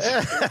cartoons?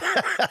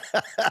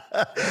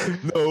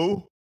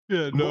 No.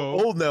 Yeah, no.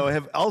 I'm old now. I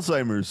have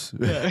Alzheimer's.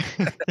 Yeah.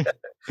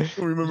 I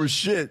don't remember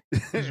shit.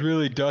 It was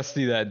really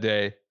dusty that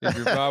day.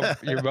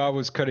 Your mom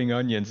was cutting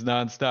onions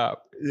nonstop.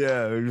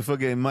 Yeah,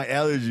 fucking my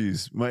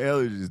allergies,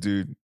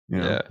 dude.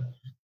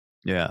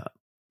 Yeah.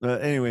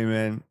 Anyway,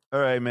 man.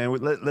 All right, man.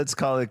 Let's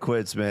call it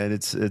quits, man.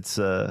 It's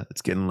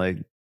getting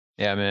late.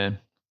 Yeah, man.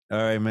 All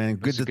right, man.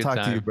 Good to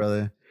talk to you,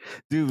 brother.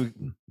 Dude,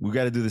 we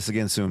got to do this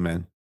again soon,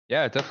 man.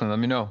 Yeah, definitely. Let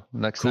me know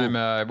next time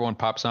everyone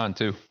pops on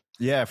too.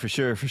 Yeah, for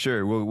sure.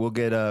 We'll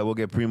get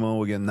Primo.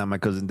 We'll get Not My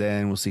Cousin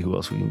Dan. We'll see who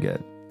else we can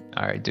get.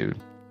 All right, dude.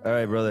 All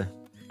right, brother.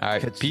 All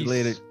right, catch peace. you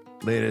later.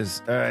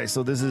 Laters. All right,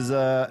 so this is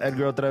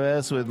Edgar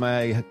OtraVez with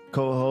my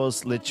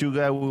co-host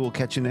Lechuga. We will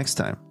catch you next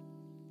time.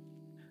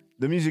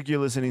 The music you're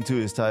listening to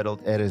is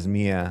titled Eres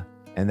Mia,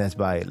 and that's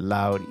by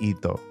Loud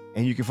Ito.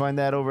 And you can find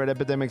that over at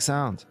Epidemic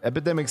Sound.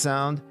 Epidemic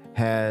Sound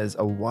has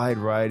a wide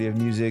variety of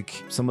music.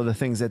 Some of the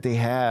things that they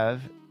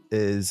have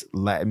is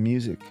Latin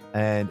music.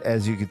 And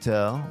as you can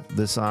tell,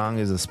 this song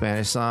is a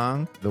Spanish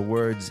song. The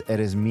words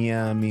Eres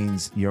Mia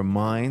means you're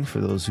mine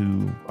for those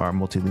who are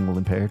multilingual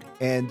impaired.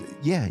 And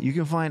yeah, you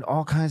can find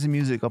all kinds of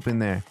music up in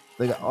there.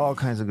 They got all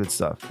kinds of good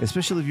stuff.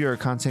 Especially if you're a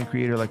content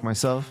creator like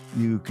myself,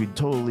 you could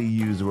totally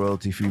use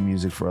royalty-free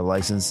music for a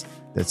license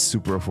that's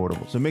super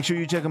affordable. So make sure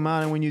you check them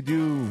out, and when you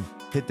do,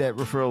 hit that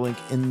referral link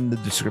in the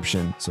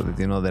description so that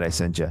they know that I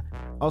sent you.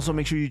 Also,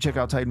 make sure you check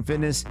out Titan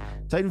Fitness.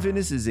 Titan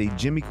Fitness is a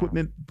gym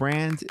equipment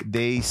brand.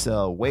 They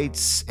sell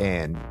weights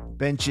and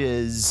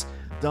benches,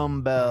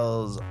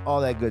 dumbbells,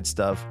 all that good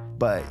stuff.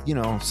 But,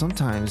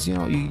 sometimes,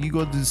 you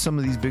go to some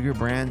of these bigger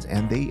brands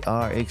and they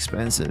are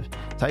expensive.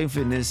 Titan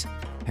Fitness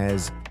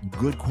has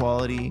good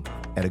quality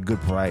at a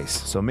good price.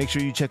 So make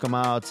sure you check them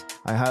out.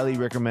 I highly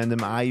recommend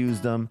them. I use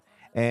them.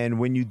 And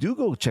when you do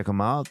go check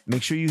them out,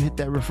 make sure you hit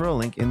that referral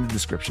link in the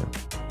description.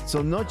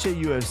 So Noche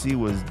UFC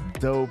was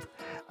dope.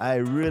 I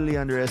really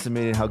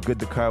underestimated how good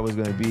the card was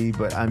going to be,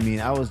 but I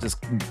mean, I was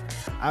just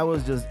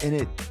in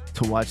it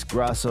to watch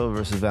Grasso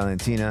versus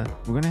Valentina.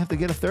 We're going to have to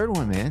get a third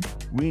one, man.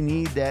 We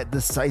need that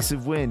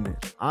decisive win.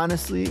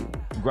 Honestly,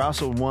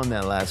 Grasso won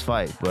that last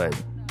fight, but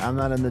I'm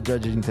not on the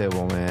judging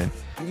table, man.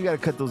 You got to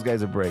cut those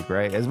guys a break,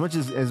 right? As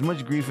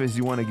much grief as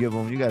you want to give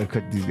them, you got to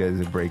cut these guys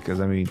a break,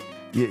 because I mean,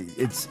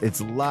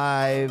 it's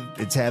live,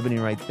 it's happening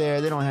right there.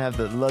 They don't have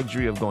the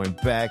luxury of going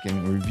back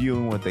and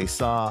reviewing what they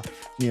saw.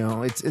 You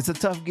know, it's a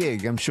tough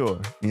gig, I'm sure,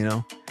 you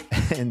know.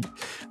 And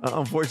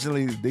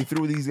unfortunately, they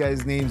threw these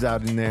guys' names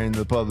out in there in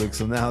the public,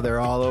 so now they're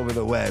all over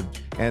the web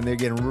and they're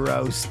getting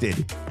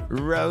roasted.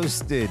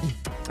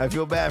 I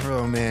feel bad for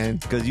them, man,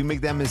 because you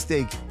make that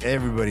mistake,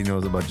 everybody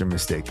knows about your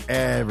mistake.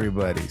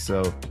 Everybody.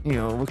 So, you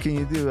know, what can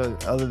you do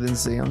other than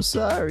say, I'm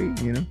sorry,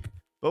 you know?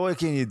 But what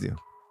can you do?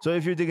 So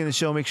if you're digging the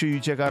show, make sure you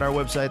check out our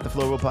website,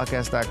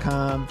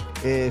 theflowrollpodcast.com.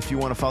 If you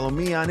want to follow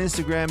me on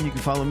Instagram, you can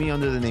follow me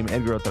under the name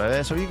Edgar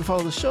OtraVez, or you can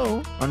follow the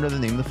show under the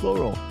name The Flow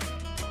Roll.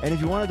 And if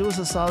you want to do us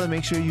a solid,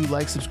 make sure you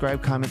like,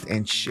 subscribe, comment,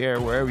 and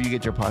share wherever you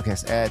get your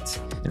podcast at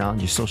and on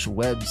your social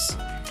webs.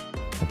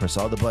 And press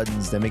all the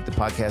buttons that make the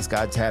podcast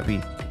gods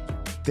happy.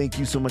 Thank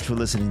you so much for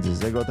listening to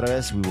Edgar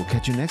OtraVez. We will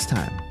catch you next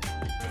time.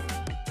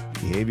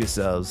 Behave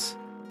yourselves.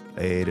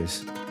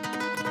 Haters.